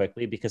challenge so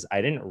quickly because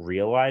I didn't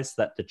realize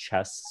that the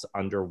chests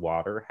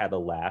underwater had a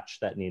latch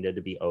that needed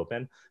to be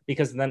open,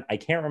 because then I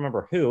can't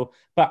remember who,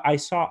 but I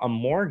saw a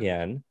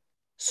Morgan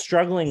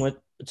struggling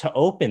to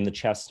open the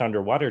chest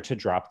underwater to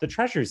drop the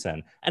treasures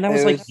in. And I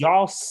was like,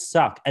 y'all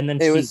suck. And then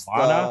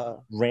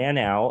Tijuana ran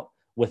out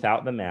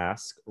without the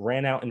mask,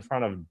 ran out in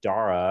front of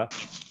Dara.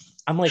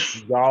 I'm like,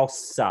 y'all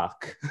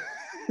suck.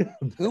 And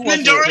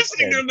then Dara's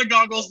sitting there in the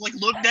goggles, like,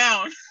 look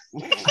down.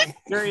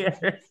 I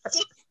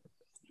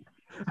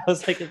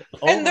was like,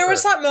 and there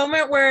was that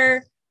moment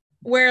where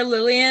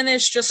Lillian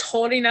is just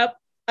holding up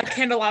a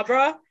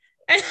candelabra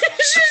and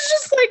she's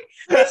just like,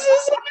 this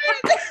is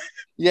it.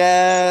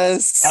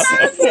 Yes.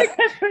 I was like,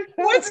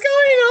 what's going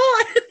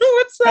on?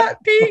 What's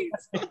that piece?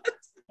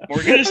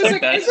 We're gonna I was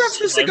like, is that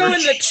supposed to go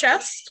in the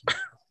chest?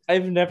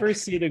 I've never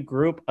seen a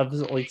group of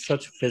like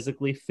such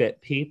physically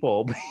fit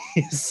people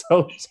be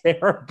so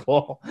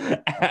terrible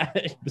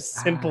at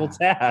simple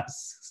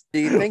tasking. Do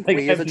you think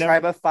we as a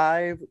tribe of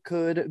 5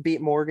 could beat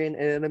Morgan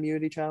in an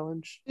immunity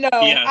challenge? No,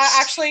 yes.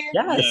 Actually,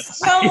 yes.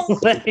 No.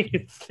 I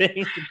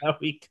think that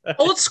we could.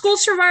 Old school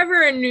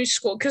Survivor and new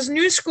school, because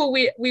new school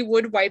we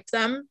would wipe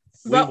them,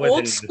 but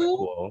old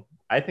school,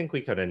 I think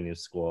we could in new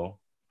school.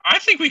 I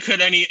think we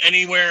could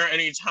anywhere,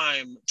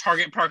 anytime.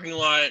 Target parking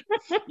lot,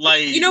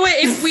 like, you know what?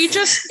 If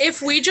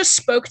we just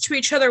spoke to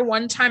each other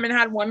one time and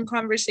had one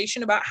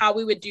conversation about how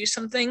we would do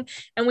something,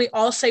 and we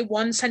all say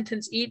one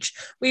sentence each,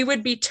 we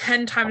would be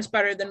 10 times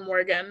better than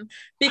Morgan.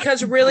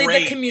 Because really,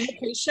 the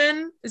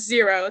communication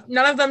 0.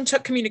 None of them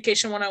took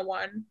communication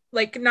 101.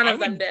 Like none of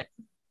them did.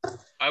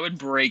 I would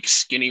break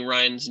Skinny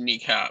Ryan's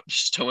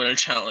kneecaps to win a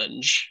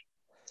challenge.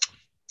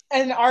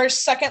 And our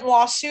second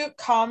lawsuit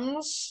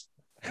comes.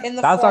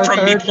 That's our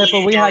third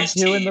nipple. We had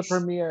 2 in the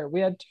premiere. We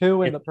had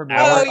 2 in the premiere.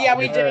 Oh yeah,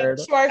 we did.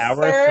 So our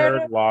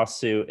third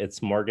lawsuit.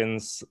 It's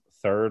Morgan's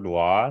 3rd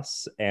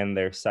loss and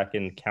their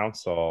second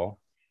council,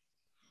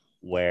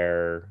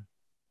 where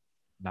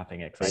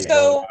nothing exciting.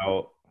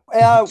 So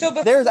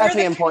there's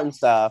actually important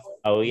stuff.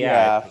 Oh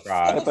yeah.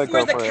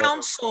 Before the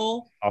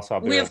council,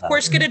 we of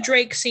course get a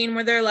Drake scene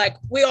where they're like,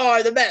 "We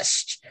are the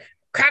best."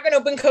 Cracking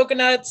open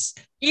coconuts,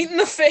 eating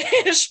the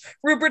fish.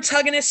 Rupert's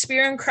hugging his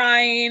spear and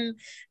crying,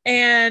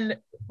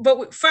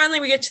 but finally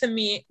we get to the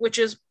meat, which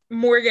is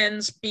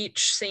Morgan's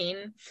beach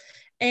scene,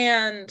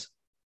 and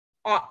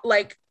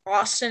like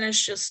Austin is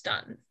just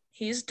done.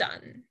 He's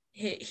done.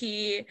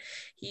 He's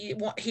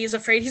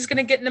afraid he's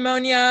gonna get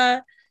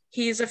pneumonia.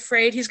 He's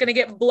afraid he's gonna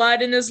get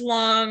blood in his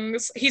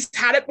lungs. He's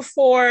had it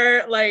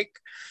before,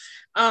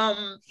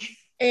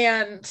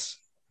 and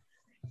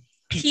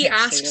he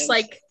asks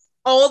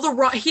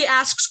he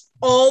asks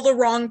all the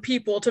wrong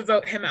people to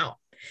vote him out.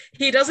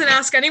 He doesn't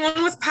ask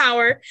anyone with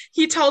power.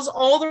 He tells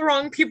all the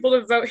wrong people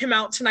to vote him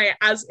out tonight,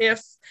 as if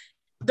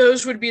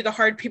those would be the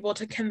hard people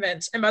to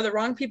convince. And by the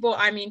wrong people,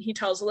 I mean he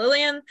tells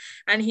Lillian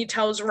and he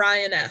tells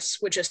Ryan S.,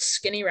 which is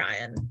Skinny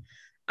Ryan.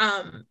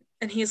 And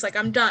he's like,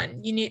 I'm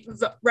done. You need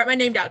write my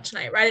name down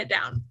tonight. Write it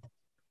down.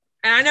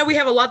 And I know we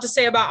have a lot to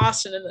say about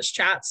Austin in this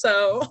chat,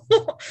 so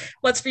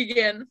let's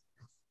begin.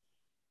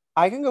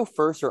 I can go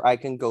first or I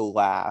can go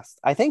last.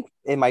 I think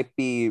it might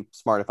be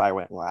smart if I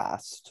went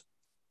last.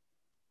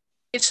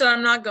 So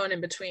I'm not going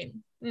in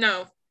between.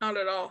 No, not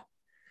at all.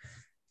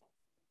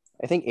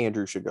 I think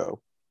Andrew should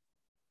go.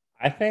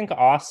 I think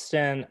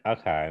Austin,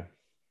 okay.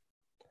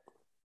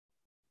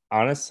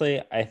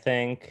 Honestly, I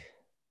think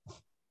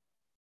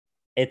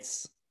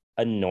it's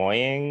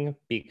annoying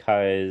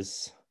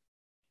because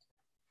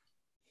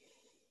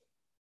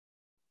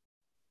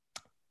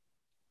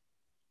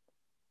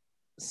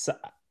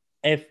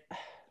if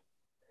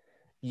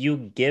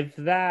you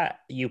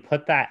you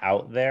put that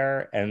out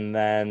there and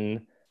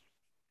then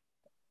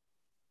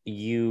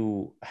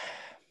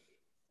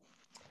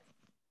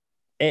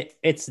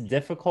it's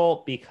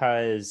difficult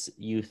because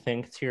you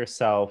think to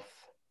yourself,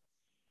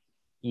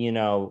 you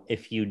know,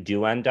 if you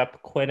do end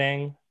up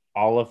quitting,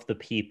 all of the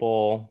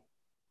people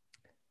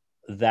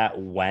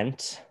that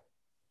went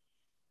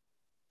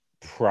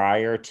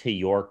prior to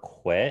your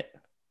quit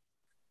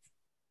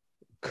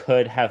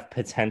could have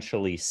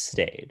potentially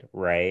stayed,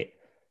 right?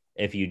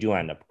 If you do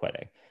end up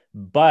quitting.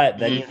 But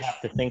then you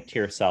have to think to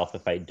yourself,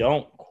 if I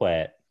don't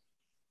quit,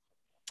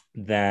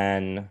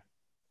 then,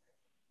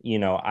 you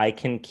know, I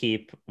can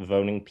keep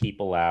voting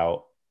people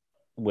out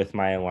with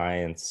my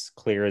alliance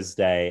clear as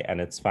day,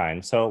 and it's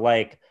fine. So,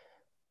 like,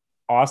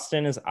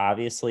 Austin is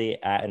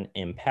obviously at an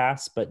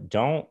impasse, but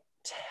don't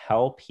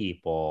tell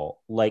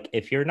people, like,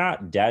 if you're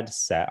not dead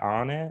set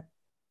on it,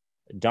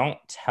 don't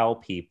tell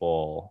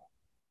people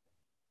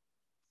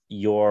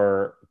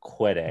you're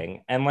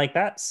quitting. And like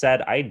that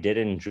said, I did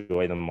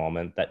enjoy the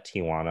moment that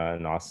Tijuana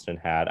and Austin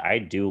had. I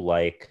do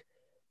like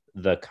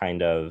the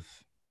kind of,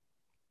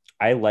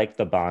 I like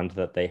the bond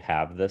that they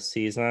have this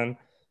season,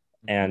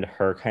 and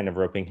her kind of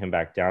roping him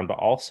back down, but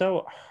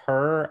also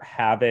her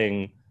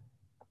having,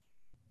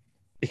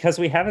 because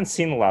we haven't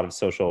seen a lot of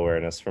social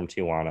awareness from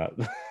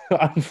Tijuana,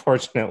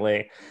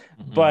 unfortunately,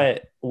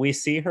 but we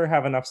see her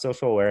have enough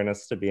social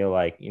awareness to be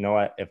like, you know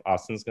what, if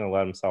Austin's going to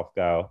let himself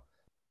go,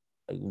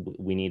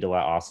 we need to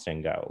let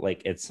Austin go.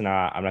 Like, it's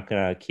not, I'm not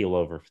going to keel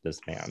over for this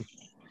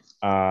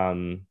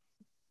man.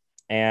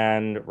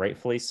 And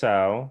rightfully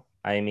so.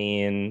 I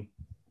mean,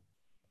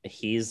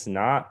 he's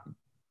not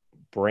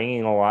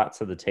bringing a lot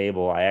to the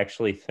table. I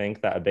actually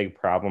think that a big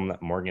problem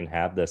that Morgan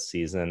had this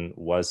season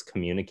was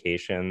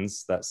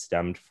communications that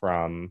stemmed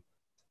from,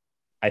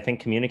 I think,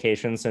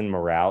 communications and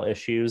morale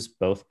issues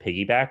both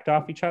piggybacked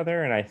off each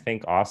other. And I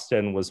think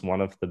Austin was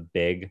one of the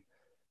big,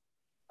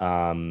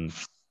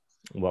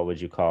 what would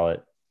you call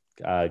it?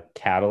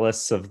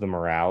 Catalysts of the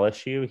morale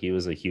issue. He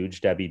was a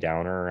huge Debbie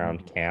Downer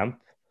around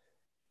camp.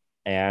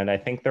 And I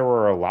think there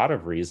were a lot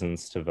of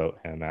reasons to vote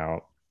him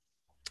out.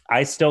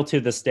 I still, to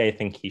this day,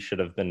 think he should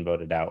have been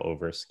voted out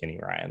over Skinny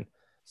Ryan.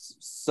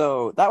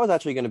 So that was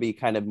actually going to be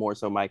kind of more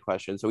so my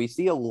question. So we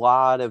see a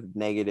lot of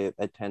negative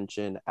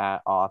attention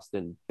at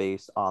Austin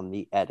based on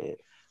the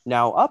edit.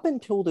 Now, up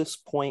until this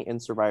point in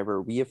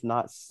Survivor, we have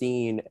not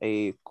seen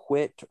a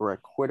quit or a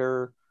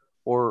quitter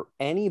or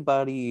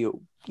anybody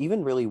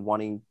even really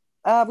wanting.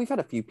 We've had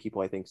a few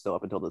people, I think, still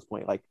up until this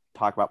point, like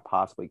talk about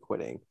possibly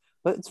quitting,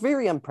 but it's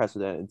very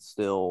unprecedented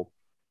still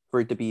for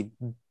it to be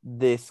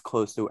this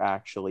close to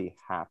actually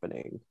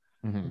happening.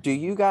 Do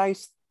you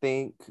guys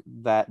think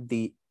that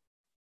the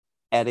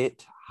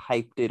edit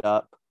hyped it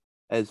up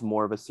as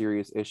more of a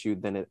serious issue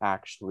than it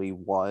actually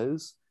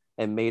was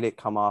and made it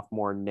come off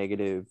more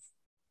negative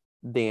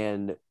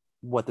than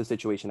what the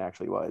situation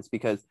actually was?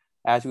 Because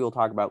as we will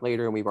talk about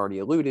later, and we've already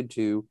alluded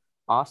to,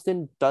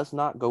 Austin does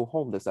not go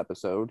home this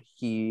episode.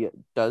 He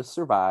does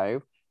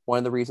survive. One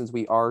of the reasons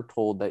we are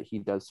told that he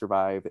does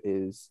survive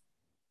is,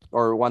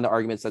 or one of the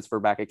arguments that's for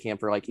back at camp,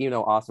 for like, even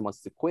though Austin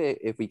wants to quit,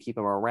 if we keep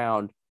him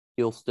around,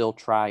 he'll still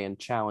try and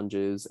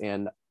challenges.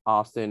 And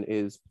Austin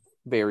is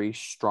very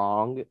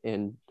strong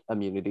in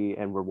immunity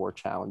and reward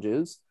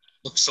challenges.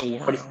 Looks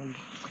around.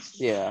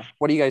 Yeah.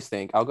 What do you guys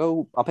think?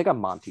 I'll pick on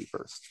Monty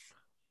first.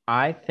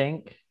 I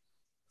think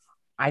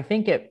I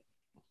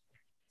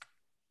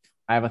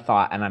have a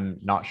thought, and I'm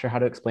not sure how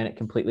to explain it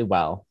completely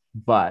well,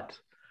 but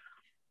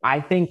I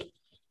think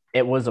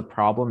it was a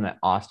problem that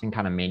Austin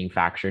kind of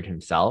manufactured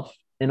himself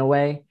in a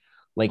way.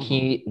 Like,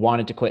 he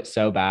wanted to quit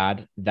so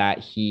bad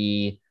that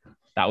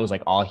that was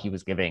like all he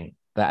was giving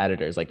the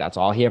editors. Like, that's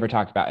all he ever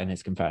talked about in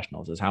his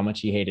confessionals, is how much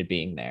he hated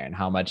being there and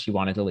how much he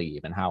wanted to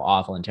leave and how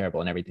awful and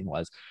terrible and everything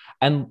was.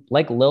 And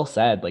like Lil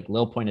said, like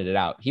Lil pointed it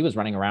out, he was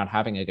running around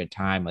having a good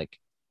time, like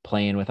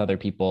playing with other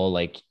people.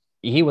 Like,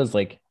 he was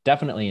like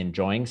definitely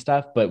enjoying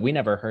stuff, but we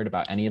never heard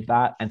about any of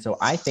that. And so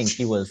I think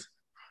he was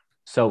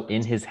so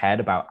in his head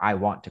about, I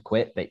want to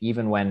quit, that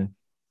even when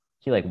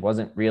he like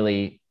wasn't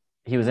really,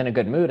 he was in a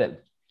good mood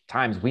at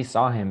times, we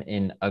saw him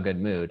in a good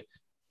mood,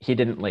 he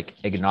didn't like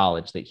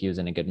acknowledge that he was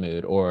in a good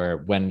mood.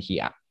 Or when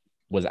he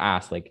was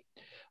asked like,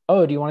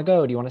 oh, do you want to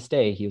go? Do you want to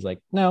stay? He was like,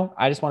 no,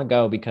 I just want to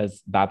go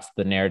because that's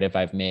the narrative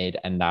I've made.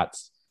 And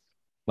that's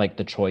like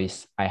the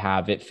choice I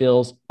have. It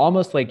feels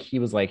almost like he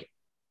was like,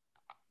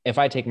 if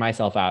I take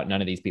myself out,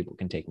 none of these people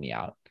can take me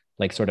out.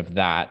 Like, sort of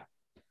that,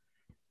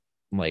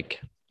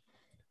 like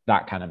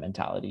that kind of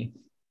mentality.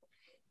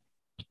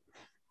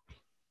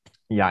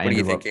 Yeah. What do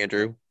you think,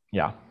 Andrew?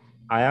 Yeah.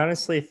 I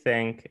honestly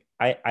think,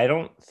 I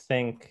don't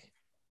think,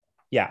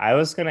 yeah, I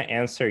was going to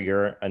answer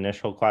your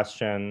initial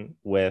question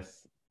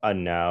with a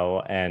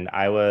no. And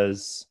I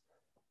was,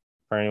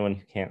 for anyone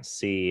who can't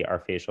see our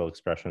facial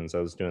expressions, I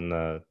was doing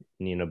the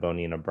Nina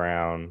Bonina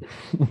Brown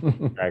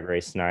Drag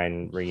Race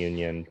 9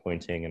 reunion,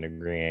 pointing and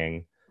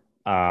agreeing,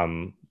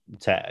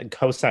 to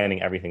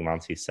co-signing everything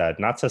Monty said,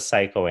 not to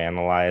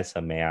psychoanalyze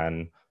a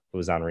man who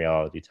was on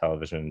reality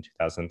television in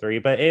 2003,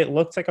 but it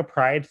looked like a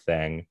pride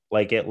thing.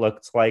 Like, it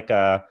looked like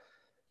I'm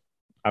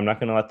not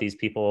going to let these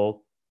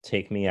people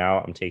take me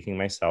out. I'm taking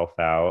myself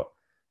out.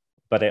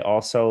 But it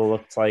also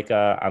looked like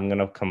I'm going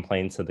to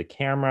complain to the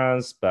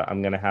cameras, but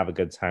I'm going to have a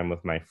good time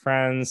with my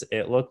friends.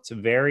 It looked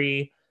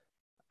very,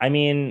 I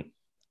mean,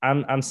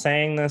 I'm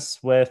saying this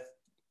with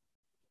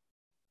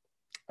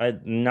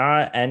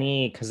not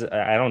any, because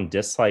I don't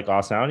dislike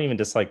Austin. I don't even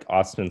dislike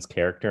Austin's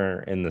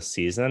character in the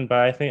season, but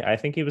I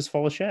think he was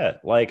full of shit.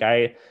 Like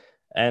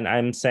and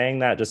I'm saying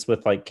that just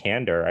with like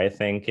candor. I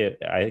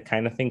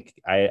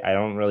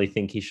don't really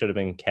think he should have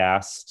been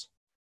cast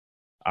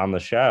on the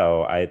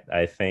show.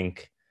 I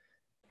think,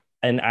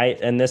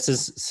 and this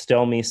is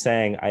still me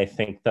saying, I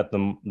think that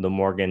the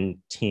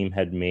Morgan team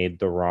had made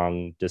the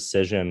wrong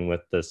decision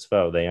with this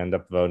vote. They end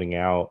up voting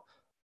out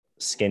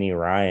Skinny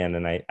Ryan,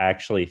 and I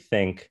actually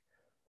think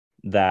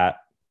that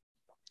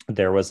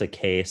there was a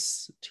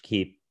case to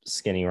keep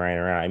Skinny Ryan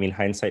around. I mean,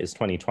 hindsight is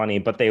 2020,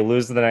 but they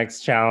lose the next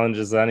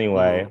challenges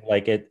anyway.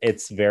 Like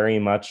it's very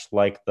much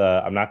like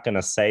I'm not going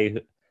to say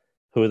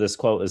who this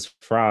quote is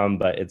from,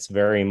 but it's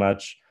very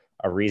much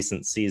a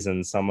recent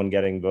season, someone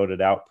getting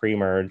voted out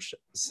pre-merge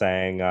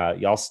saying,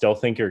 y'all still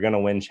think you're going to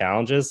win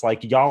challenges?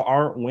 Like, y'all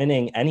aren't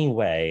winning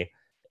anyway.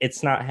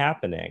 It's not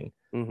happening.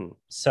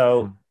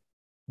 So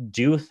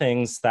do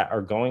things that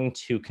are going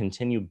to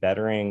continue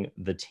bettering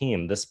the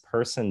team. This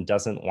person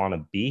doesn't want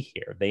to be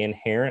here. They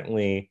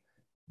inherently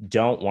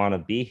don't want to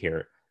be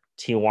here.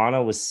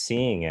 Tijuana was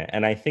seeing it.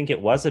 And I think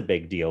it was a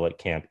big deal at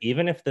camp.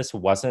 Even if this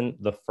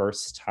wasn't the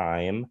first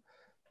time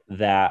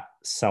that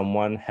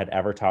someone had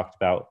ever talked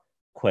about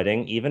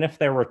quitting, even if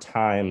there were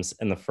times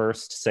in the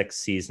first 6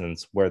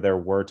 seasons where there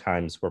were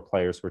times where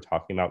players were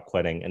talking about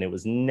quitting and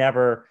it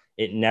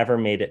never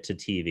made it to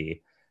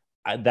TV,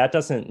 that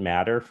doesn't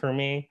matter for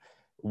me.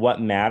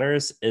 What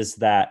matters is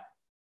that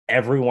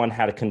everyone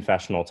had a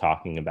confessional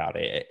talking about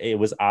it. It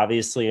was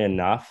obviously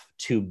enough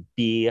to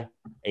be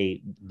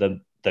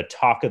the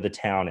talk of the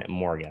town at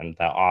Morgan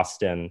that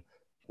Austin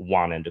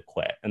wanted to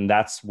quit. And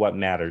that's what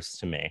matters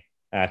to me.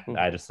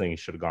 I just think he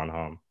should have gone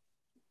home.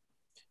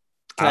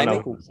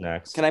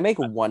 Can I make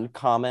one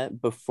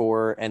comment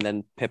before, and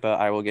then Pippa,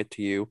 I will get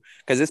to you,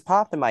 because this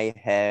popped in my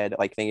head,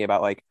 like thinking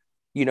about, like,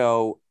 you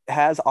know,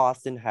 has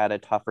Austin had a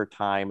tougher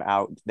time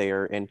out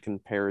there in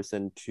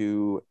comparison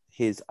to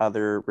his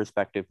other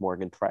respective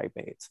Morgan tribe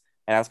mates?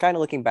 And I was kind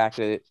of looking back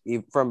at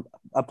it from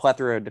a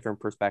plethora of different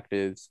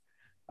perspectives,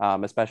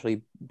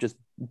 especially just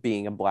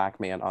being a Black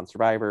man on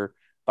Survivor.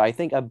 But I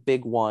think a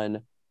big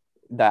one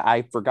that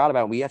I forgot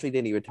about, we actually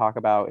didn't even talk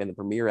about in the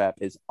premiere ep,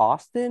 is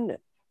Austin.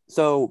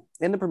 So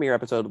in the premiere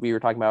episode, we were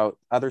talking about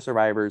other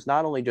survivors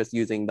not only just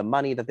using the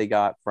money that they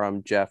got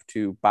from Jeff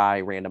to buy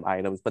random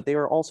items, but they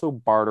were also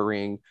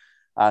bartering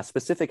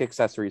specific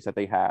accessories that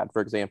they had.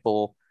 For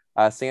example,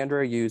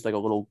 Sandra used like a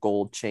little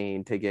gold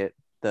chain to get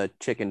the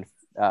chicken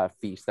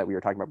feast that we were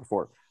talking about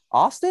before.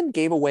 Austin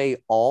gave away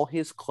all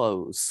his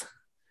clothes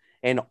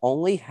and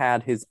only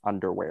had his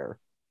underwear.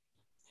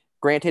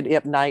 Granted,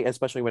 at night,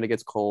 especially when it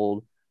gets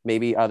cold,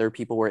 maybe other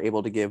people were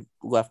able to give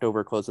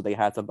leftover clothes that they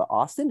had some, but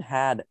Austin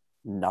had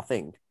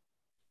nothing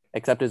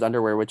except his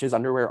underwear, which his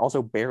underwear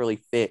also barely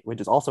fit,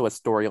 which is also a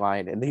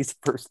storyline in these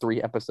first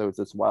 3 episodes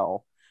as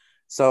well.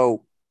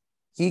 So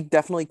he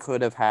definitely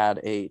could have had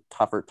a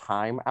tougher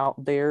time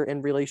out there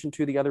in relation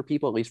to the other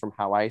people, at least from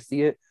how I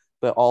see it.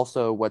 But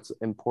also what's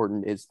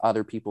important is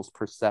other people's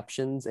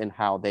perceptions and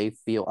how they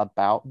feel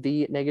about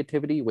the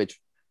negativity, which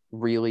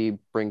really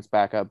brings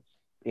back up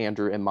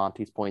Andrew and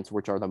Monty's points,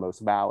 which are the most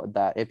valid,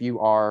 that if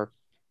you are,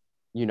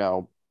 you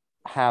know,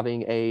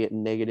 having a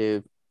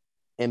negative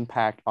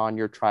impact on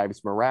your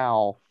tribe's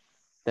morale,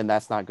 then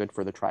that's not good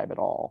for the tribe at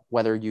all,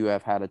 whether you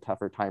have had a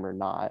tougher time or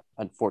not.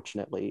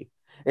 Unfortunately,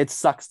 it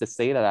sucks to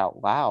say that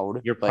out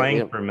loud. You're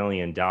playing for $1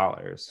 million.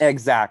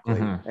 Exactly.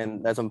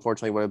 And that's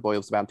unfortunately what it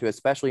boils down to,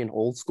 especially in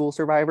old school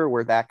Survivor,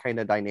 where that kind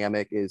of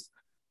dynamic is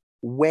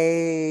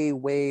way,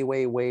 way,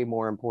 way, way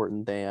more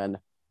important than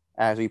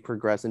as we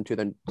progress into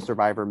the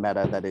Survivor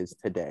meta that is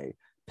today.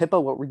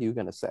 Pippa, what were you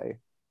going to say?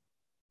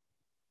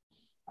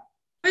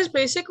 I was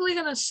basically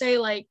going to say,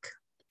 like,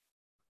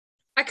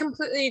 I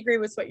completely agree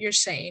with what you're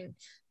saying.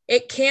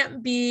 It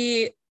can't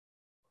be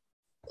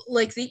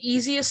like the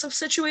easiest of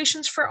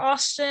situations for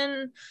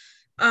Austin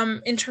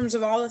in terms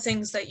of all the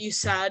things that you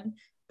said,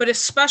 but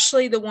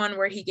especially the one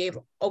where he gave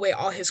away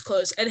all his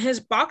clothes and his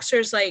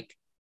boxers, like,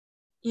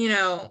 you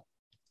know,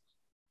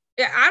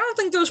 I don't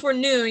think those were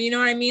new, you know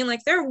what I mean?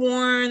 Like, they're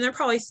worn, they're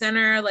probably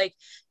thinner, like,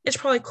 it's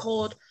probably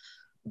cold,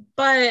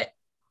 but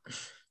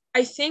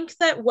I think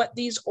that what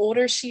these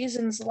older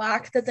seasons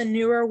lack that the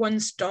newer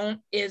ones don't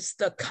is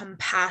the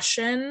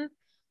compassion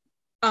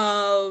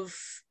of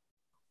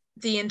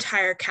the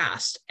entire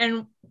cast.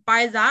 And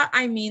by that,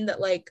 I mean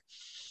that, like,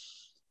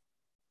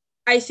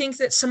 I think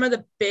that some of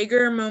the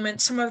bigger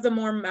moments, some of the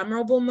more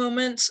memorable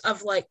moments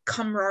of, like,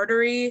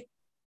 camaraderie,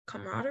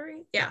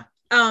 yeah,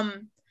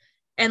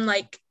 and,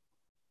 like,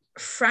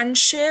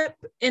 friendship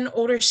in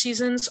older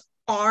seasons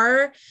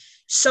are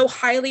so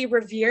highly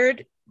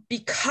revered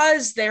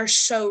because they're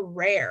so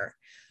rare.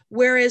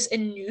 Whereas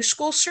in New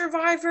School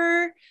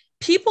Survivor,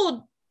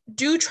 people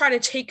do try to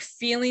take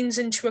feelings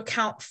into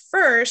account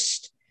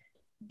first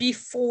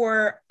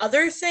before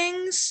other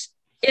things,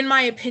 in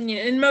my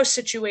opinion, in most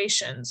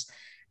situations.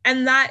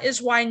 And that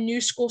is why New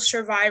School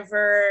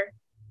Survivor,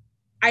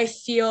 I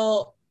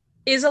feel,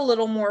 is a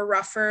little more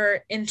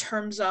rougher in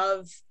terms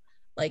of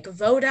like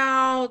vote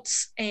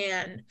outs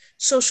and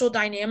social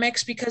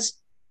dynamics,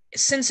 because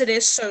since it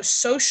is so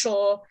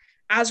social,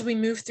 as we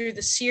move through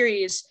the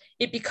series,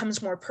 it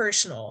becomes more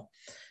personal.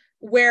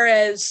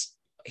 Whereas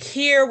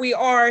here we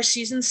are,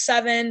 season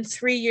 7,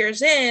 3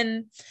 years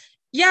in.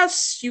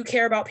 Yes, you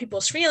care about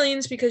people's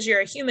feelings because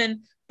you're a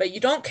human, but you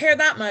don't care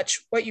that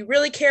much. What you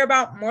really care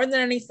about more than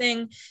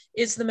anything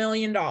is the $1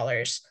 million.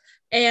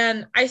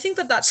 And I think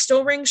that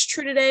still rings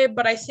true today,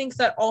 but I think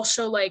that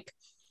also like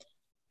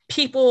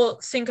people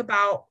think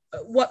about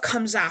what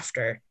comes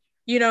after.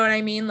 You know what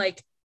I mean?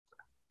 Like,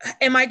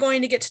 am I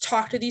going to get to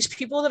talk to these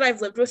people that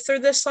I've lived with for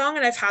this long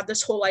and I've had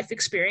this whole life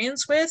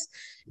experience with?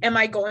 Am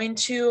I going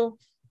to,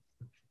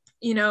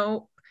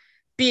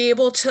 be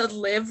able to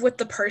live with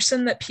the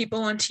person that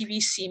people on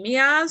TV see me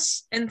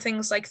as and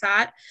things like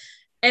that?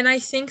 And I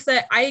think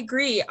that I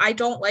agree. I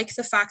don't like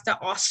the fact that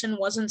Austin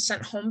wasn't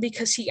sent home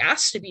because he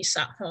asked to be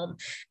sent home,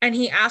 and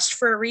he asked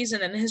for a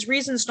reason, and his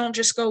reasons don't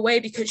just go away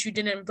because you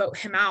didn't vote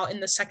him out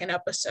in the second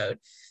episode.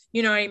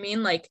 You know what I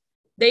mean? Like,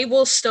 they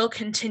will still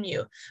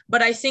continue.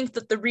 But I think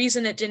that the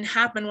reason it didn't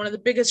happen, one of the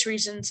biggest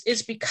reasons,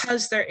 is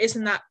because there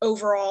isn't that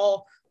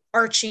overall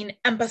arching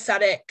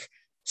empathetic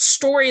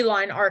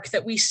storyline arc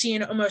that we see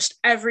in almost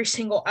every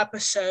single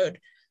episode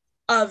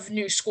of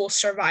New School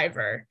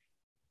Survivor,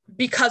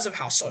 because of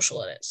how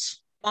social it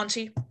is.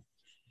 Monty?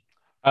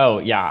 Oh,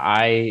 yeah.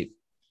 I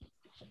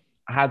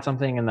had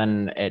something and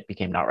then it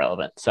became not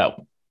relevant.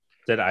 So,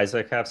 did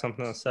Isaac have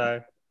something to say?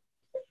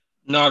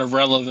 Not of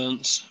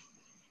relevance.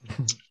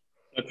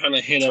 I kind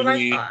of hit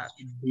every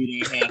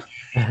beat I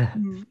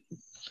had.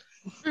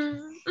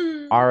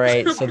 All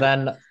right. So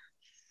then,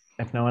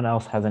 if no one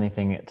else has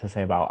anything to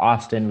say about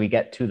Austin, we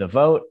get to the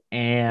vote,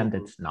 and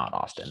it's not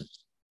Austin.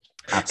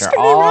 After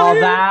all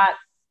that,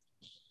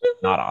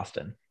 not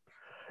Austin.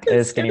 It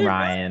is Skinny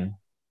Ryan.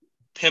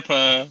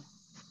 Pippa.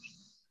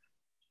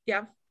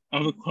 Yeah. I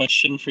have a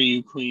question for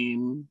you,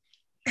 Queen.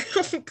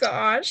 Oh,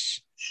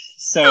 gosh.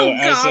 So,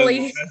 as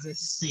a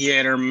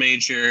theater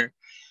major,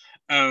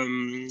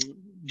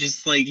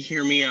 just like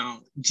hear me out.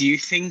 Do you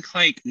think,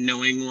 like,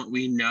 knowing what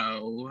we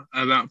know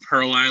about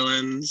Pearl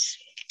Islands,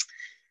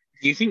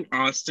 do you think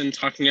Austin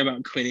talking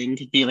about quitting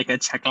could be like a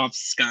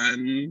Chekhov's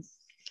gun?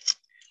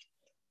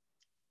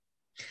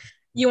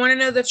 You want to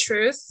know the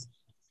truth?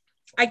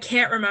 I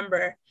can't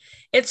remember.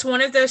 It's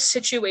one of those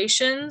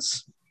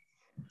situations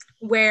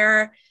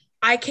where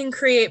I can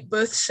create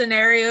both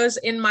scenarios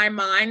in my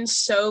mind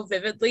so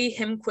vividly,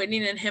 him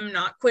quitting and him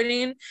not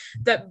quitting,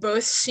 that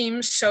both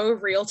seem so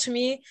real to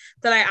me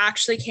that I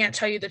actually can't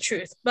tell you the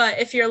truth. But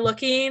if you're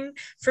looking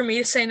for me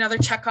to say another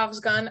Chekhov's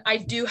gun, I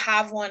do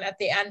have one at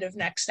the end of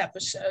next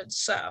episode.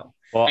 So,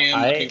 well, I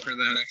am looking for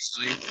that,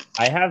 actually.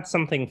 I have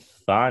something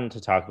fun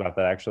to talk about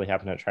that actually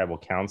happened at Tribal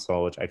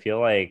Council, which I feel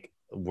like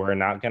we're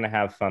not going to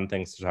have fun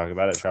things to talk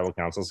about at Tribal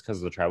Councils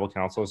because the Tribal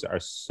Councils are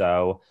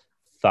so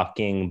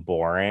fucking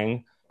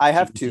boring. I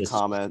have two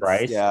comments.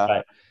 Yeah.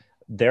 But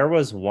there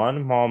was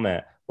one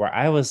moment where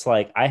I was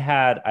like, I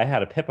had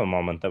a Pippa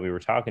moment that we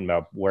were talking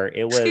about where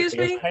it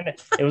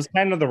was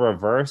kind of the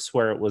reverse,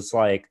 where it was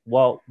like,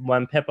 well,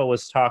 when Pippa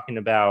was talking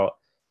about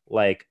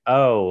like,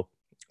 oh,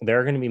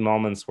 there are going to be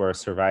moments where a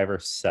survivor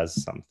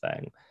says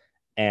something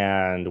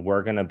and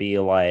we're going to be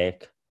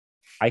like,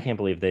 I can't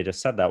believe they just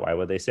said that. Why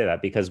would they say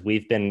that? Because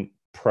we've been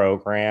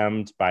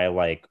programmed by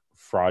like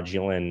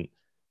fraudulent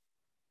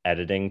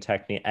editing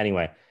technique.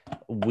 Anyway,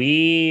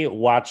 we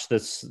watched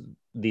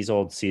these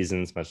old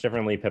seasons much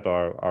differently. Pippa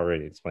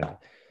already explained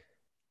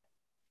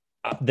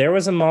it. There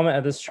was a moment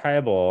at this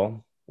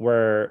tribal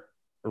where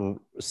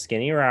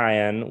Skinny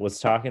Ryan was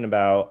talking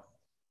about,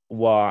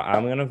 well,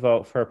 I'm going to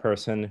vote for a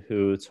person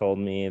who told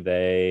me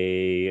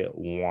they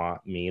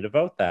want me to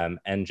vote them.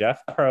 And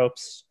Jeff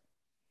Probst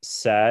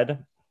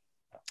said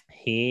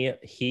he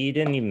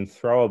didn't even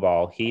throw a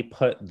ball. He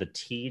put the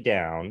T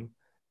down,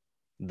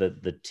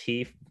 the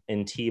T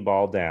in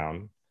T-ball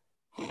down,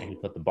 and he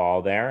put the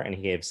ball there, and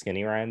he gave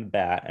Skinny Ryan the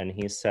bat, and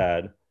he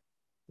said,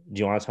 do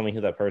you want to tell me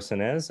who that person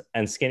is?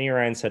 And Skinny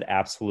Ryan said,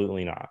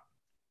 absolutely not.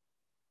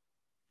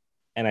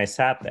 And I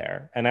sat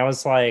there, and I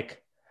was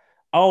like,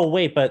 oh,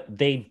 wait, but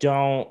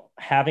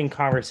having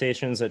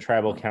conversations at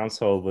Tribal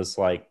Council was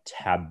like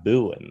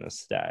taboo in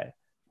this day.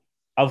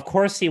 Of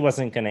course he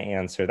wasn't going to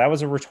answer. That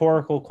was a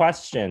rhetorical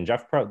question.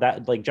 Jeff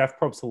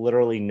Probst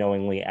literally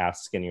knowingly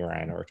asked Skinny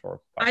Ryan a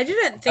rhetorical question. I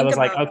didn't think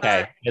about okay,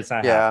 that. it's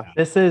not happening.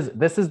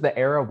 This is the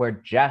era where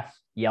Jeff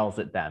yells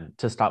at them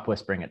to stop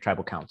whispering at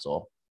Tribal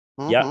Council.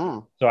 Mm-hmm. Yeah.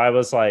 So I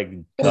was like,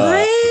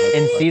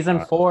 in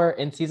season 4,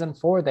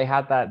 they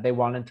had that, they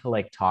wanted to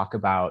like talk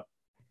about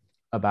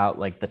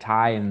like the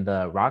tie and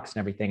the rocks and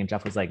everything, and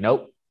Jeff was like,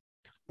 nope.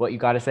 What you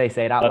got to say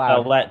it out loud.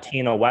 They'll let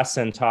Tina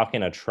Wesson talk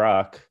in a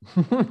truck.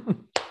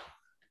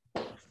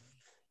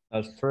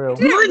 That's true. I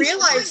didn't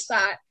realize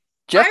that.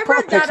 Jeff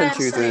Probst picks and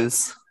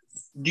chooses.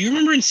 Do you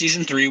remember in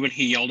season 3 when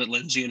he yelled at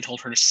Lindsay and told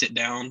her to sit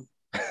down?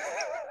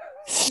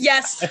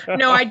 Yes.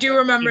 No, I do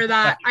remember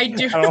that. I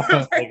do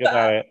remember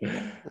that.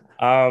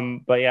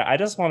 But yeah, I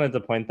just wanted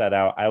to point that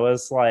out. I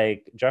was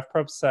like, Jeff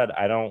Probst said,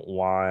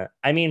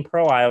 I mean,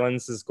 Pearl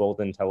Islands is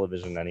golden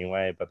television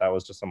anyway, but that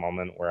was just a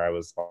moment where I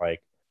was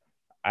like,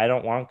 I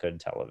don't want good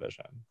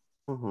television.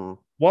 Mm-hmm.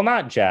 Well,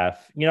 not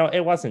Jeff.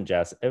 It wasn't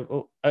Jeff.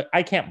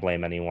 I can't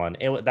blame anyone.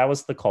 That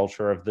was the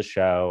culture of the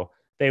show.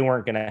 They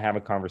weren't going to have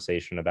a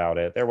conversation about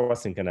it. There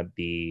wasn't going to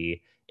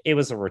be. It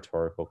was a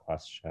rhetorical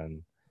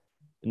question.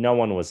 No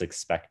one was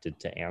expected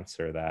to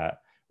answer that.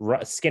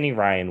 Skinny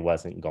Ryan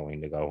wasn't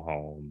going to go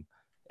home.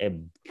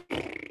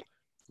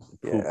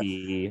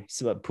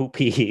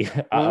 Poopy.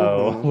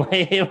 Uh-oh.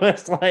 It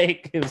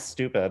was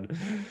stupid.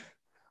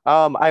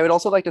 I would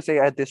also like to say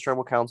at this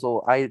tribal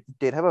council, I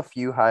did have a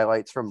few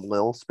highlights from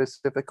Lil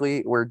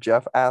specifically, where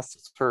Jeff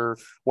asks her,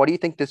 what do you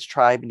think this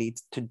tribe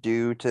needs to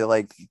do to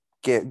like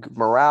get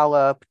morale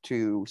up,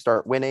 to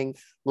start winning?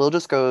 Lil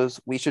just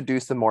goes, we should do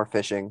some more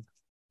fishing.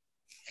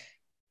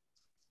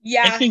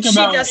 Yeah, she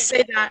does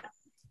say that.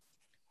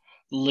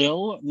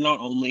 Lil not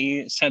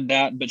only said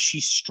that, but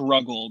she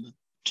struggled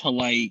to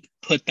like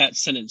put that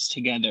sentence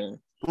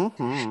together.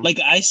 Mm-hmm. Like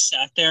I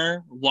sat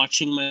there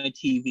watching my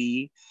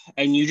TV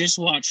and you just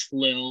watched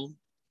Lil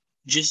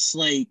just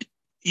like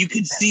you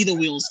could see the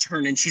wheels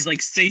turn and she's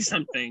like, say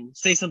something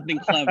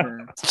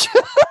clever.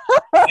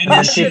 And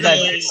then she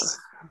goes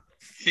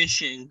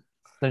fishing.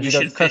 Then she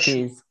does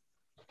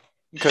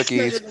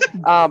cookies.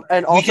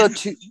 And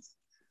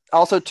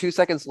also 2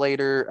 seconds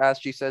later, as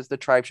she says the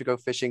tribe should go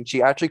fishing,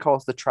 she actually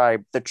calls the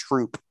tribe the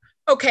troop.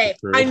 Okay,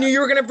 I knew you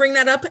were going to bring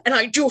that up, and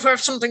I do have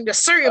something to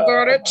say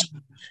about it.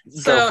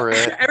 Go for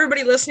it.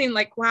 Everybody listening,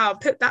 like, wow,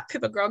 that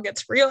Pippa girl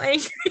gets real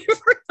angry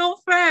real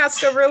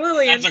fast over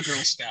Lillian. That's a Girl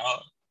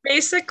Scout.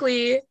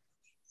 Basically,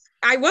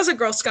 I was a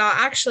Girl Scout,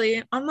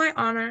 actually. On my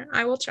honor,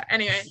 I will try.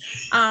 Anyway,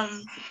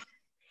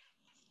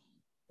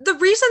 the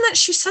reason that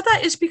she said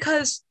that is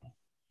because,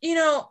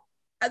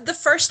 the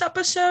first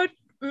episode,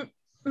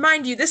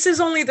 mind you, this is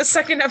only the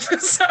second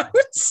episode,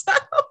 so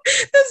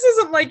this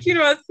isn't like,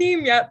 a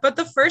theme yet, but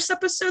the first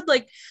episode,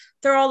 like,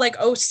 they're all like,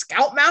 oh,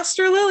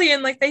 Scoutmaster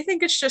Lillian, like, they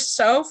think it's just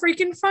so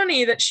freaking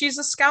funny that she's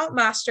a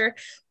Scoutmaster,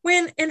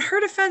 when in her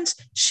defense,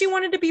 she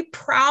wanted to be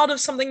proud of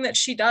something that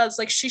she does.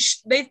 Like,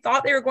 they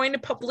thought they were going to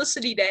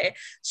publicity day,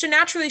 so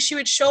naturally she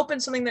would show up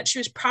in something that she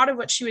was proud of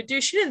what she would do.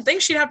 She didn't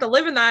think she'd have to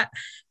live in that,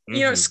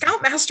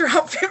 Scoutmaster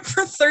outfit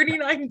for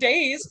 39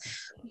 days,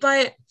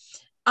 but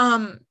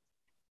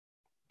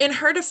in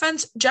her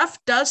defense,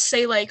 Jeff does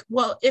say, like,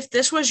 well, if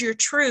this was your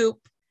troop,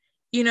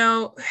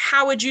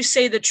 how would you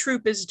say the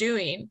troop is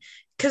doing?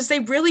 Because they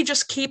really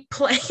just keep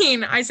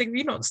playing. Isaac,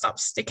 you don't stop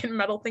sticking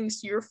metal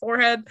things to your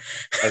forehead.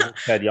 As I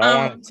said, y'all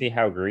want to see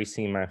how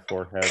greasy my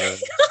forehead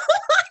is?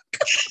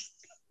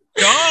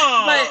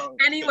 But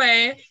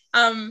anyway,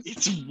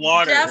 it's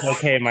water.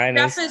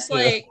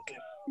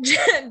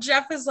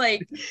 Jeff is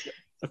like,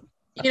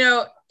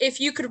 if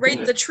you could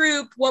rate the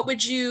troop, what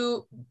would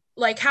you...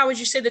 like, how would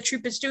you say the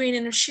troop is doing?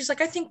 And she's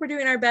like, I think we're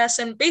doing our best.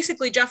 And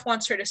basically Jeff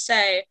wants her to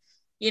say,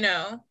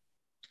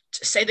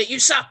 say that you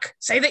suck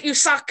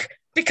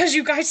because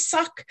you guys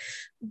suck.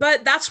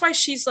 But that's why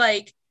she's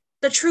like,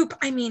 the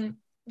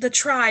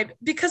tribe,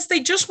 because they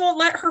just won't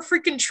let her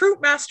freaking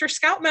troop master,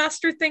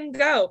 Scoutmaster thing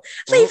go.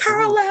 Leave her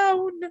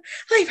alone.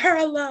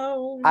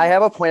 I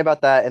have a point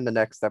about that in the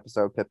next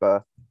episode,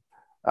 Pippa.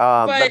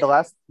 But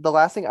the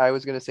last thing I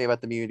was going to say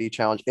about the immunity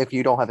challenge, if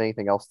you don't have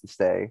anything else to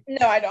say.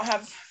 No, I don't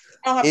have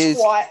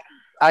squat.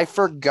 I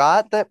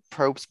forgot that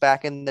Probst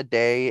back in the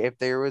day,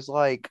 if it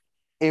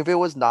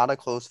was not a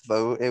close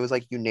vote, it was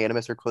like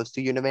unanimous or close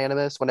to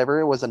unanimous. Whenever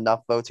it was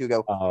enough votes, you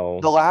go,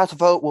 the last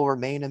vote will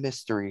remain a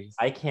mystery.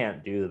 I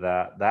can't do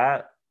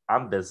that.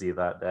 I'm busy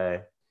that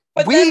day.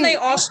 But then they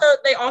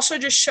also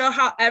just show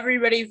how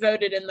everybody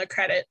voted in the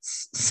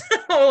credits.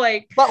 So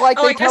like, I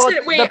guess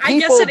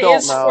it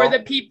is for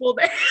the people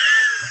there.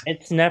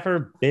 It's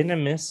never been a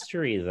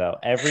mystery though.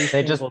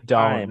 They just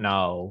don't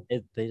know.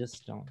 They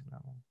just don't know.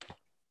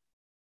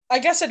 I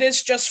guess it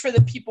is just for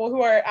the people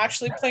who are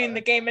actually playing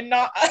the game and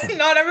not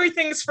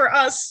everything's for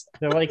us.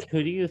 They're like,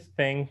 who do you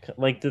think?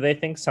 Like, do they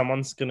think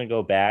someone's gonna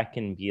go back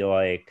and be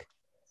like,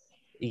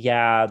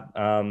 yeah,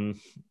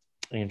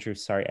 Andrew,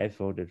 sorry, I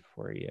voted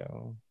for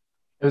you.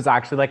 It was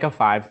actually like a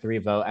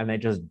 5-3 vote, and they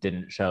just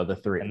didn't show the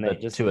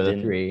two of the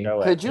three.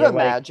 Could you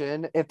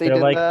imagine if they did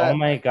like, that? Oh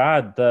my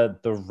god, the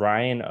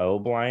Ryan O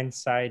blind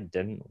side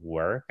didn't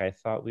work. I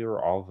thought we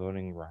were all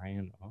voting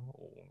Ryan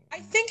O. I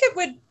think it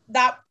would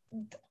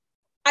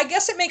I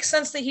guess it makes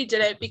sense that he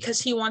did it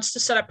because he wants to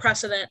set a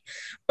precedent.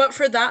 But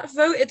for that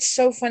vote, it's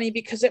so funny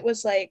because it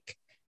was like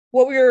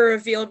what we were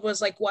revealed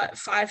was like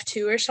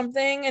 5-2 or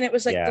something, and it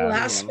was like the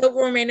last vote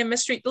will remain a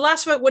mystery. The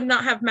last vote would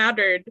not have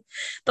mattered.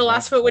 The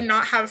last vote would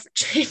not have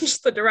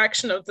changed the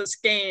direction of this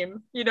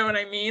game. You know what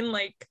I mean?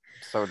 Like,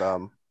 so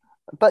dumb.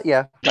 But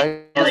yeah,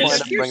 I just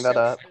wanted to bring that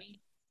up.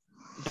 Funny.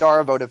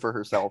 Dara voted for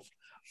herself.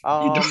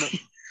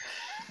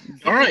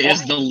 Dara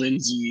is the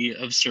Lindsay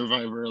of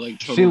Survivor.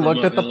 Like, she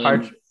looked at the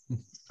parchment.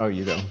 Oh,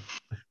 you go.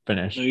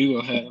 Finish. No, you go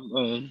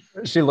ahead.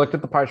 She looked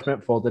at the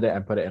parchment, folded it,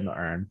 and put it in the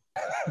urn.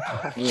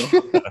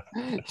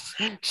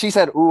 She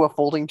said, ooh, a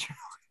folding chair.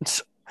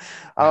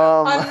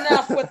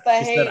 Enough with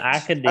the He said I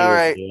hate. could do All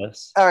right.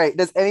 this. All right.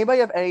 Does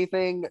anybody have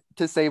anything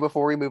to say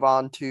before we move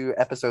on to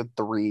episode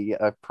 3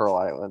 of Pearl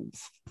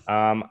Islands?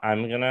 I'm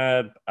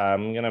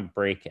gonna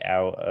break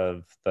out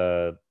of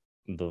the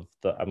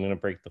I'm gonna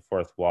break the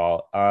fourth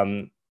wall.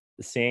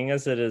 Seeing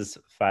as it is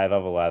 5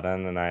 of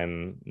 11 and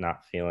I'm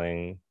not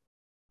feeling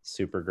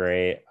super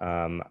great,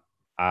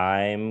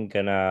 I'm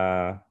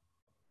gonna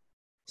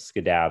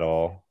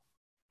skedaddle.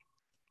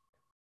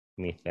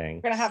 Me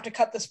think. We're gonna have to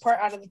cut this part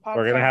out of the podcast.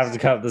 We're gonna have to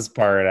cut this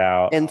part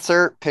out.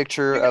 Insert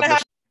picture You're of gonna the.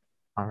 have-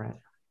 All right.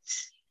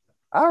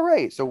 All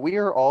right, so we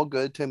are all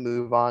good to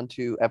move on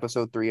to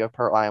episode 3 of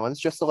Pearl Islands.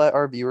 Just to let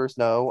our viewers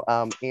know,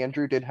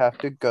 Andrew did have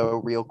to go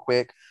real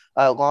quick.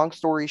 Long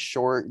story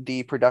short,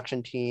 the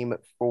production team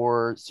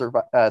for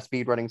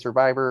Speedrunning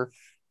Survivor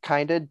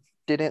kind of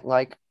didn't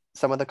like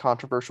some of the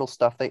controversial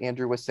stuff that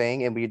Andrew was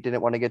saying, and we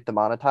didn't want to get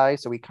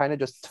demonetized, so we kind of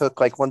just took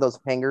like one of those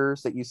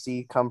hangers that you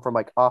see come from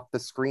like off the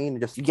screen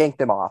and just yanked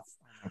them off.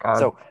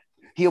 So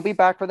he'll be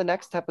back for the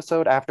next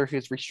episode after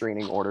his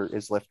restraining order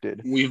is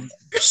lifted.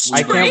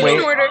 I can't wait.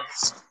 Order.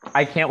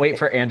 I can't wait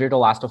for Andrew to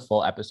last a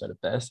full episode of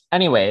this.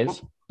 Anyways,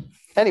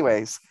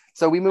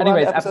 so we move on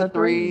to episode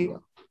 3.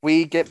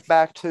 We get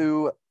back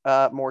to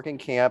Morgan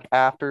Camp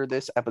after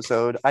this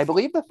episode. I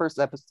believe the first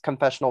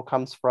confessional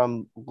comes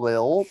from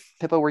Lil.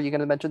 Pippa, were you going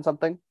to mention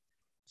something?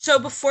 So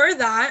before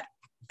that,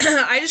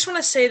 I just want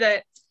to say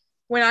that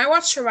when I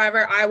watch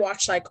Survivor, I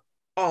watch like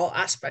all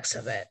aspects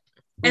of it.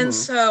 And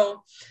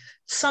so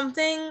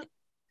something,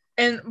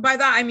 and by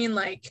that I mean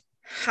like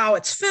how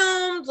it's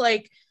filmed,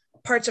 like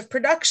parts of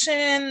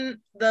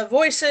production, the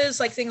voices,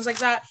 like things like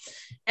that.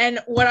 And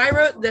what I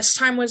wrote this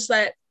time was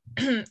that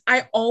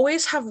I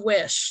always have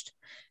wished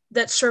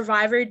that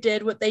Survivor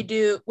did what they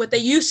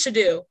used to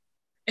do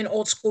in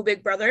old school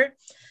Big Brother,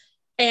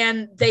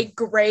 and they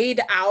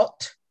grade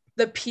out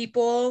the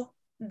people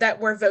that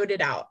were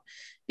voted out,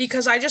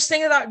 because I just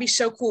think that would be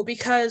so cool,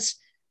 because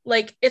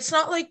like it's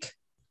not like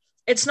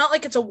it's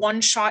a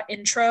one-shot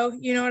intro,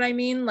 you know what I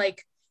mean?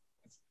 Like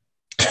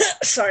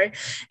sorry,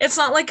 it's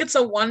not like it's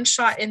a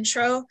one-shot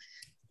intro.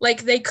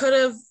 Like they could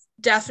have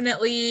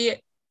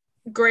definitely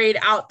grayed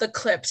out the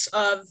clips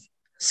of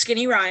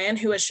Skinny Ryan,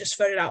 who was just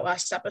voted out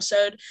last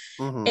episode,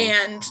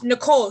 and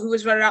Nicole, who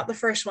was voted out the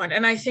first one.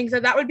 And I think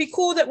that would be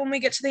cool that when we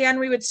get to the end,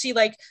 we would see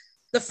like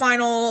the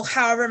final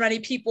however many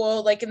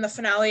people, like in the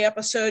finale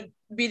episode,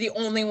 be the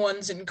only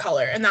ones in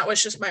color. And that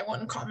was just my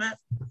one comment.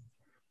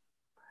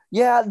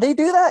 Yeah, they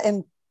do that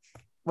in,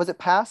 was it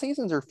past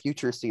seasons or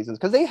future seasons?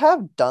 Because they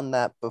have done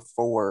that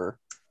before.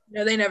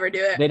 No, they never do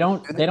it. They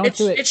don't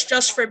do it. It's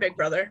just for Big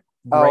Brother.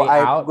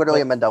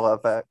 Literally a Mandela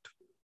effect.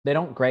 They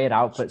don't gray it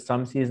out, but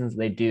some seasons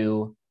they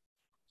do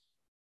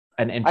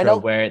an intro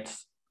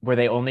where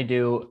they only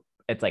do,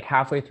 it's like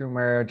halfway through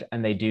merge,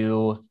 and they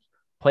do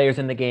players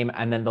in the game,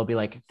 and then they'll be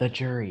like the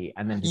jury,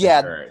 and then the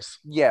jurors.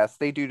 Yes,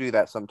 they do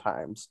that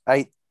sometimes.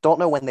 I don't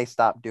know when they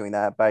stopped doing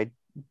that, but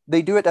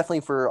they do it definitely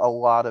for a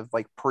lot of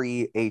like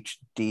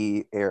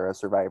pre-HD era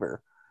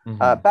Survivor.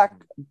 Back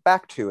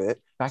to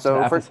it. Back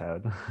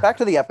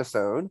to the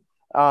episode.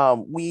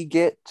 We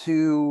get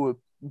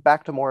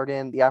back to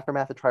Morgan, the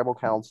aftermath of Tribal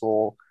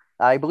Council.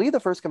 I believe the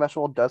first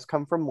confessional does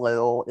come from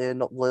Lil,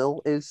 and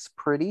Lil is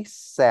pretty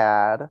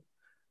sad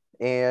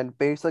and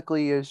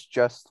basically is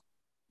just,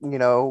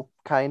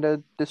 kind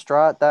of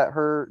distraught that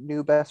her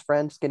new best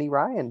friend, Skinny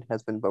Ryan,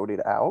 has been voted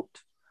out.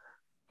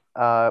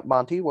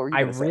 Monty, what were you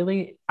going to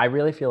say? I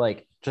really feel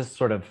like, just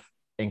sort of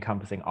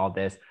encompassing all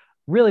this,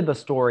 really the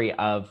story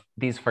of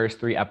these first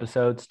 3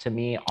 episodes to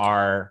me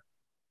are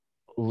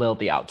Lil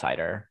the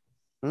outsider.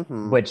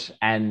 Which,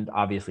 and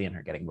obviously in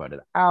her getting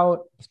voted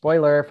out,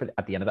 spoiler for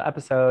at the end of the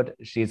episode,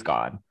 she's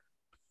gone.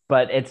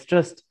 But it's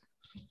just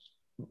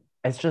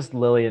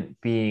Lillian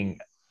being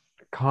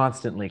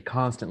constantly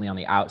on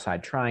the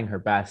outside, trying her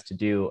best to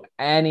do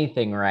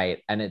anything right.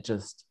 And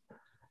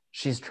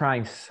she's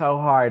trying so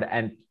hard,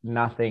 and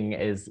nothing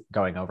is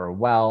going over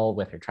well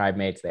with her tribe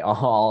mates. They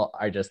all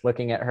are just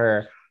looking at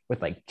her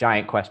with like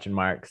giant question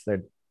marks.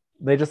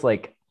 They just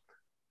like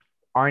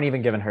aren't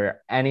even giving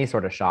her any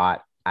sort of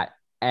shot at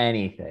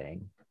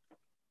anything.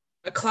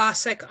 A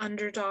classic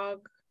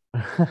underdog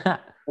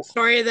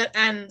story that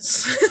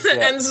ends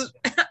ends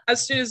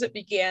as soon as it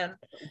began.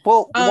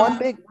 Well,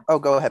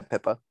 go ahead,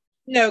 Pippa.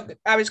 No,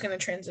 I was going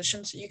to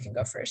transition, so you can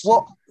go first.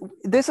 Well,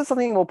 this is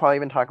something we'll probably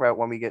even talk about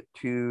when we get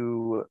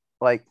to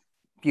like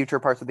future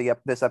parts of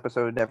this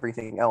episode and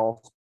everything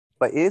else.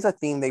 But it is a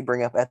theme they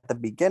bring up at the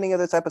beginning of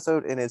this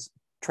episode, and is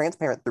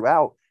transparent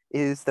throughout,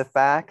 is the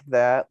fact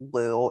that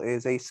Lil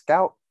is a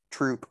scout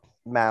troop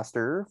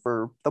master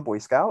for the Boy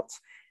Scouts,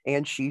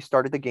 and she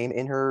started the game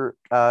in her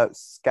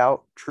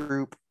scout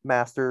troop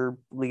master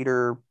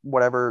leader,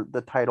 whatever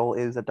the title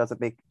is that doesn't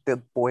make the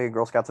Boy and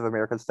Girl Scouts of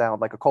America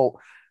sound like a cult,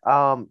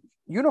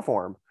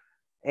 uniform.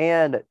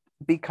 And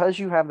because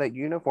you have that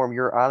uniform,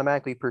 you're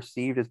automatically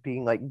perceived as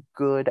being like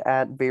good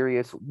at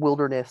various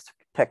wilderness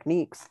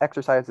techniques,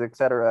 exercises,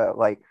 etc.,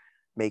 like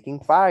making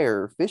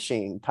fire,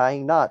 fishing,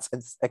 tying knots,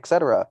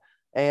 etc.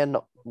 And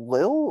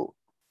Lil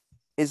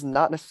is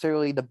not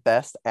necessarily the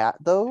best at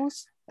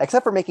those,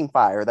 except for making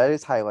fire. That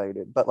is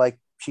highlighted. But like,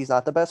 she's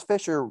not the best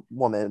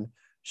fisherwoman.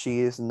 She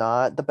is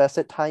not the best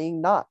at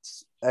tying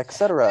knots, I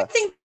etc.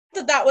 think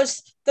that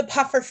was the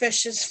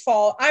pufferfish's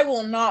fault. I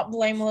will not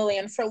blame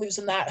Lillian for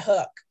losing that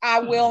hook. I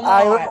will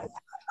not.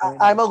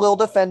 I'm a little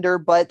defender,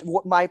 but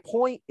my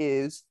point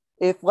is,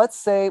 if let's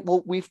say,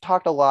 well, we've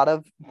talked a lot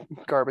of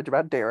garbage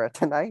about Dara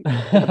tonight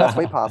in the best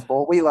way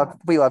possible. We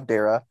love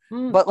Dara,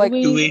 but like,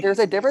 there's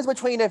a difference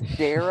between if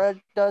Dara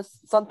does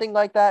something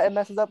like that and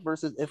messes up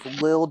versus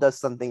if Lil does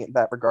something in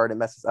that regard and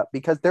messes up,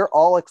 because they're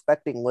all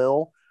expecting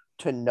Lil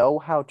to know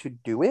how to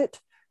do it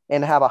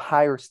and have a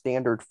higher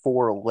standard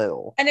for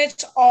Lil. And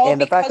it's all and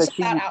the fact because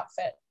that of that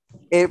outfit.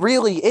 It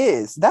really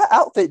is. That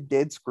outfit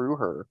did screw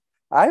her.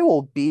 I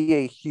will be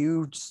a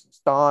huge,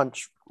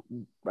 staunch,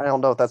 I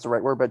don't know if that's the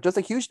right word, but just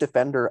a huge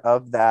defender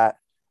of that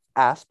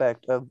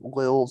aspect of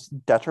Lil's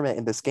detriment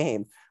in this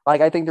game.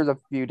 Like, I think there's a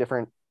few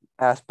different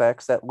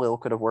aspects that Lil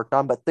could have worked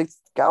on, but the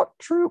scout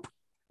troop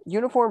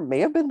uniform may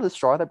have been the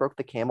straw that broke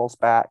the camel's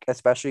back,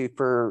 especially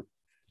for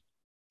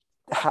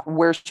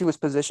where she was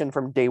positioned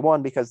from day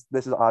one, because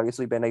this has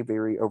obviously been a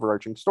very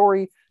overarching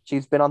story.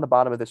 She's been on the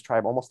bottom of this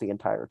tribe almost the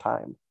entire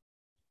time.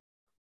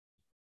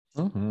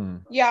 Mm-hmm.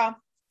 Yeah.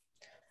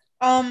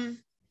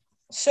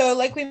 So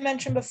like we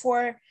mentioned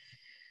before,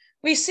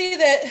 we see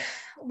that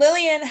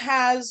Lillian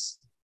has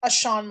a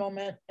Sean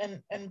moment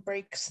and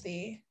breaks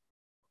the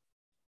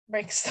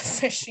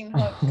fishing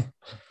hook.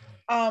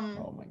 Oh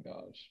my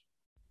gosh.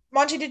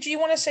 Monty, did you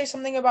want to say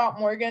something about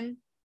Morgan?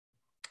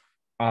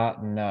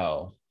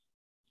 No.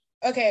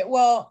 Okay,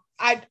 well,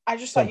 I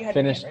just thought you had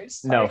finish.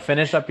 No,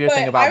 finish up your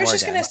thing about Morgan. I was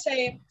just gonna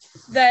say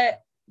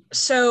that.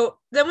 So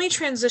then we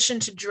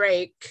transition to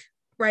Drake,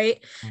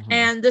 right? Mm-hmm.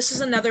 And this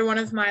is another one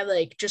of my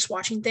like just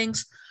watching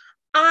things.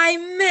 I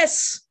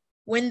miss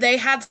when they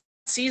had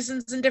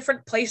seasons in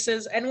different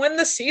places and when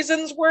the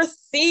seasons were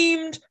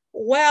themed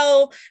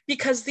well,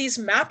 because these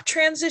map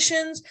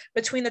transitions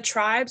between the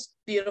tribes,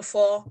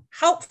 beautiful,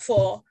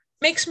 helpful,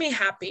 makes me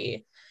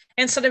happy.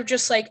 Instead of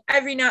just like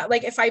every night,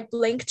 like if I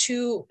blink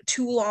too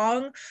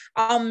long,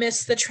 I'll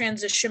miss the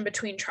transition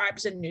between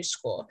tribes and New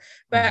School.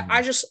 But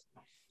I just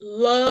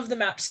love the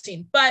map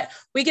scene. But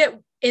we get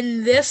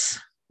in this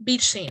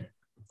beach scene,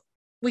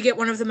 we get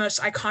one of the most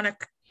iconic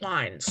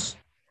lines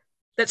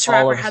that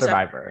Survivor has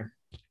Survivor.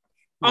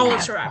 All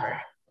of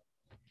Survivor.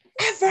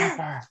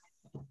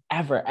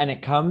 Ever. And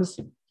it comes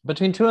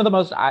between two of the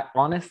most,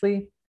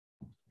 honestly,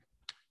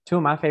 two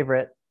of my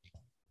favorite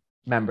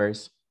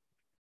members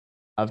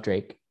of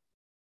Drake.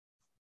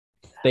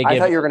 I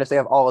thought you were going to say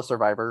of all of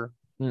Survivor.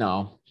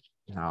 No.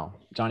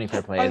 Johnny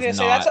Fairplay is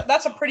not.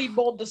 That's a pretty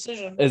bold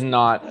decision. Is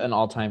not an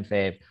all-time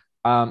fave.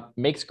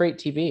 Makes great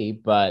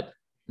TV, but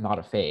not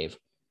a fave.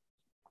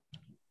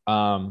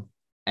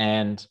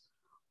 And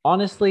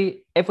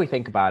honestly, if we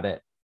think about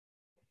it,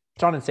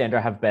 John and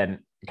Sandra have been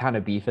kind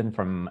of beefing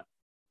from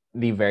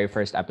the very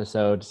first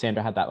episode.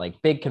 Sandra had that like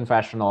big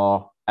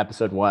confessional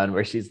episode 1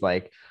 where she's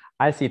like,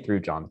 I see through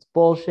John's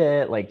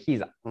bullshit. Like,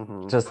 he's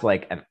just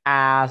like an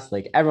ass.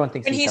 Like, everyone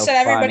thinks and he's he so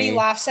said funny. Everybody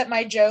laughs at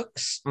my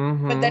jokes,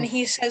 but then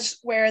he says,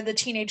 where are the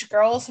teenage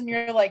girls? And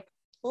you're like,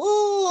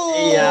 ooh.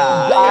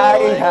 Yeah.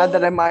 I had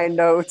that in my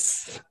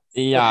notes.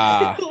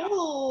 Yeah.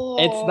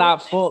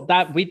 It's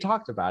that we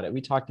talked about it.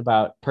 We talked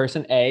about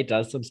person A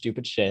does some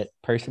stupid shit.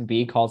 Person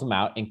B calls him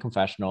out in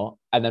confessional.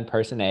 And then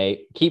person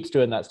A keeps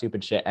doing that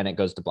stupid shit and it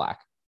goes to black.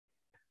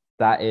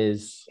 That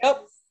is...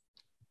 Yep.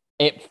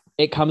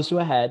 It comes to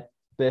a head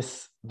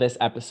this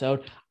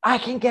episode. I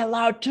can get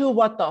loud too.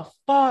 What the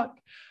fuck?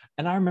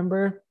 And I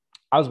remember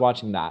I was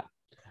watching that.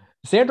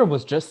 Sandra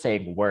was just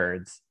saying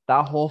words.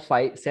 That whole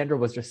fight, Sandra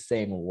was just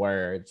saying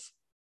words.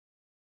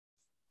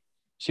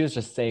 She was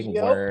just saying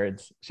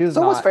words. She was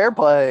was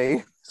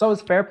Fairplay. So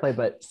was Fairplay,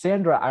 but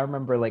Sandra, I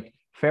remember like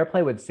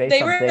Fairplay would say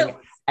something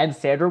and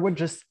Sandra would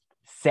just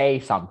say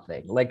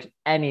something, like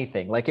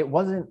anything. Like, it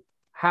wasn't,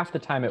 half the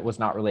time it was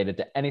not related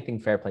to anything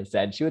Fairplay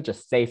said. She would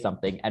just say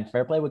something and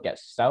Fairplay would get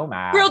so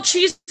mad. Grilled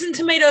cheese and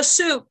tomato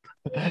soup.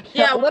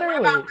 Yeah,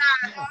 literally.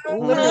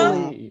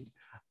 Literally.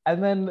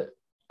 And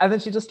then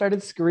she just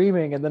started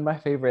screaming. And then my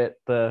favorite,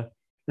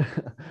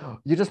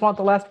 you just want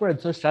the last word,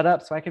 so shut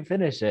up so I can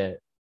finish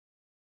it.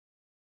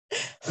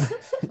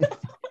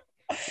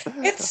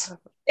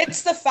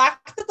 It's the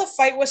fact that the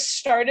fight was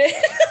started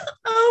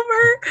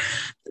over.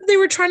 They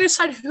were trying to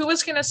decide who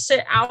was going to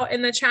sit out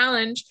in the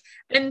challenge.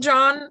 And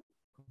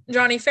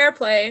Johnny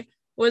Fairplay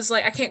was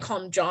like, I can't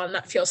call him John.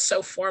 That feels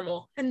so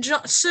formal. And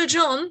John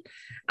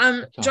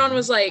John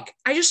was like,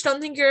 I just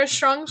don't think you're as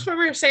strong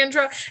as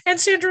Sandra. And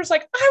Sandra was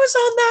like, I was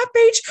on that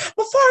beach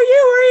before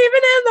you were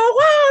even in the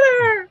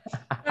water.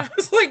 I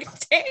was like,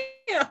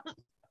 damn.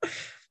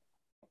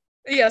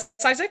 Yes,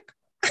 Isaac?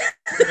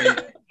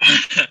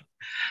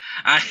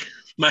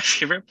 My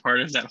favorite part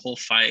of that whole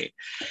fight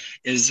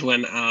is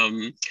when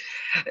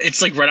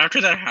it's like right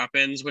after that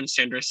happens, when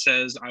Sandra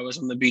says I was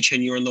on the beach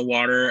and you were in the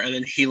water, and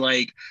then he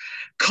like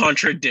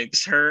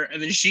contradicts her,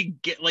 and then she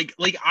get like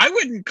I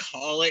wouldn't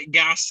call it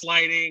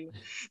gaslighting,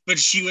 but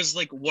she was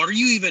like, what are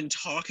you even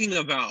talking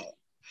about?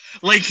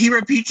 Like he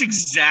repeats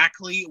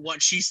exactly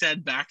what she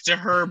said back to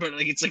her, but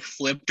like it's like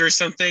flipped or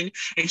something.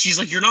 And she's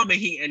like, "You're not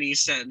making any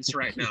sense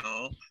right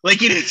now."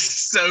 Like it is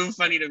so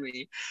funny to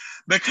me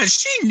because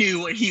she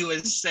knew what he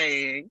was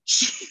saying.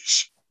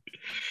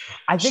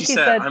 I think She he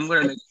said, said, "I'm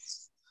gonna make."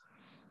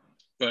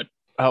 Good.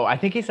 oh, I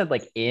think he said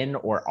like in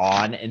or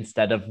on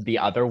instead of the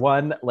other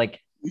one. Like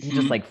he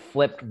just like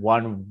flipped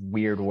one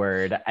weird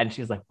word, and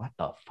she's like, "What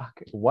the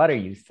fuck? What are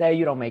you saying?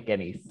 You don't make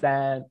any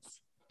sense."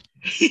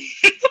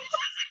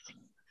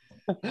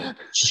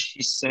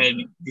 She said,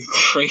 "You're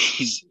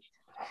crazy."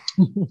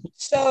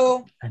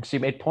 So And she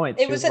made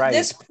points. it She was was at right.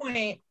 this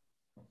point.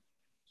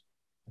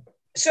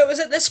 So it was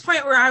at this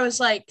point where I was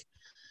like,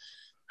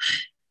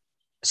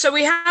 so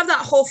we have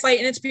that whole fight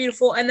and it's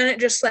beautiful, and then it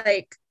just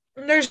like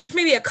there's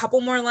maybe a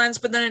couple more lines,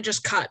 but then it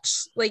just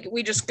cuts. Like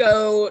we just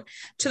go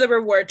to the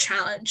reward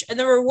challenge, and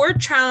the reward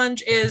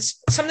challenge is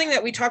something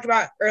that we talked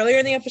about earlier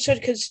in the episode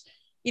because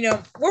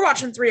we're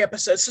watching 3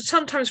 episodes, so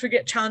sometimes we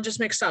get challenges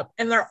mixed up,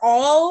 and they're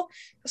all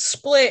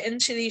split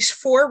into these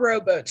 4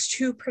 rowboats,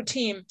 2 per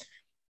team,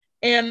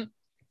 and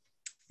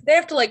they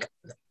have to like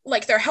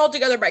they're held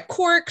together by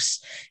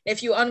corks.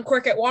 If you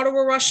uncork it, water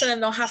will rush in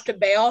and they'll have to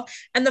bail.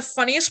 And the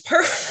funniest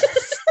part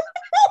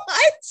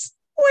was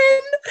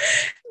when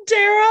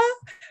Dara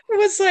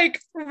was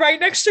like right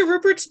next to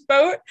Rupert's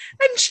boat,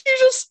 and she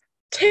just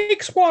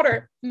takes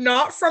water,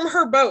 not from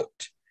her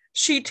boat.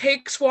 She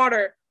takes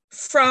water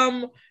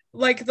from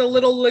like the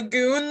little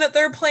lagoon that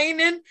they're playing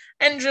in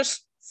and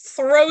just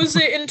throws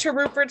it into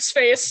Rupert's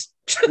face.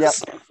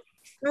 Just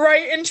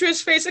right into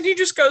his face. And he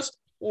just goes,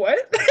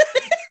 "What?"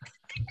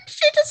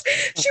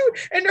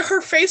 And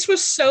her face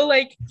was so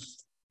like,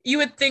 you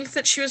would think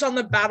that she was on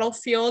the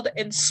battlefield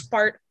in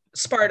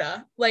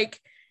Sparta, like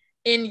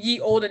in ye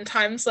olden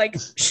times. Like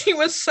she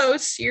was so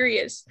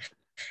serious,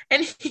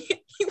 and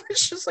he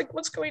was just like,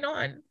 "What's going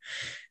on?"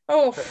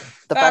 Oh,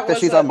 the fact that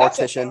she's a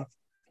mortician.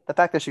 The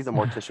fact that she's a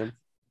mortician.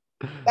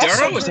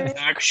 Dara was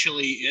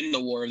actually in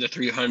the War of the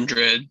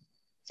 300.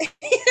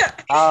 Yeah,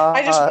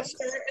 I just missed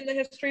her in the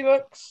history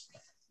books.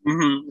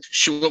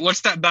 Mm-hmm. What's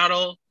that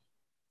battle?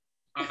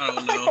 I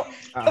don't know.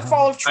 The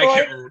Fall of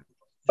Troy.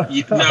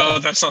 No,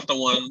 that's not the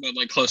one, but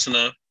like close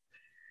enough.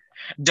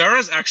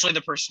 Dara's actually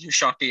the person who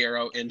shot the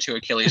arrow into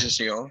Achilles'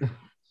 heel.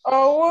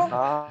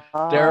 Oh,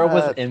 Dara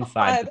was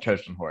inside the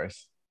Trojan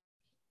horse.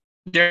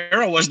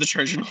 Dara was the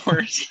Trojan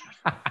horse.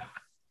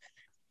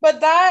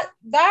 But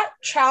that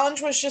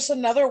challenge was just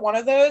another one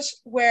of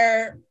those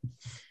where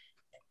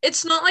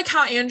it's not like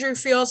how Andrew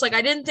feels. Like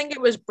I didn't think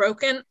it was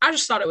broken. I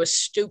just thought it was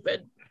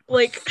stupid.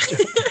 Like,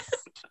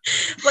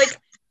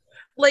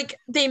 like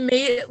they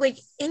made it like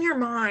in your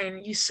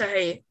mind. You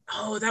say,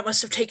 "Oh, that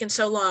must have taken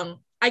so long."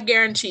 I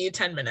guarantee you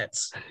 10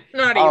 minutes.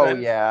 Not even. Oh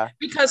yeah.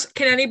 Because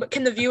can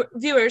the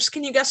viewers?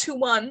 Can you guess who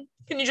won?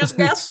 Can you just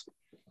guess?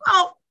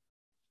 Oh,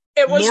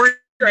 it was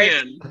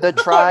Drake. The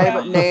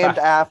tribe named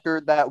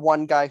after that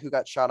one guy who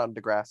got shot on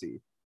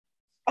Degrassi.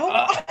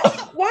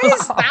 Oh, why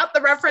is that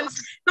the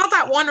reference? Not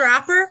that one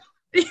rapper.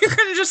 You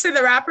couldn't just say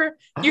the rapper.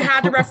 You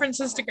had to reference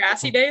his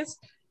Degrassi days.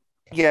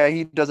 Yeah,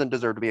 he doesn't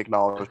deserve to be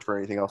acknowledged for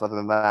anything else other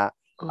than that.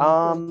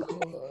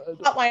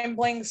 Hotline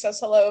Bling says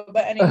hello,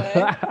 but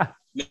anyway.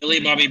 Millie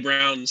Bobby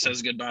Brown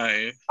says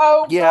goodbye.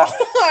 Oh, yeah.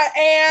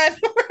 And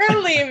we're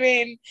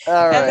leaving.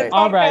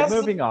 All right,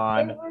 moving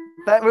on.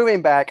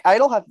 Moving back, I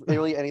don't have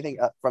really anything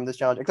from this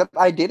challenge, except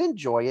I did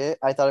enjoy it.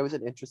 I thought it was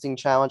an interesting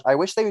challenge. I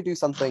wish they would do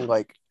something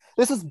like,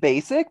 this is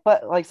basic,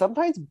 but like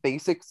sometimes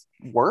basics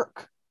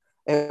work.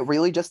 It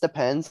really just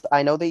depends.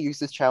 I know they use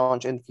this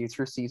challenge in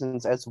future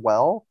seasons as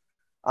well.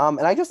 And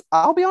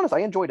I'll be honest, I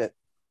enjoyed it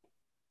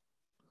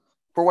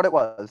for what it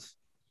was.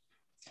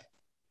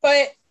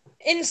 But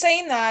in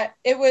saying that,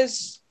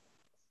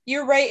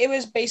 you're right, it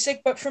was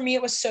basic, but for me,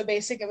 it was so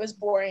basic, it was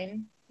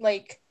boring.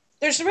 Like,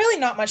 there's really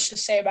not much to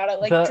say about it.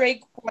 Like,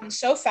 Drake won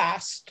so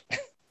fast.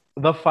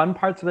 The fun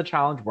parts of the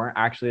challenge weren't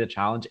actually the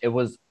challenge. It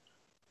was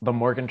the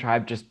Morgan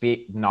tribe just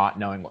not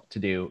knowing what to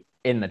do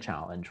in the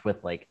challenge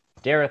with, like,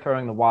 Dara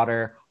throwing the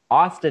water,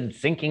 Austin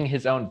sinking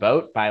his own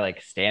boat by,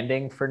 like,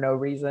 standing for no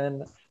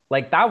reason.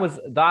 Like, that was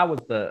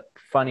the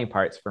funny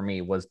parts for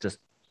me, was just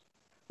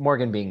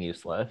Morgan being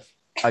useless.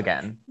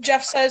 Again.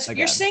 Jeff says,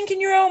 "You're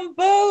sinking your own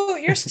boat.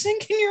 You're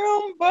sinking your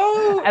own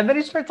boat." And then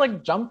he starts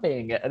like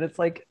jumping, and it's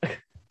like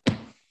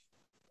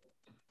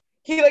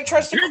he like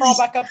tries to crawl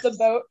back up the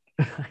boat.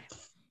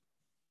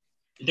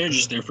 They're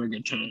just there for a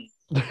good time.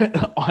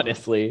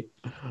 Honestly,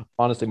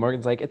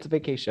 Morgan's like, it's a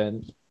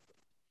vacation.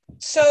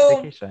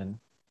 So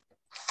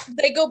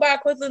they go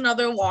back with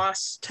another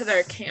loss to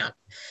their camp.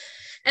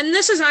 And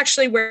this is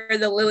actually where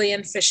the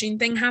Lillian fishing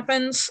thing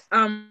happens,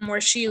 where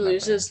she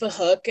loses the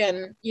hook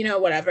and,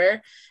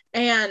 whatever.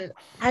 And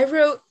I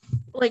wrote,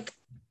 like,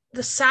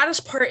 the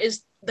saddest part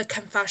is the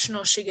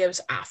confessional she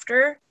gives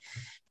after,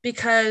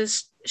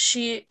 because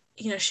she's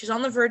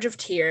on the verge of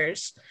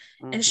tears.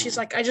 Mm-hmm. And she's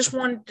like, I just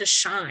wanted to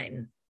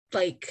shine.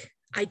 Like,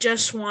 I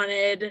just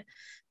wanted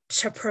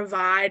to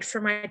provide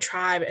for my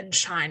tribe and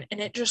shine.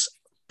 And it just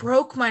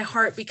broke my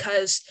heart,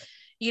 because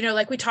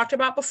like we talked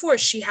about before,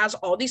 she has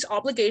all these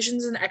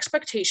obligations and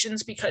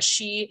expectations because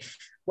she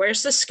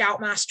wears the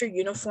Scoutmaster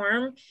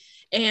uniform,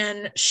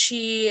 and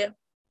she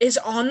is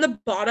on the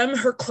bottom.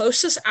 Her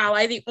closest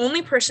ally, the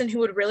only person who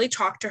would really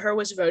talk to her,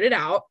 was voted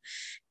out,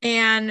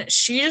 and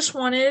she just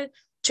wanted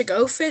to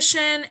go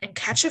fishing and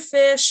catch a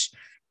fish,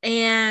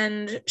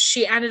 and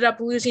she ended up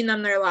losing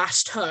them their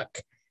last hook.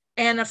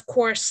 And of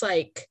course,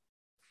 like,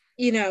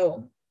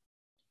 it's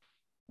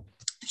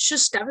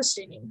just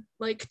devastating.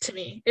 Like, to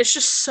me, it's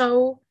just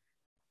so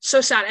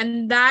sad.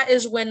 And that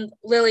is when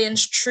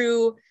Lillian's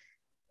true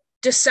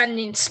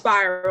descending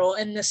spiral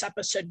in this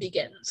episode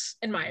begins,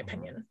 in my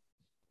opinion.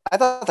 I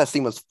thought that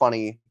scene was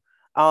funny.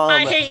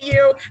 I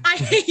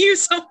hate you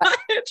so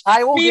much.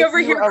 I will me over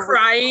here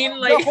crying.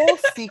 Like, the whole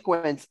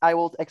sequence, I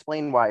will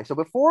explain why. So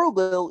before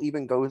Lil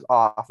even goes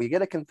off, we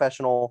get a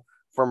confessional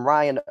from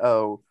Ryan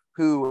O,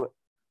 who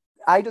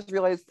I just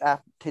realized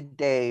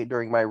today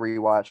during my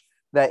rewatch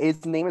that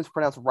his name is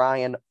pronounced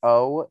Ryan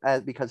O,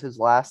 because his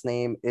last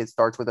name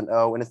starts with an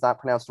O, and it's not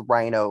pronounced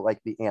Rhino like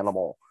the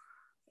animal.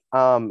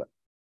 Oh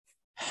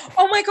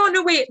my god,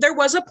 no, wait. There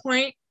was a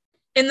point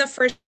in the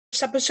first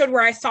episode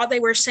where I thought they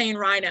were saying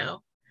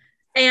Rhino.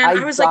 And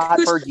I was like,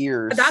 for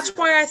years. That's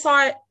what I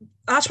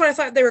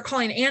thought they were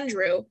calling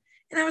Andrew.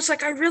 And I was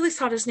like, I really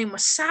thought his name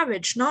was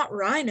Savage, not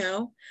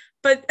Rhino.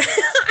 But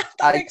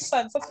that makes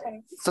sense. That's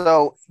funny.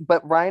 So,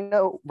 but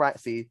Rhino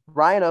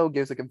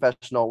gives a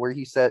confessional where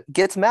he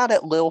gets mad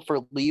at Lil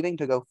for leaving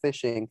to go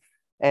fishing.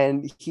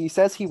 And he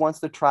says he wants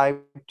the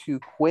tribe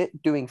to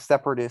quit doing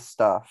separatist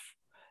stuff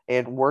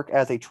and work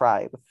as a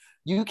tribe.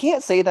 You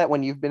can't say that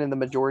when you've been in the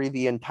majority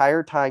the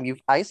entire time.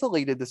 You've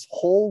isolated this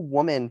whole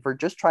woman for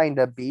just trying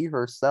to be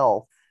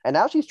herself. And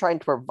now she's trying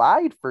to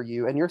provide for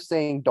you. And you're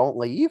saying, don't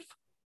leave?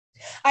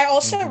 I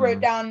also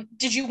wrote down,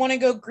 did you want to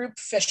go group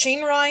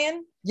fishing,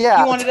 Ryan?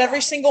 Yeah. You wanted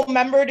every single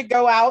member to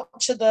go out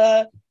to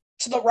the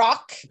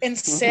rock and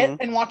sit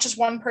and watch as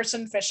one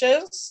person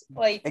fishes.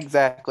 Like,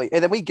 exactly.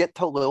 And then we get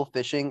to Lil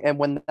fishing, and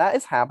when that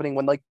is happening,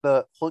 when like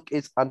the hook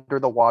is under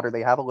the water,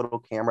 they have a little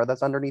camera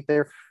that's underneath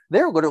there.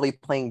 They're literally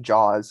playing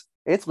Jaws.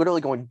 It's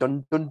literally going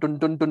dun dun dun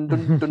dun dun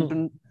dun dun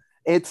dun.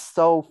 It's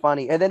so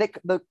funny. And then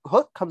the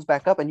hook comes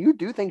back up, and you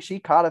do think she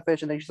caught a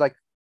fish, and then she's like,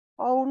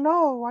 "Oh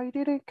no, I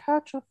didn't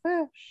catch a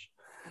fish."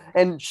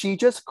 And she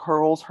just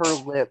curls her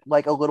lip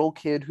like a little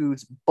kid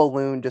whose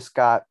balloon just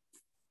got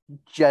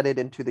jetted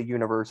into the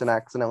universe and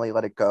accidentally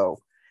let it go.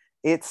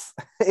 It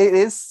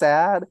is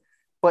sad,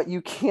 but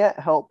you can't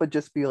help but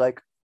just be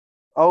like,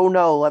 oh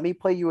no, let me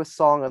play you a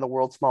song on the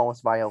world's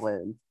smallest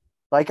violin.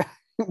 Like, I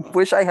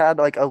wish I had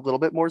like a little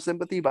bit more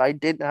sympathy, but I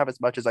didn't have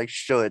as much as I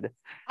should.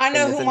 I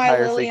know who my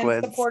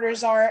Lillian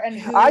supporters are and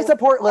who I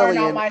support Lillian.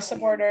 Are not my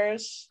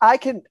supporters.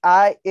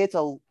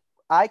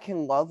 I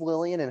can love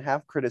Lillian and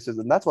have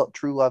criticism. That's what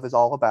true love is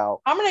all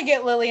about. I'm going to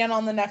get Lillian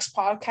on the next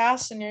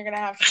podcast, and you're going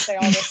to have to say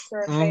all this to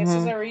her face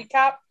as a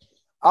recap.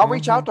 I'll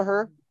reach out to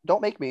her.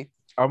 Don't make me.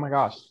 Oh my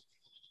gosh.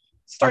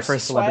 Starts our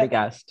first celebrity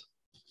guest.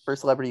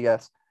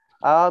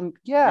 Yeah.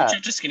 Reach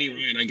out to Skinny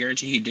Ryan. I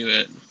guarantee he'd do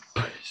it.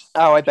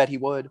 Oh, I bet he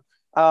would.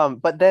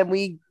 But then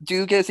we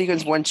do get a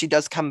sequence when she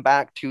does come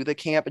back to the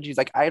camp, and she's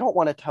like, I don't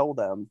want to tell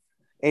them.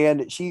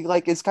 And she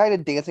like is kind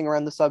of dancing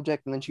around the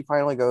subject, and then she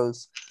finally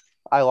goes,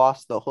 I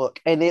lost the hook.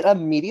 And it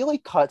immediately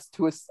cuts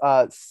to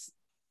a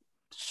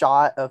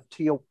shot of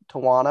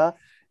Tawana,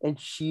 and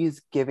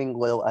she's giving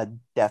Lil a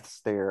death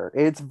stare.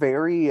 It's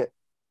very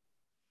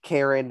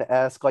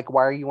Karen-esque, like,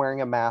 why are you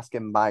wearing a mask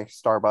in my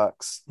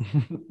Starbucks?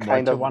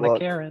 Kind of Tawana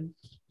Karen.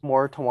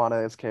 More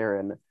Tawana is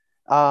Karen.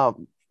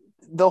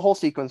 The whole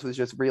sequence was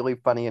just really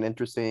funny and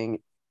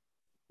interesting.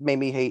 Made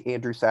me hate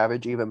Andrew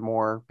Savage even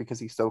more because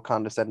he's so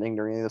condescending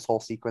during this whole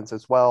sequence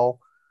as well.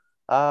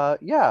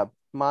 Yeah.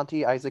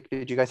 Monty, Isaac,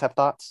 did you guys have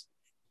thoughts?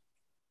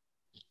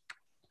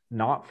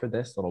 Not for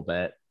this little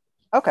bit.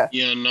 Okay.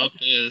 Yeah, not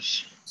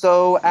this.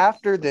 So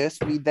after this,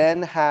 we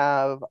then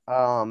have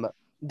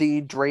the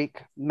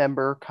Drake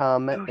member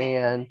come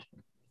and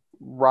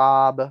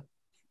rob,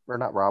 or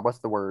not rob, what's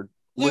the word?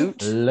 Loot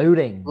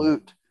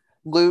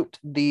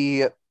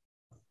the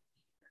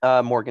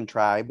Morgan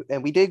tribe.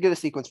 And we did get a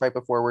sequence right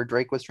before where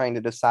Drake was trying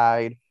to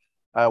decide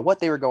what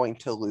they were going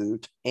to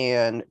loot,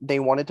 and they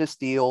wanted to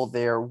steal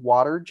their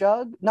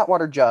not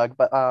water jug,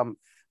 but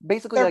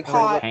basically their like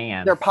pot.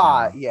 Their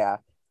pot, yeah,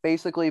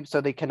 basically,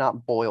 so they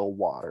cannot boil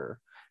water.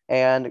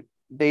 And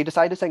they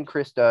decide to send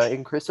Krista,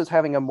 and Krista's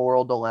having a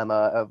moral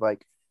dilemma of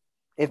like,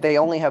 if they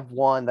only have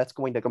one, that's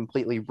going to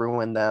completely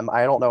ruin them.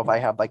 I don't know if I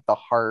have like the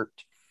heart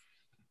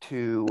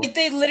to.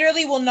 They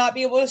literally will not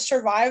be able to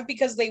survive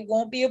because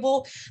they'll be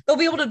able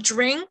to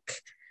drink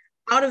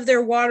out of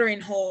their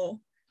watering hole,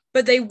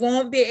 but they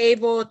won't be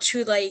able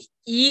to like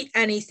eat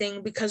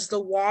anything because the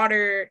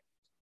water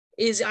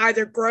is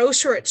either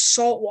gross or it's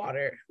salt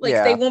water. Like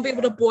they won't be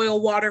able to boil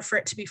water for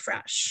it to be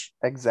fresh.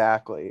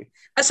 Exactly.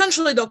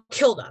 Essentially, they'll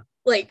kill them.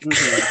 Like,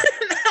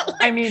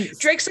 I mean,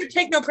 Drake's like,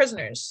 take no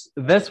prisoners.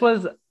 This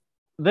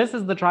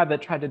is the tribe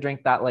that tried to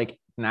drink that like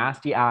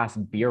nasty ass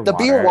beer water. The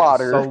beer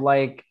water. So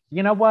like,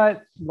 you know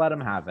what? Let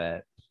them have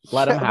it.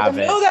 Let them have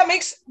it. No,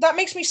 that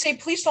makes me say,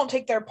 please don't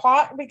take their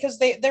pot because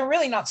they're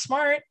really not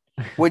smart.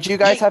 Would you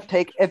guys have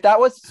if that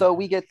was, so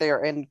we get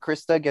there and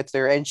Krista gets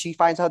there and she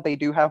finds out they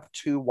do have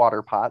 2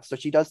 water pots, so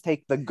she does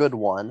take the good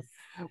one.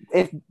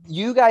 If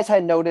you guys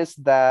had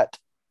noticed that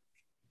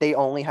they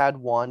only had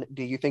one,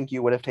 do you think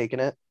you would have taken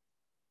it?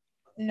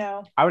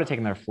 No. I would have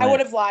taken their flint. I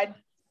would have lied.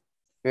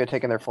 You would have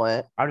taken their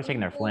flint? I would have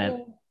taken their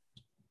flint.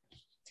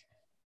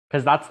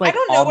 Because that's like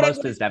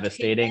almost as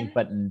devastating,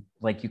 but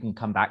like you can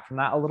come back from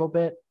that a little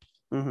bit.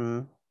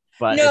 Mm-hmm.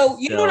 But no,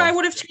 you know what I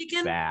would have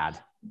taken? Bad.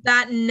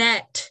 That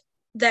net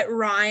that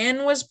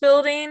Ryan was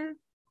building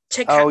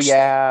to catch. Oh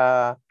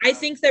yeah. I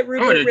think that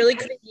Rupert really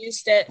could have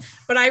used it,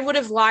 but I would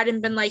have lied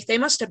and been like, they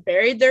must have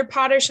buried their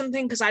pot or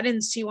something because I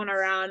didn't see one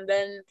around,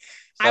 and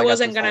so I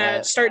wasn't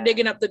gonna start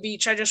digging up the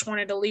beach. I just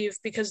wanted to leave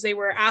because they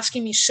were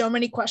asking me so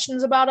many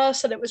questions about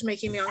us that it was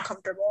making me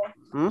uncomfortable.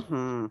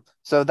 Mm-hmm.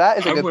 So that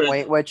is a good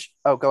point. Which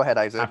go ahead,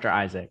 Isaac. After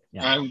Isaac,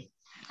 yeah.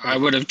 I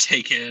would have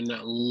taken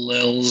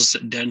Lil's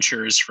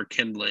dentures for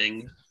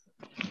kindling.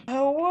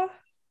 Oh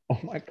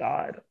my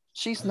God.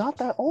 She's not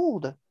that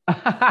old.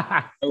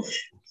 I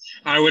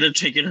would have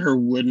taken her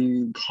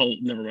wooden cult.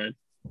 Never mind.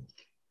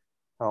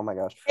 Oh my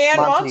gosh. And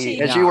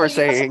Monty, as you were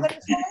saying.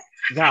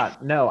 Yeah,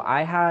 no,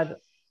 I had.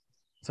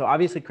 So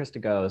obviously Krista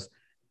goes.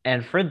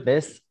 And for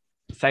this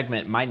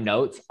segment, my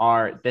notes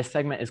are this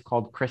segment is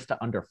called Krista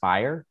Under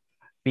Fire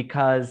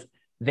because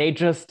they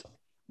just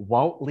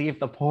won't leave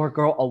the poor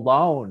girl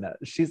alone.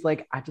 She's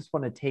like, I just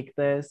want to take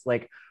this.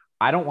 Like,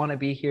 I don't want to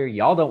be here.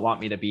 Y'all don't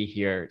want me to be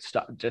here.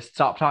 Just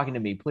stop talking to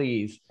me,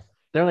 please.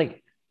 They're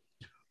like,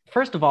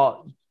 first of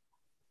all,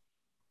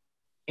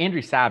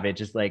 Andrew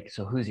Savage is like,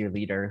 so who's your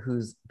leader?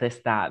 Who's this,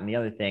 that, and the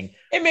other thing?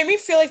 It made me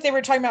feel like they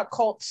were talking about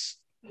cults.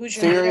 Who's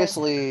your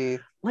seriously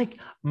leader? Like,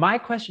 my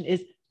question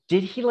is,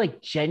 did he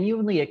like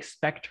genuinely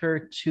expect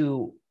her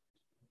to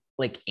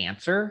like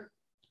answer?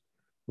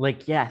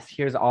 Like, yes,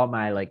 here's all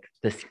my like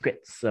the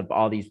scripts of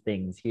all these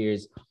things.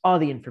 Here's all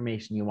the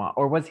information you want.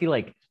 Or was he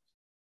like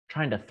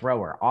trying to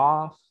throw her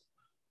off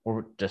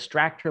or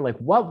distract her? Like,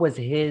 what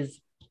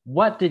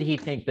did he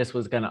think this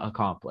was going to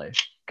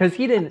accomplish? Because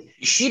he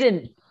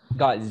didn't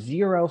got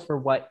 0 for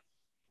what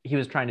he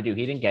was trying to do.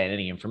 He didn't get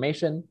any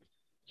information.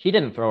 He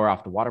didn't throw her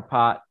off the water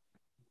pot,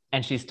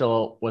 and she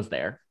still was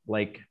there.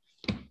 Like,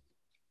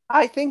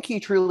 I think he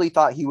truly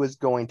thought he was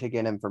going to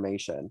get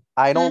information.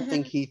 I don't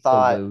think he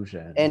thought,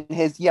 illusion. And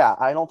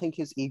I don't think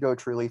his ego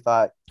truly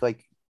thought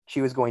like she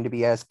was going to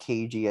be as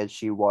cagey as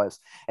she was.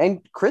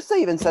 And Krista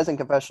even says in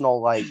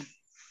confessional, like,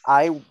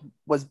 I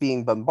was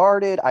being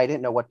bombarded. I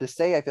didn't know what to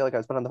say. I feel like I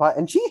was put on the pot,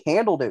 and she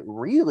handled it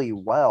really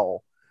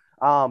well.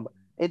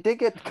 It did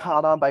get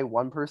caught on by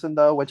one person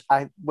though, which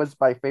was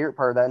my favorite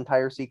part of that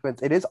entire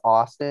sequence. It is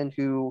Austin,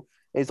 who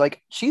is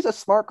like, she's a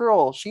smart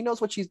girl. She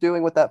knows what she's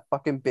doing with that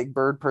fucking Big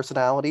Bird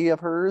personality of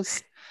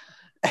hers.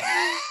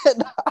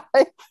 And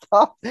I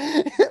thought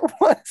it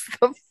was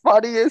the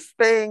funniest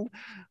thing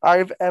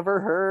I've ever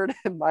heard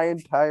in my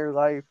entire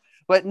life.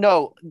 But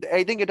no,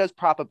 I think it does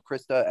prop up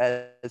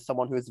Krista as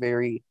someone who is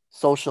very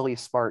socially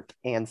smart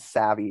and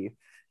savvy,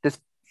 just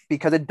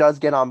because it does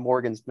get on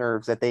Morgan's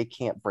nerves that they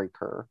can't break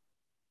her.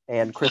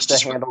 And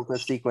Krista handles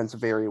this sequence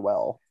very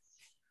well.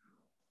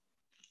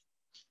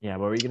 Yeah,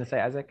 what were you going to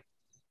say, Isaac?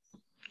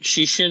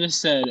 She should have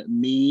said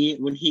me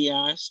when he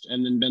asked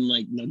and then been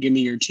like, no, give me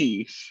your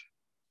teeth.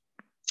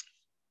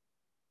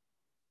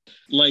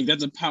 Like,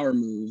 that's a power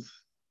move.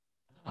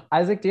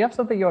 Isaac, do you have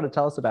something you want to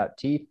tell us about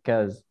teeth?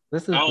 Because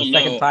this is the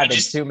second time in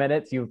 2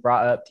 minutes you've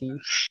brought up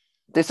teeth.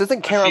 This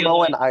isn't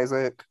Caramello,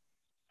 Isaac.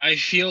 I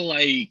feel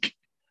like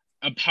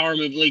a power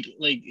move like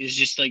is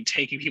just like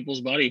taking people's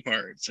body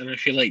parts, and I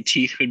feel like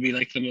teeth would be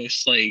like the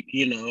most like,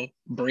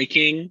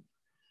 breaking,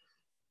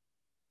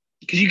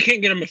 because you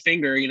can't get them a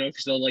finger,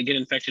 because they'll like get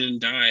infected and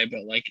die,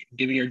 but like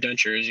giving your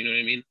dentures, you know what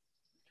I mean?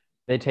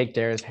 They take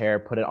Dara's hair,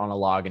 put it on a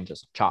log, and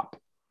just chop.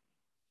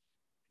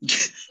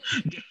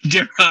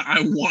 Dara,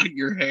 I want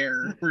your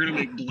hair. We're gonna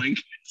make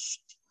blankets.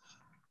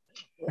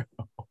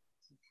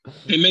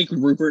 They make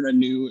Rupert a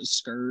new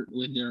skirt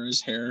with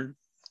Dara's hair.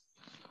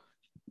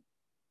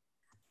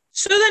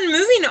 So then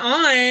moving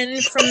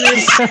on from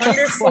this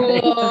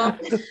wonderful,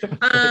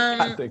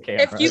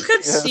 if you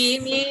could see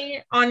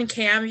me on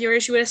cam,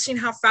 viewers, you would have seen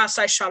how fast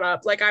I shut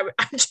up. Like I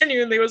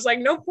genuinely was like,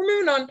 nope, we're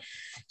moving on.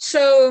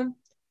 So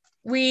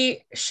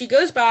she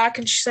goes back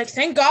and she's like,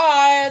 thank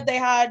God they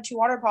had 2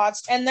 water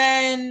pots. And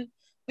then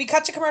we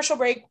cut to commercial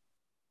break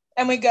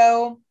and we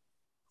go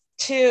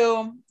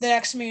to the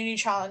next community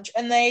challenge,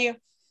 and they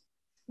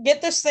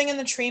get this thing in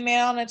the tree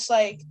mail, and it's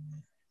like,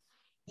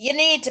 you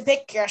need to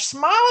pick your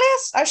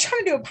smallest. I was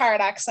trying to do a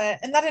pirate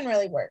accent, and that didn't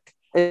really work.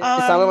 It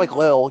sounded like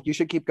Lil. You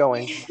should keep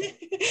going.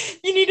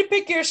 You need to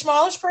pick your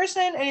smallest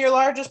person and your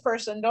largest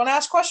person. Don't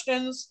ask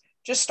questions.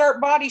 Just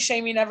start body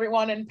shaming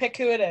everyone and pick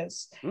who it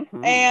is.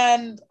 Mm-hmm.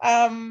 And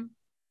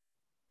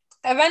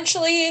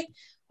eventually,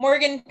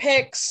 Morgan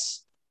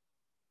picks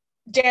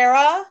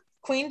Dara,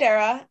 Queen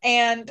Dara,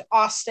 and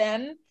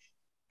Austin.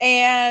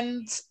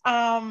 And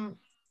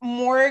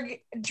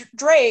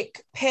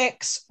Drake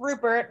picks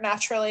Rupert,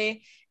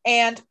 naturally,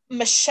 And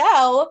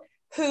Michelle,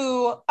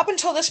 who up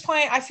until this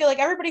point, I feel like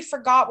everybody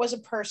forgot was a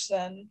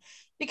person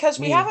because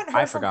we haven't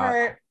heard from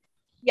her.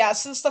 Yeah,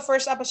 since the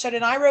first episode.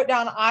 And I wrote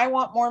down, I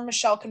want more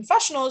Michelle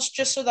confessionals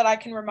just so that I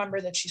can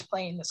remember that she's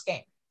playing this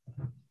game.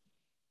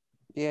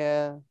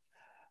 Yeah.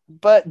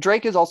 But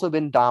Drake has also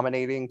been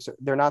dominating. So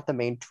they're not the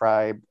main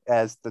tribe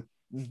as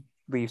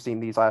we've seen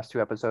these last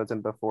 2 episodes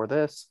and before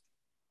this.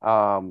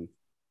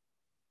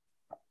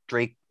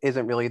 Drake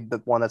isn't really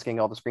the one that's getting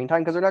all the screen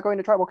time because they're not going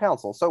to tribal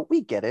council. So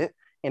we get it.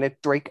 And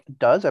if Drake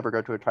does ever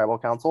go to a tribal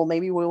council,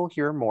 maybe we'll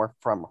hear more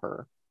from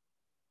her.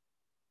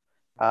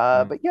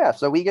 But yeah,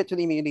 so we get to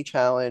the immunity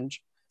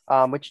challenge,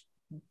 which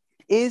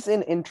is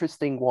an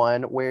interesting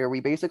one where we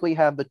basically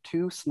have the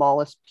 2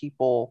 smallest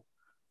people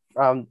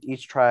from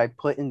each tribe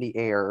put in the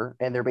air,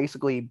 and they're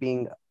basically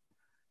being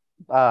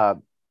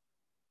I'm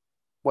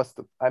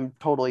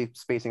totally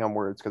spacing on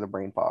words because of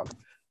brain fog.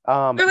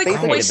 They're like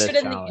hoisted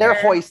in the air. They're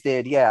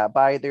hoisted, yeah,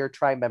 by their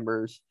tribe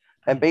members.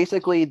 And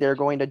basically they're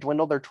going to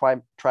dwindle their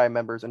tribe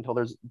members until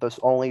there's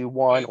only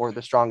one or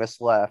the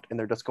strongest left, and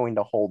they're just going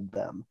to hold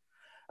them.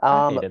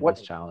 I hated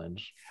this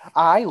challenge.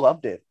 I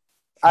loved it.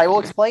 I will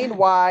explain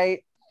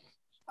why.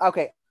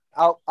 Okay,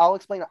 I'll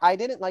explain. I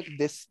didn't like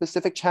this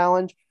specific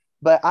challenge,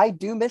 but I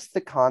do miss the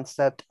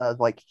concept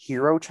of like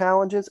hero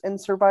challenges in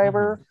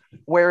Survivor,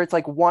 where it's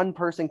like one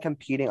person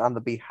competing on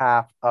the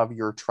behalf of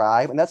your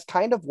tribe, and that's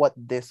kind of what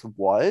this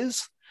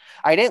was.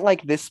 I didn't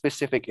like this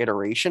specific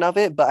iteration of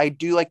it, but I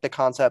do like the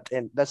concept,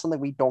 and that's something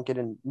we don't get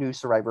in New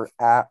Survivor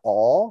at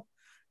all.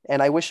 And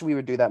I wish we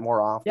would do that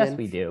more often. Yes,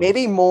 we do.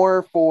 Maybe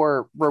more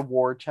for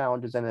reward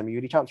challenges and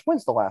immunity challenge.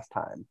 When's the last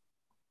time?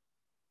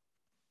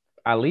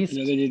 At least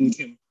they did in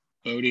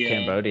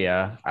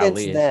Cambodia. At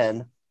least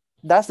then.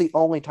 That's the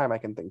only time I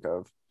can think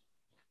of.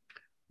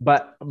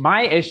 But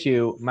my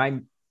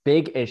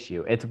big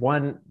issue, it's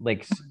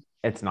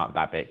not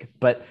that big,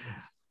 but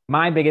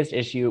my biggest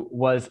issue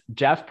was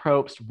Jeff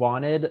Probst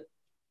wanted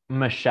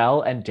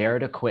Michelle and Dara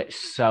to quit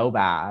so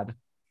bad.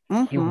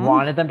 He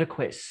wanted them to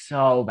quit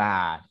so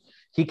bad.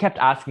 He kept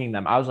asking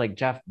them. I was like,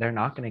 Jeff, they're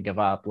not going to give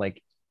up.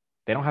 Like,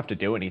 they don't have to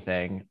do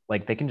anything.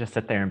 Like, they can just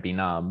sit there and be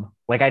numb.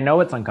 Like, I know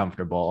it's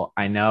uncomfortable.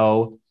 I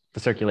know the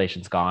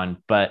circulation's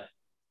gone, but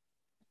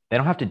they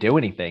don't have to do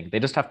anything. They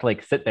just have to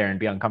like sit there and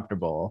be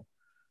uncomfortable.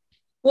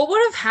 What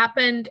would have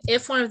happened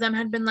if one of them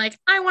had been like,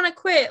 I want to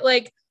quit?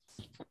 Like,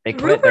 they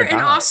quit, Rupert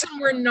and Austin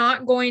were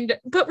not going to,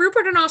 but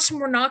Rupert and Austin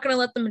were not going to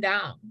let them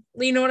down.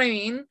 You know what I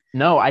mean?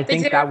 No, I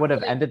think that would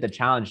have ended the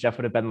challenge. Jeff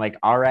would have been like,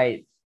 all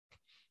right,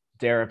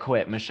 Dara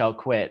quit, Michelle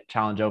quit,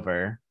 challenge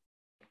over.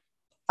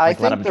 I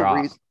think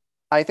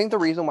the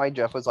reason why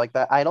Jeff was like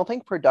that, I don't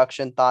think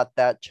production thought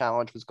that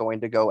challenge was going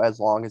to go as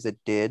long as it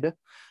did.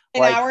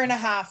 An hour and a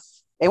half.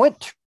 It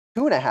went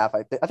 2.5. I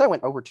thought it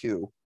went over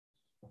 2.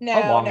 No,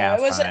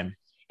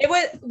 it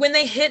was when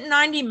they hit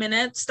 90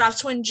 minutes.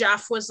 That's when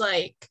Jeff was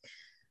like,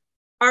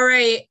 all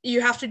right,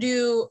 you have to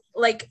do,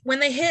 like,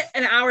 when they hit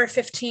an hour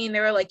 15, they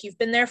were like, you've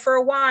been there for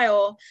a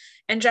while.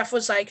 And Jeff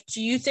was like,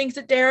 do you think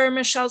that Dara and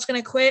Michelle's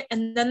going to quit?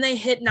 And then they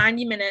hit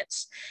 90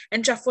 minutes.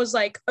 And Jeff was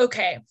like,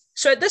 okay.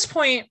 So at this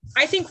point,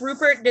 I think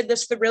Rupert did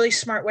this the really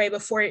smart way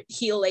before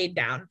he laid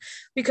down.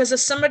 Because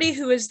as somebody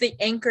who is the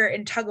anchor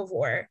in Tug of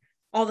War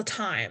all the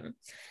time,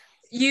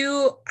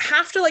 you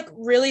have to like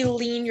really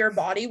lean your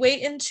body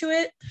weight into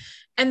it.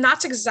 And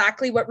that's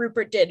exactly what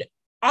Rupert did.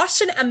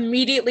 Austin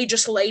immediately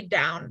just laid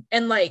down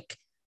and like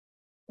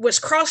was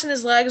crossing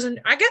his legs,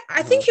 and I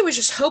think he was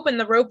just hoping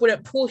the rope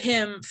wouldn't pull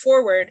him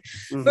forward.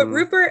 But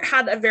Rupert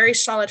had a very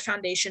solid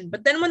foundation.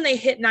 But then when they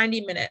hit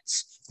 90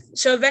 minutes,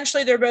 so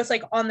eventually they're both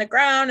like on the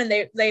ground and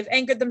they've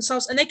anchored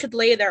themselves and they could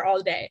lay there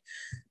all day.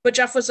 But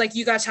Jeff was like,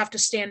 you guys have to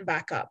stand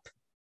back up.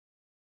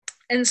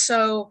 And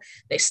so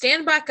they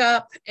stand back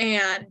up,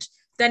 and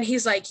then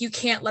he's like, you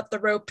can't let the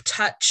rope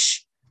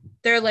touch.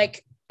 They're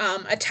like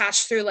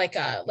attached through like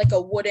a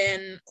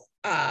wooden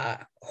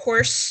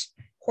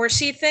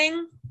horsey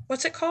thing.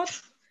 What's it called?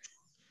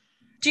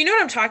 Do you know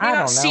what I'm talking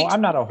about? I don't know.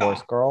 I'm not a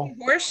horse girl.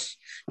 Horse?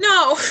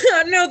 No,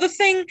 no, the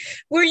thing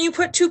where you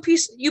put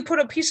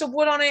a piece of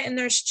wood on it and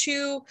there's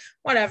two,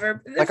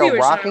 whatever. Like a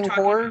rocking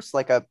horse?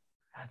 Like a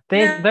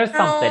there's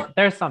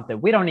something.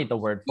 We don't need the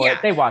word for it.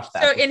 They watched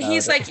that. So, and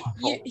he's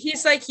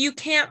like, you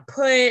can't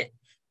put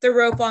the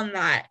rope on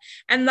that.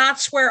 And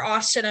that's where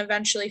Austin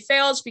eventually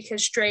fails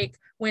because Drake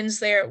wins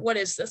their, what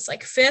is this,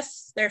 like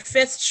their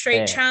fifth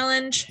straight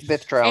challenge.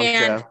 Fifth challenge,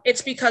 and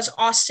it's because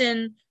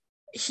Austin,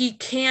 he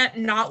can't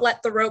not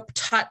let the rope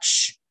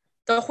touch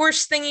the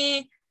horse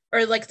thingy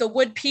or like the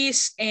wood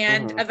piece.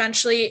 And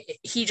eventually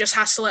he just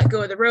has to let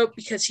go of the rope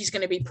because he's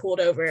going to be pulled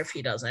over if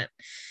he doesn't.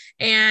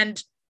 And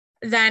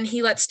then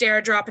he lets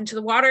Dara drop into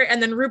the water,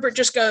 and then Rupert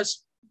just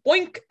goes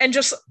boink and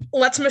just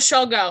lets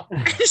Michelle go.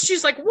 And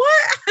she's like,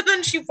 what? And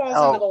then she falls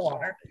into the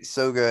water.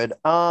 So good.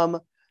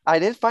 I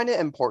did find it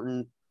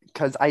important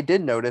because I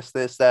did notice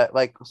this, that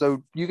like,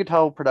 so you could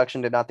tell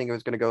production did not think it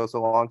was going to go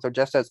so long. So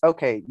Jeff says,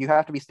 okay, you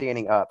have to be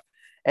standing up.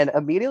 And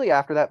immediately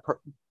after that,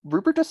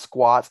 Rupert just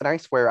squats. And I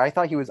swear, I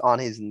thought he was on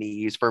his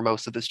knees for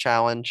most of this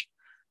challenge.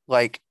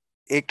 Like,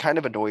 it kind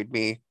of annoyed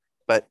me.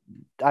 but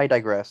I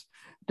digress.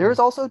 There's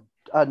also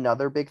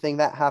another big thing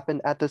that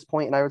happened at this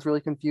point, and I was really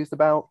confused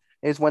about,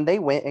 is when they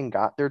went and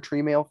got their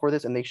tree mail for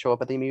this and they show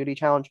up at the immunity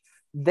challenge,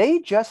 they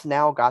just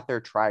now got their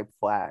tribe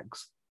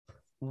flags.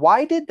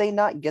 Why did they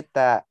not get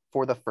that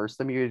for the first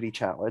immunity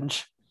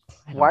challenge?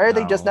 Why are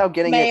they just now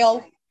getting Mail.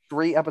 it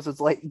 3 episodes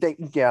late?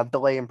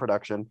 Delay in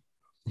production.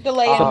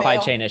 Delay in Supply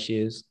mail. chain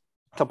issues.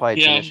 Supply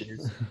chain Yeah.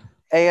 issues.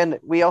 And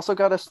we also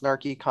got a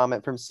snarky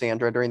comment from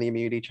Sandra during the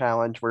immunity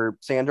challenge where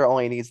Sandra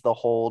only needs to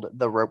hold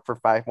the rope for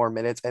 5 more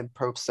minutes. And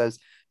Probst says,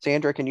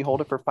 Sandra, can you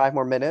hold it for 5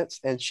 more minutes?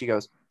 And she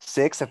goes,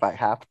 6 if I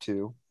have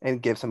to,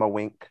 and gives him a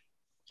wink.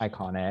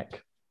 Iconic.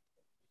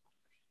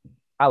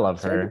 I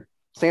love her.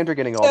 Sandra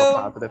getting all the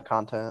positive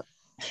content.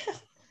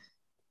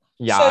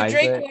 Yeah. So Isaac.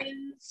 Drake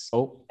wins.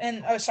 Oh,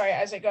 And sorry,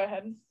 Isaac, go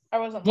ahead. I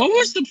wasn't. What looking.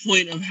 was the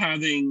point of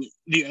having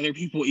the other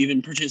people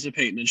even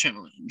participate in the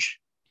challenge?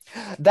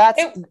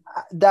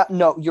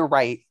 No, you're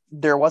right.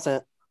 There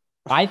wasn't.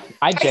 I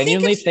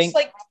genuinely it's just think.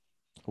 like.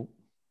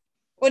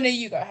 Well, no,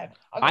 you go ahead.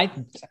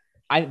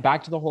 I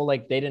back to the whole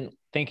like they didn't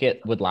think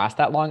it would last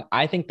that long.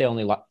 I think they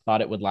only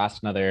thought it would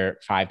last another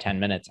 5-10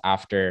 minutes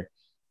after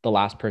the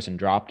last person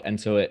dropped, and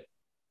so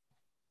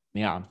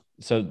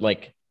so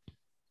like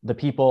the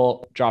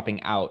people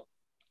dropping out,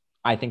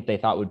 I think they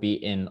thought would be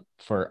in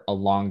for a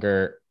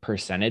longer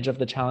percentage of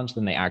the challenge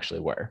than they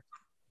actually were.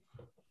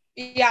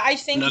 Yeah, I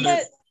think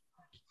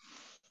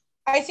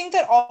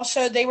that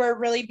also they were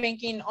really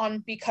banking on,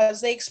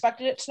 because they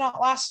expected it to not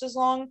last as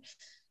long,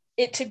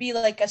 it to be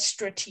like a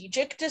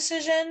strategic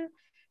decision.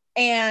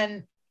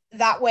 And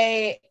that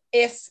way,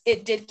 if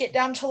it did get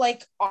down to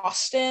like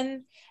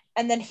Austin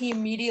and then he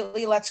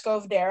immediately lets go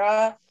of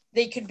Dara,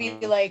 they could be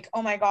like,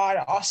 oh my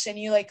God, Austin,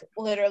 you like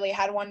literally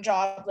had one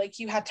job. Like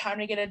you had time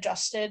to get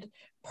adjusted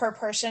per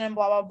person and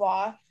blah, blah,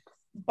 blah.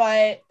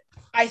 But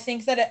I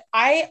think that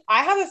I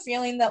have a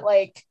feeling that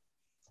like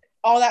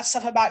all that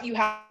stuff about you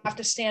have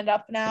to stand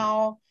up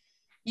now,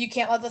 you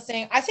can't let the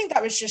thing, I think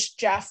that was just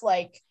Jeff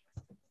like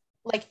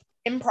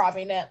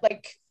improvising it.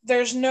 Like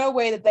there's no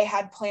way that they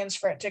had plans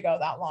for it to go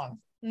that long.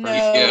 No.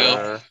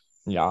 Yeah.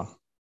 Yeah.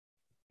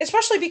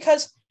 Especially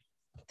because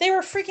they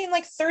were freaking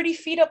like 30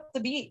 feet up the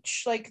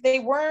beach. Like they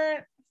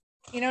weren't,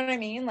 you know what I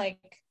mean? Like,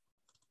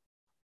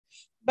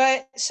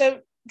 but so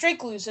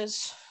Drake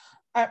loses.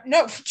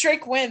 No,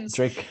 Drake wins.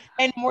 Drake.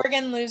 And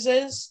Morgan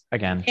loses.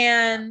 Again.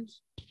 And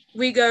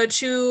we go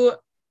to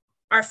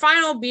our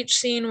final beach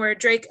scene where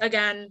Drake,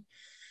 again,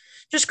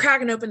 just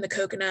cracking open the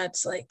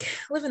coconuts, like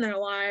living their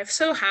life,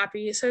 so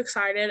happy, so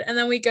excited. And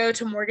then we go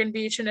to Morgan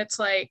Beach and it's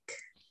like,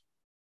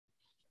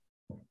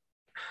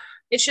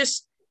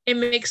 it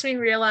makes me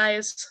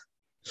realize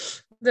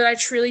that I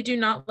truly do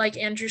not like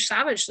Andrew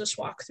Savage this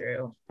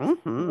walkthrough.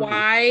 Mm-hmm.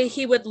 Why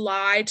he would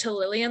lie to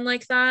Lillian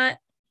like that.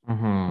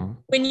 Mm-hmm.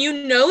 When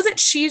you know that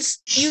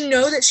she's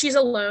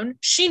alone,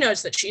 she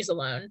knows that she's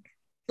alone.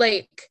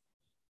 Like,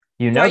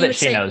 you know that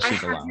she knows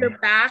she's I have alone. your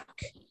back.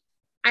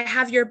 I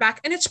have your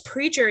back. And it's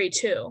pre-jury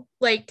too.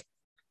 Like,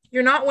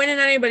 you're not winning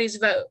anybody's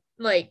vote.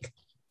 Like,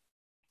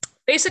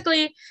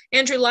 basically,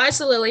 Andrew lies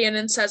to Lillian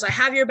and says, I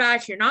have your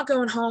back. You're not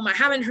going home. I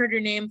haven't heard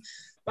your name.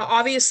 But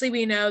obviously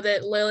we know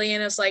that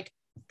Lillian is like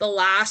the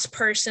last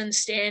person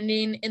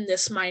standing in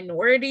this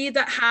minority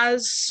that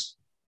has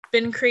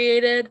been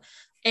created.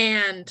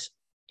 And,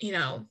 you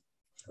know,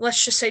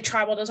 let's just say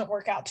tribal doesn't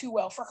work out too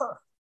well for her.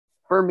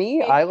 For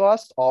me, I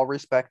lost all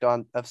respect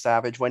of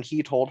Savage when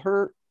he told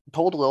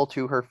Lil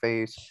to her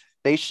face,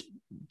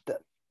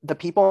 the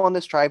people on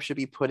this tribe should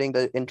be putting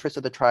the interest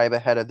of the tribe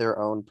ahead of their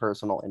own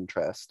personal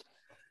interest.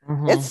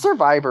 Mm-hmm. It's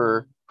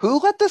Survivor. Who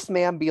let this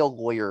man be a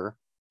lawyer?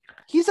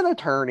 He's an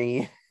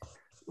attorney.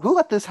 Who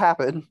let this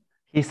happen?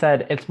 He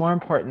said, it's more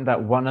important that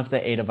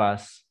the 8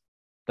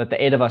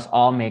 of us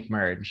all make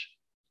merge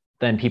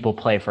than people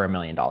play for $1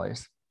 million.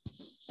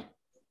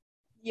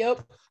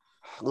 Yep.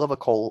 Love a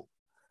cult.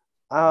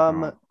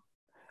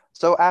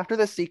 So after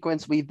the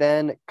sequence, we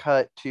then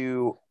cut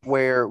to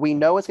where we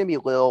know it's going to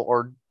be Lil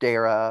or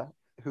Dara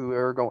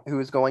who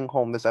is going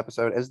home this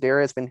episode, as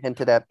Dara has been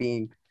hinted at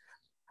being,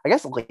 I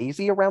guess,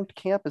 lazy around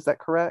camp. Is that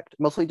correct?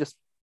 Mostly just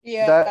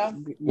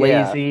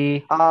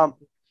lazy.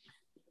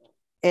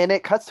 And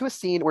it cuts to a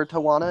scene where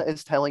Tawana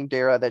is telling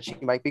Dara that she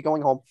might be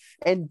going home,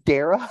 and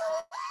Dara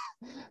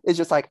is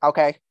just like,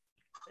 okay.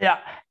 Yeah.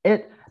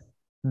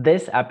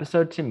 This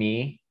episode to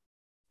me,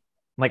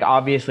 like,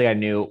 obviously I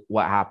knew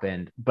what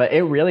happened, but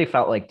it really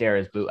felt like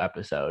Dara's boot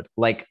episode.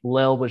 Like,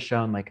 Lil was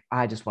shown, like,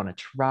 I just want to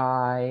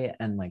try,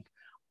 and like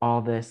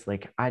all this,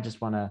 like, I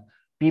just want to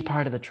be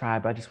part of the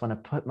tribe. I just want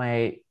to put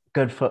my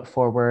good foot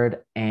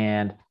forward,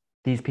 and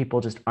these people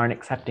just aren't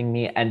accepting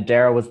me. And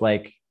Dara was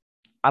like,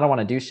 I don't want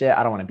to do shit.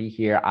 I don't want to be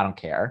here. I don't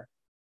care.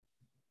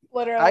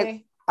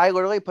 Literally. I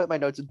literally put my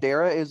notes.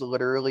 Dara is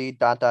literally ...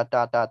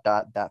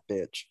 that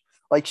bitch.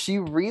 Like, she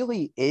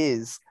really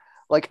is.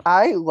 Like,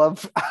 I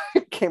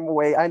came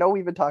away. I know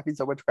we've been talking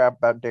so much crap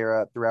about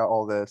Dara throughout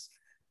all this,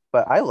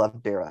 but I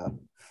love Dara.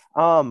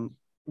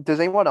 Does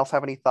anyone else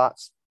have any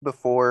thoughts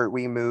before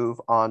we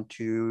move on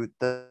to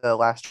the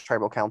last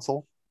tribal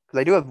council? Because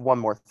I do have one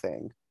more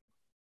thing.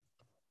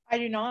 I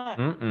do not.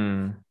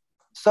 Mm-mm.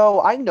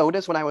 So I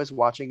noticed when I was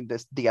watching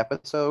the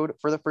episode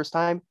for the first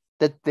time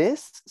that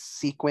this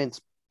sequence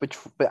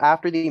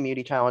after the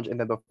immunity challenge and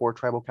then before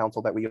tribal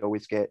council that we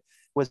always get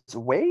was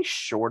way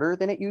shorter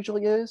than it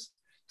usually is.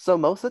 So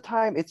most of the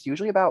time it's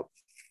usually about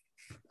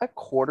a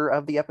quarter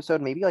of the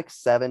episode, maybe like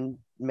 7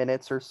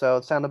 minutes or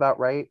so. Sound about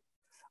right?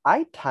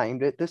 I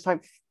timed it this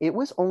time. It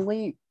was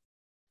only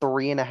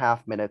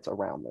 3.5 minutes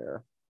around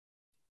there.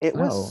 It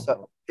was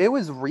it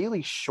was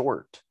really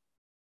short.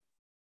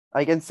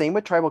 Like, and same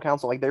with tribal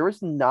council. Like, there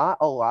was not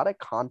a lot of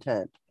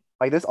content.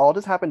 Like, this all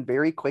just happened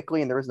very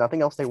quickly, and there was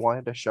nothing else they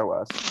wanted to show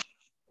us.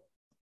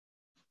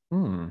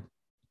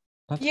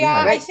 That's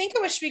Yeah, weird. I think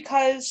it was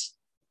because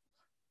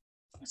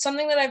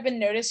something that I've been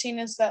noticing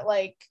is that,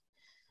 like,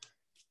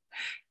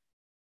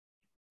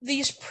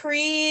 these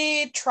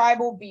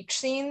pre-tribal beach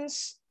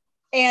scenes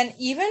and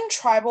even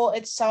tribal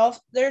itself,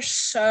 they're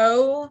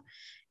so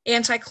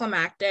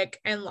anticlimactic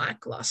and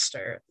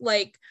lackluster.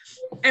 Like,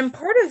 and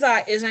part of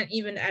that isn't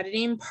even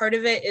editing. Part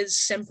of it is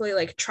simply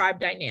like tribe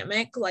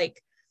dynamic. Like,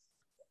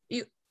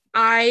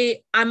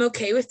 I'm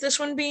okay with this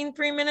one being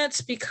 3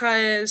 minutes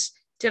because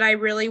did I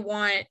really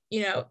want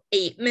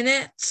 8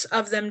 minutes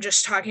of them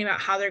just talking about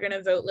how they're going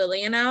to vote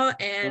Lillian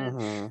out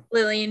and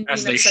Lillian being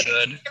upset she's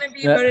going to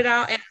be voted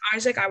out and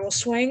Isaac I will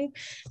swing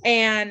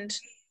and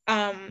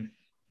but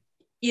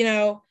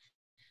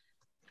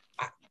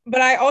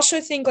I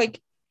also think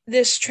like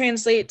this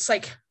translates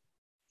like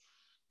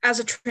as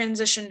a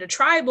transition to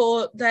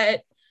tribal,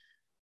 that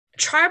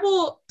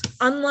tribal,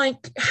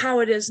 unlike how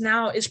it is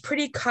now, is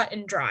pretty cut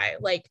and dry.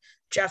 Like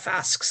Jeff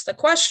asks the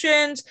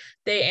questions,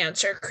 they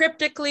answer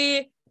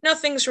cryptically,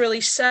 nothing's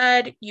really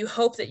said. You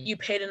hope that you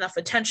paid enough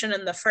attention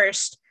in the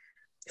first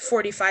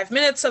 45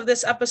 minutes of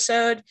this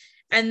episode,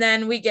 and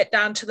then we get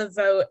down to the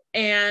vote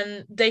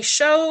and they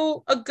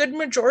show a good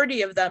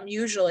majority of them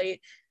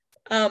usually,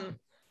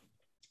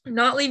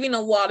 not leaving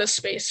a lot of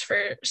space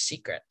for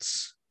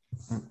secrets.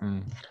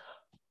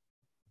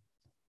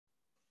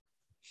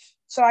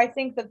 So I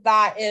think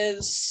that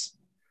is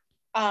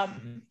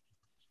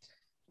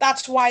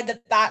that's why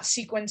that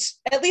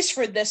sequence, at least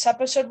for this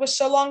episode, was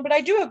so long. But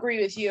I do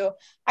agree with you.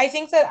 I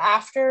think that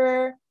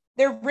after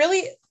the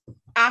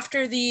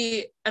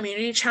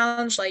immunity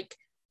challenge, like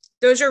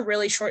those are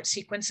really short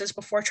sequences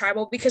before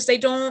tribal because they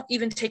don't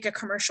even take a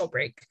commercial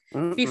break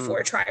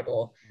before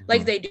tribal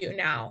like they do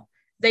now.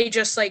 They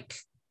just like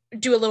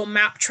do a little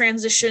map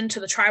transition to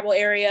the tribal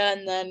area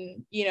and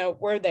then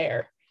we're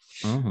there.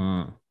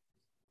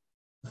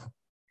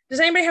 Does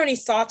anybody have any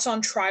thoughts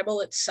on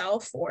tribal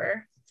itself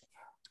or?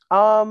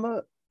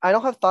 I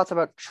don't have thoughts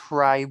about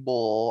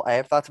tribal. I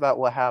have thoughts about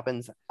what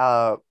happens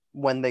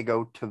when they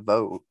go to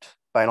vote,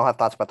 but I don't have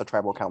thoughts about the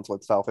tribal council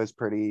itself. It's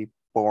pretty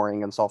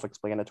boring and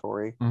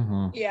self-explanatory.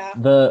 Yeah.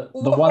 The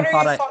one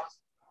thought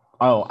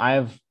I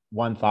have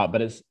one thought,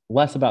 but it's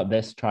less about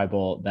this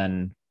tribal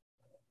than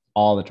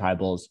all the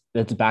tribals.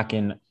 It's back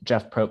in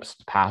Jeff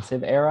Probst's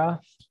passive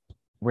era,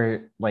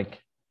 where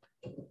like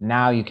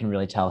now you can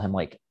really tell him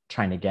like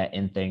trying to get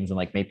in things and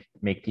like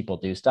make people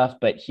do stuff.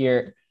 But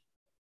here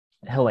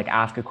he'll like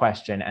ask a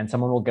question and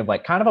someone will give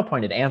like kind of a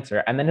pointed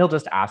answer, and then he'll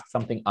just ask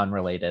something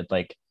unrelated.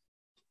 Like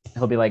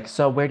he'll be like,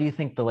 so where do you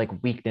think the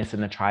like weakness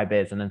in the tribe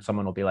is? And then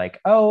someone will be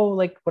like, oh,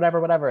 like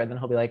whatever. And then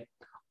he'll be like,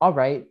 all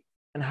right,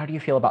 and how do you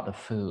feel about the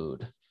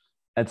food?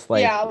 It's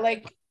like, yeah,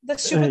 like the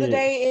soup of the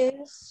day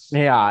is,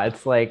 yeah,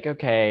 it's like,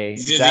 okay,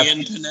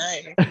 Vivian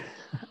Panay.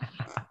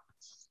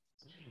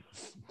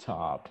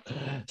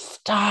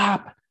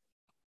 Stop.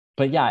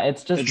 But yeah,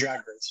 it's just the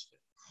Drag Race.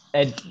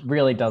 It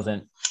really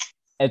doesn't.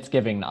 It's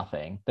giving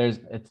nothing.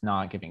 It's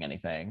not giving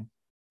anything.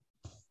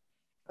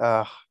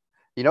 You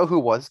know who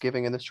was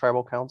giving in this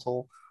tribal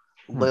council?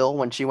 Lil,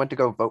 when she went to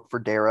go vote for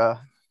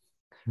Dara.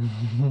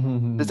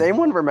 Does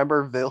anyone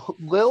remember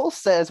Lil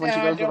says when she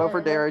goes to vote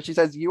for Dara, she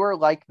says, "You are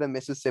like the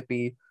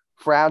Mississippi,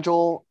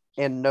 fragile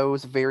and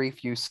knows very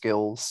few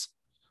skills."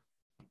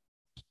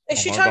 Is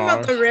she talking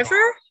about the river?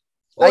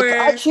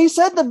 Or she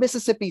said the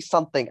Mississippi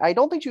something. I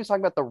don't think she was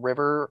talking about the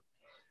river.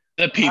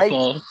 The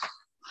people.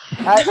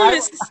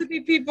 Mississippi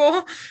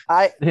people.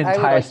 The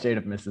entire state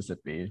of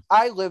Mississippi.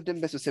 I lived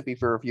in Mississippi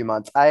for a few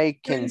months. I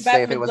can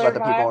say if it was about the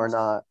people or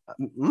not.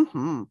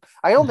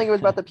 I don't think it was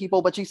about the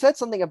people, but she said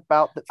something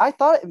about I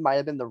thought it might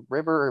have been the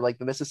river or like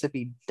the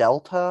Mississippi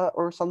Delta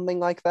or something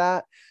like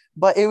that.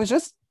 But it was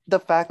just the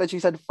fact that she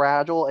said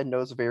fragile and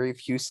knows very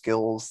few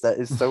skills that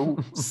is so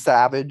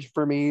savage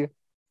for me.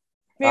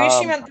 Maybe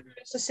she meant the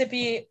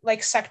Mississippi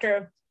like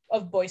sector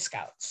of Boy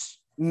Scouts.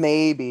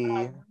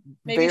 Maybe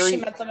she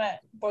met them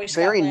at Boy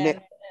Scout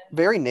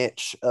very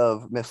niche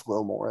of Miss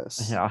Lil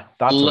Morris. Yeah,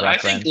 that's a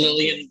reference. I think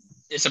Lillian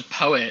is a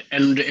poet,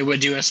 and it would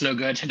do us no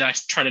good to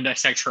try to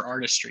dissect her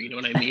artistry. You know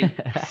what I mean?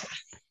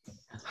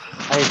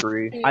 I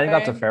agree. I think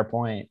that's a fair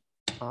point.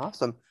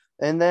 Awesome.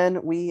 And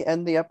then we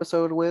end the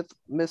episode with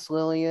Miss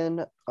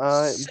Lillian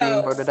being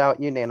voted out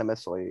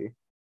unanimously.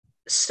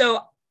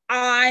 So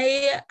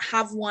I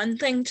have one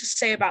thing to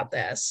say about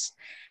this,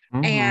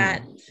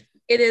 and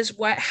it is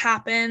what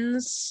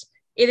happens.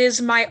 It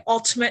is my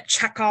ultimate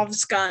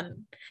Chekhov's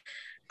gun.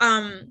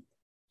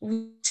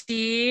 we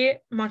see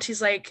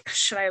Monty's like,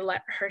 should I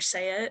let her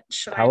say it?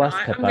 Should Tell I us,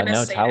 not? Pippa. I'm gonna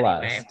No, say tell it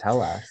us. anyway.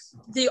 Tell us.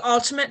 The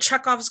ultimate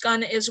Chekhov's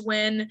gun is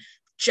when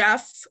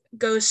Jeff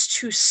goes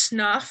to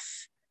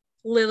snuff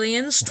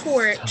Lillian's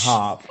torch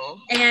Stop.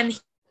 and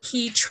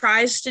he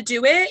tries to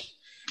do it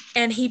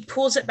and he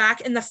pulls it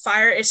back and the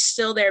fire is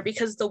still there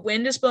because the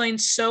wind is blowing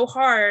so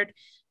hard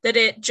that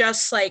it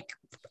just like,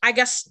 I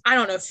guess, I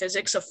don't know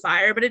physics of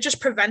fire, but it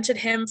just prevented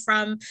him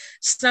from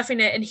snuffing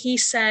it. And he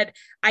said,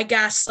 I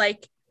guess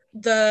like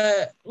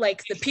the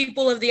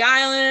people of the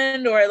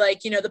island or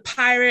like, you know, the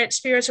pirate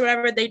spirits or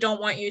whatever, they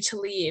don't want you to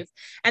leave.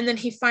 And then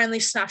he finally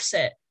snuffs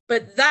it.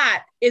 But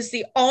that is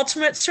the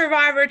ultimate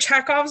Survivor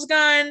Chekhov's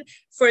gun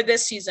for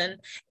this season,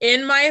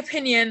 in my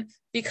opinion,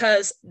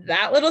 because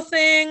that little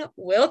thing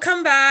will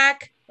come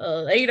back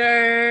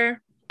later.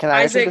 Can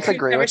I actually Isaac, who's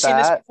disagree never with seen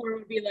this that? before,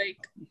 would be like,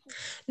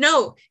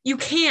 no, you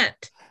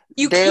can't.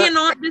 You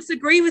cannot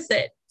disagree with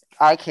it.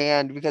 I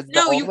can, because the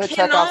No, you ultimate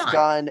Chekhov's cannot.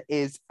 gun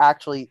is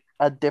actually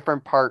a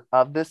different part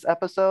of this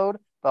episode,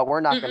 but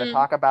we're not going to Mm-mm.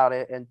 talk about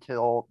it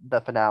until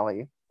the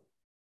finale.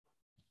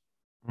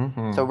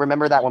 Mhm. So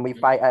remember that when we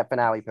fight at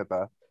finale,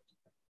 Pippa.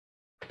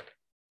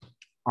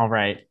 All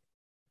right.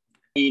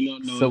 You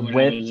don't know So what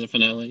with- happens in the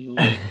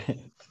finale.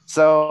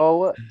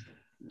 So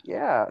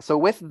yeah, so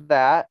with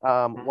that,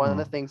 one of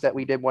the Mhm. things that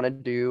we did want to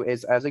do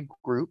is, as a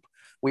group,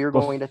 we are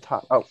Bef- going to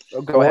talk. Oh,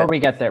 go Before ahead. we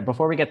get there,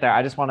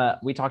 I just want to,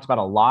 we talked about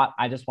a lot.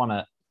 I just want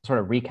to sort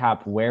of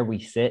recap where we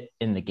sit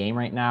in the game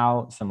right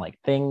now, some like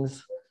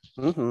things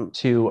Mhm.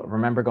 to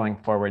remember going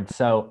forward.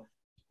 So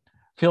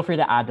feel free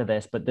to add to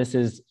this, but this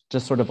is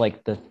just sort of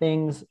like the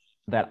things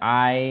that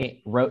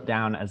I wrote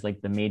down as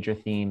like the major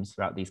themes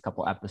throughout these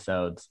couple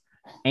episodes,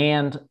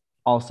 and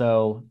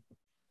also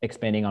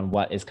expanding on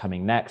what is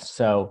coming next.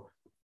 So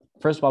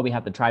first of all, we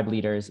have the tribe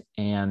leaders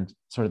and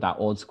sort of that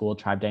old school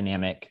tribe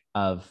dynamic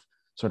of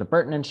sort of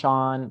Burton and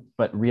Sean,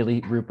 but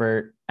really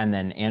Rupert and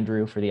then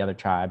Andrew for the other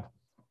tribe.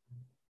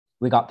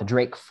 We got the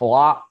Drake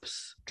Flop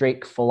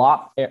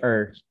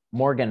or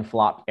Morgan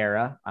Flop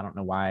era. I don't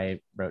know why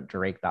I wrote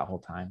Drake that whole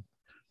time,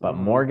 but Mhm.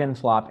 Morgan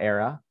Flop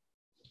era.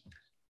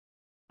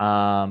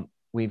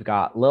 We've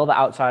got Lil the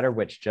Outsider,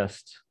 which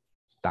just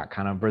that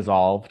kind of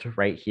resolved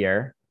right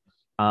here.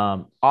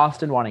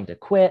 Austin wanting to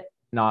quit,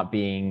 not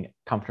being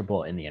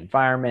comfortable in the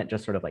environment,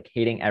 just sort of like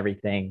hating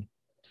everything.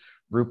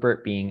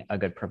 Rupert being a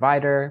good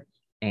provider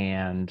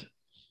and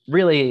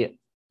really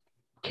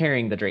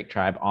carrying the Drake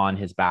tribe on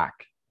his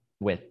back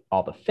with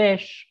all the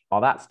fish,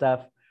 all that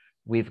stuff.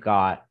 We've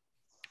got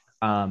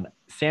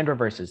Sandra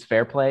versus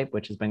Fair Play,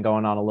 which has been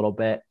going on a little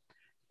bit,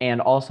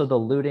 and also the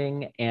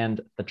looting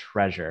and the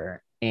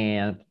treasure.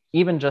 And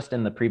even just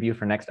in the preview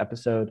for next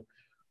episode,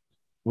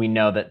 we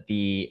know that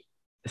the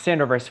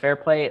Sandra versus Fair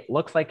Play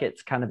looks like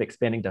it's kind of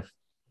expanding to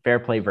Fair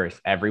Play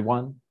versus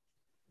everyone.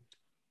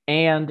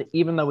 And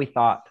even though we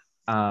thought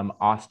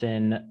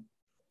Austin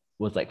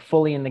was like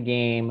fully in the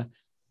game,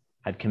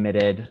 had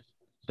committed,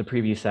 the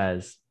preview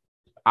says,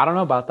 I don't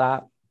know about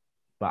that,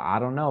 but I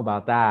don't know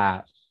about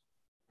that.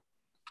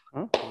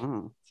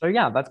 Mhm. So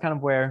yeah, that's kind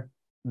of where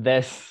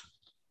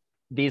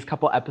these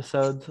couple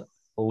episodes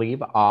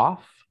leave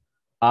off.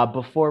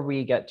 Before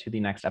we get to the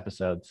next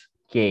episodes,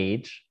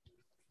 Gage.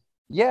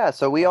 Yeah,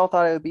 so we all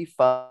thought it would be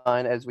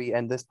fun as we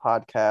end this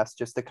podcast,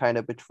 just to kind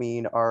of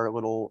between our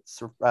little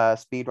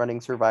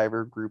speedrunning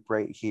Survivor group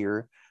right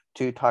here,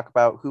 to talk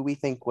about who we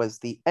think was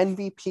the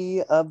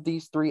MVP of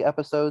these 3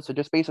 episodes. So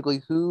just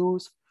basically,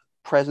 whose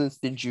presence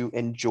did you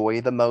enjoy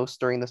the most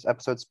during this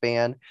episode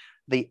span?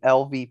 The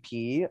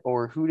LVP,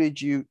 or who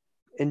did you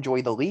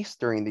enjoy the least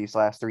during these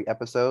last 3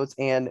 episodes?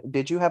 And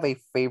did you have a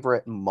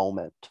favorite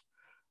moment?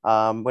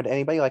 Would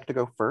anybody like to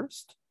go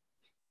first?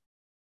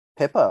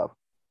 Pippa.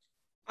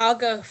 I'll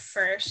go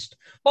first.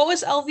 What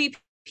was LVP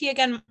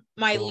again?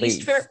 My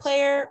least favorite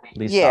player?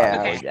 Least Yeah.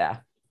 valuable, Okay. yeah.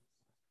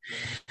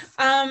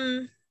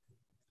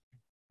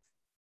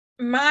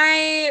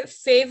 My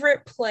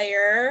favorite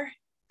player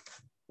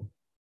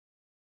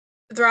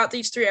throughout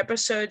these 3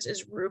 episodes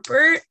is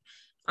Rupert.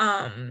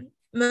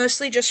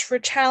 Mostly just for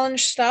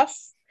challenge stuff.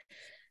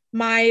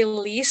 My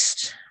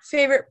least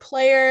favorite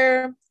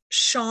player,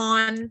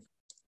 Sean,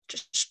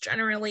 just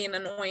generally an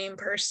annoying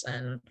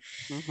person.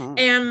 Mhm.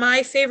 And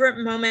my favorite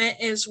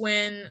moment is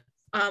when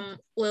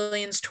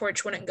Lillian's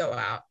torch wouldn't go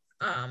out.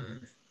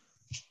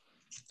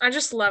 I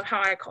just love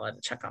how I call it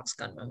a Chekhov's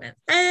gun moment.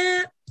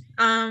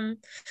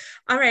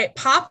 All right,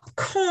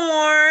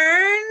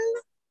 popcorn.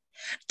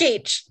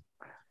 Gage.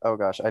 Oh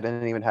gosh, I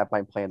didn't even have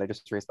mine planned. I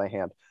just raised my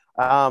hand.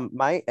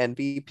 My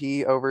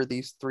MVP over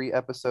these 3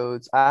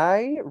 episodes,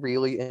 I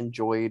really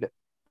enjoyed.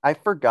 I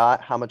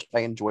forgot how much I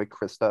enjoy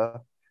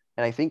Krista,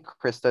 and I think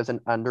Krista is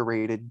an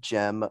underrated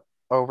gem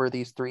over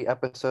these 3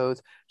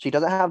 episodes. She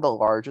doesn't have the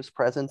largest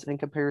presence in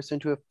comparison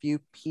to a few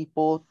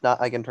people, not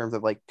like in terms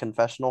of like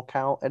confessional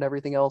count and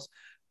everything else,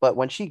 but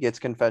when she gets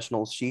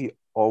confessionals, she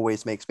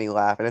always makes me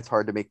laugh, and it's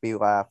hard to make me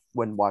laugh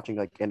when watching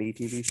like any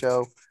TV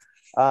show.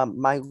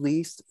 My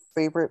least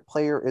favorite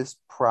player is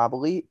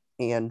probably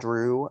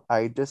Andrew.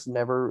 I just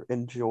never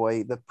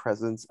enjoy the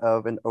presence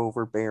of an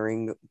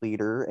overbearing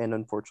leader, and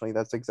unfortunately,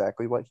 that's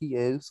exactly what he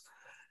is.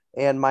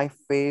 And my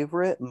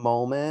favorite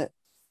moment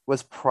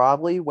was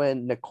probably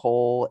when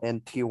Nicole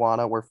and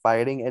Tijuana were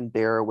fighting, and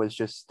Dara was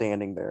just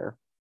standing there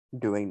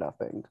doing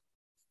nothing.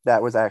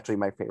 That was actually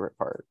my favorite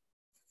part.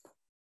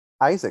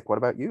 Isaac, what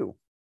about you?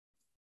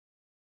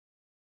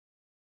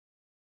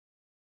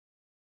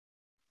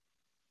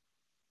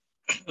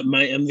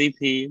 My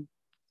MVP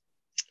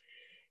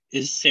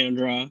is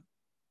Sandra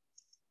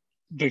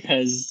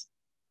because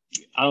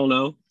I don't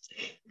know,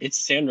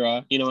 it's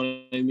Sandra. You know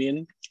what I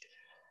mean?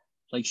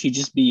 Like she'd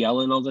just be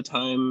yelling all the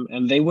time,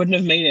 and they wouldn't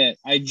have made it.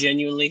 I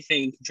genuinely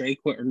think Drake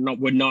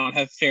would not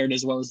have fared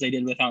as well as they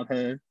did without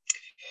her.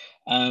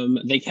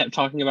 They kept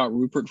talking about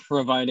Rupert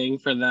providing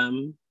for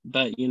them,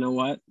 but you know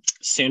what?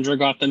 Sandra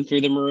got them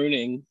through the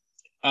marooning.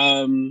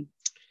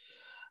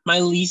 My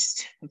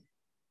least,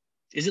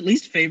 is it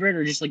least favorite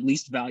or just like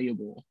least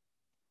valuable?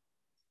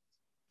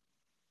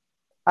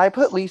 I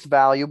put least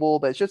valuable,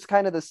 but it's just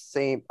kind of the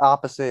same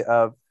opposite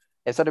of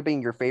instead of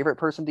being your favorite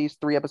person these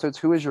 3 episodes,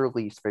 who is your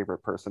least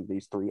favorite person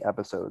these 3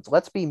 episodes?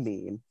 Let's be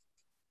mean.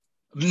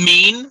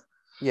 Mean?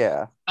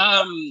 Yeah.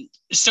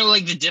 So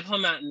like the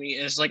diplomat in me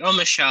is like, oh,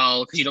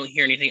 Michelle, because you don't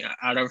hear anything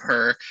out of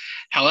her.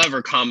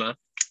 However,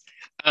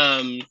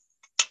 I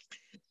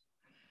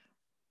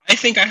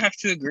think I have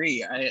to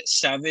agree.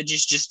 Savage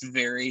is just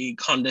very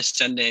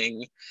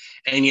condescending,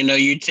 and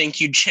you'd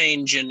think you'd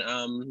change in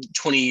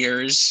 20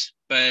 years,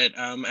 but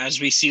as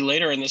we see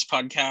later in this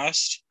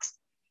podcast,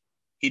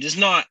 he does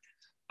not.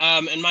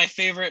 And my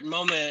favorite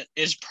moment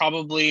is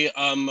probably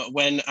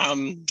when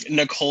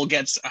Nicole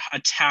gets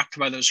attacked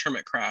by those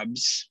hermit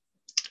crabs.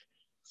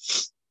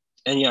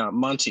 And yeah,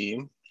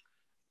 Monty.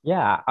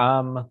 Yeah.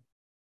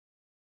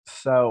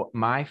 So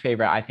my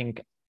favorite, I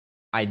think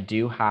I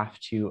do have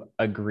to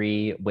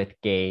agree with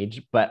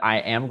Gage, but I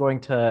am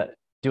going to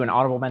do an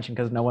honorable mention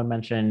because no one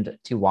mentioned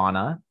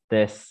Tijuana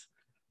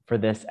for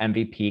this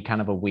MVP,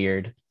 kind of a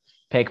weird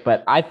pick,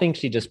 but I think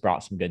she just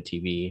brought some good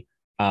TV.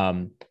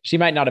 She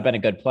might not have been a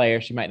good player.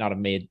 She might not have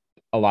made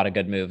a lot of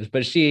good moves,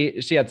 but she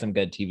had some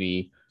good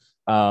TV.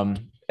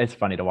 It's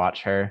funny to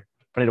watch her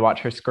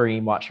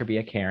scream, watch her be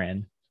a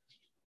Karen.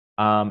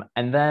 And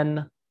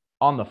then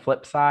on the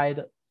flip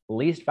side,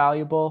 least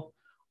valuable,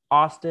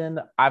 Austin,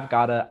 I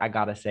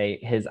gotta say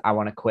his I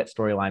want to quit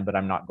storyline, but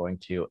I'm not going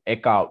to.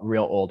 It got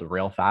real old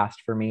real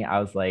fast for me. I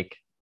was like,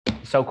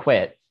 so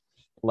quit.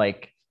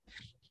 Like,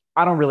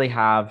 I don't really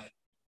have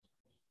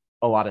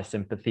a lot of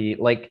sympathy.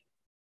 Like,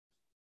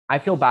 I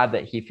feel bad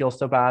that he feels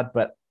so bad,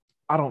 but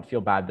I don't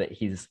feel bad that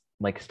he's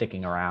like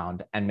sticking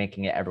around and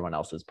making it everyone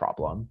else's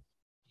problem.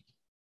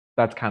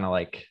 That's kind of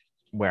like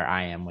where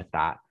I am with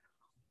that.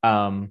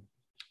 But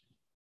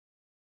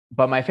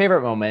my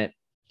favorite moment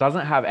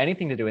doesn't have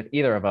anything to do with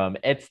either of them.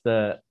 It's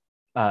the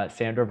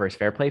Sandra versus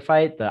Fairplay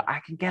fight. The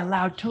I can get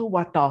loud too.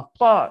 What the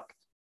fuck?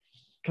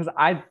 Because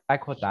I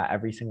quote that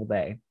every single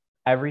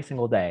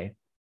day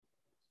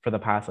for the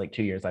past like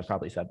 2 years. I've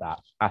probably said that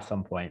at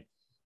some point,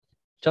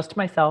 just to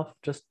myself,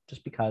 just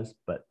because.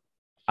 But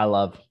I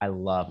love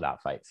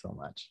that fight so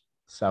much.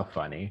 So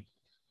funny.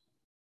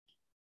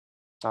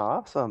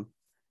 Awesome.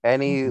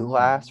 Any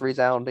last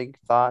resounding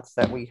thoughts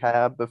that we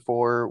have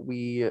before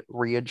we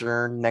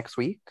re-adjourn next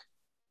week?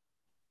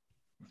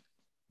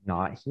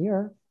 Not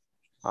here.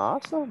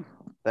 Awesome.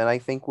 Then I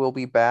think we'll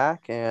be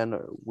back and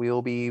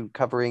we'll be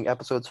covering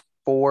episodes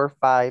 4,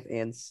 5,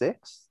 and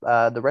 6.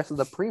 The rest of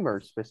the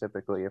premiers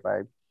specifically, if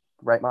I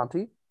right,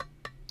 Monty?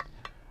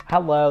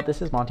 Hello,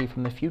 this is Monty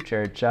from the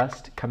future,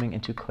 just coming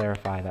in to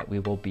clarify that we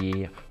will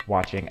be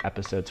watching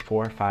episodes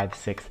 4, 5,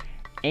 6,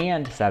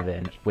 and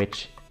 7,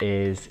 which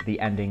is the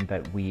ending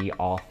that we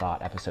all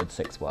thought episode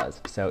 6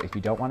 was. So if you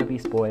don't want to be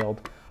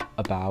spoiled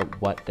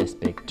about what this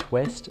big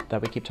twist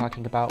that we keep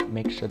talking about,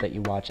 make sure that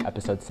you watch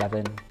episode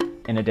 7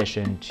 in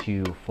addition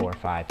to 4,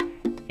 5,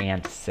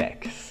 and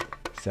 6.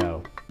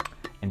 So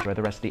enjoy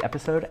the rest of the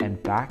episode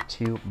and back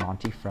to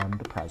Monty from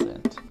the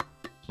present.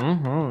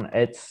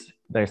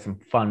 There's some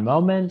fun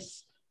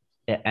moments.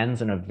 It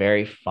ends in a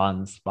very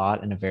fun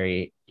spot, in a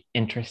very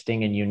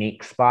interesting and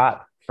unique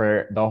spot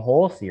for the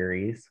whole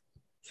series.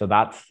 So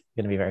that's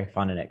going to be very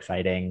fun and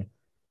exciting.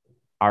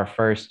 Our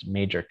first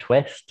major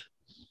twist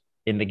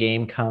in the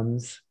game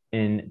comes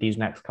in these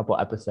next couple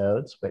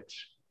episodes,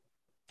 which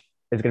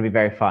is going to be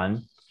very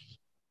fun.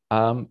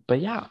 But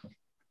yeah.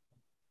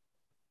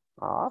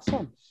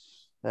 Awesome.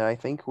 And I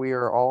think we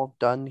are all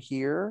done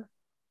here.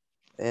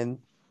 And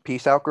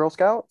peace out, Girl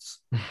Scouts.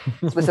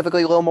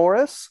 Specifically, Lil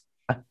Morris.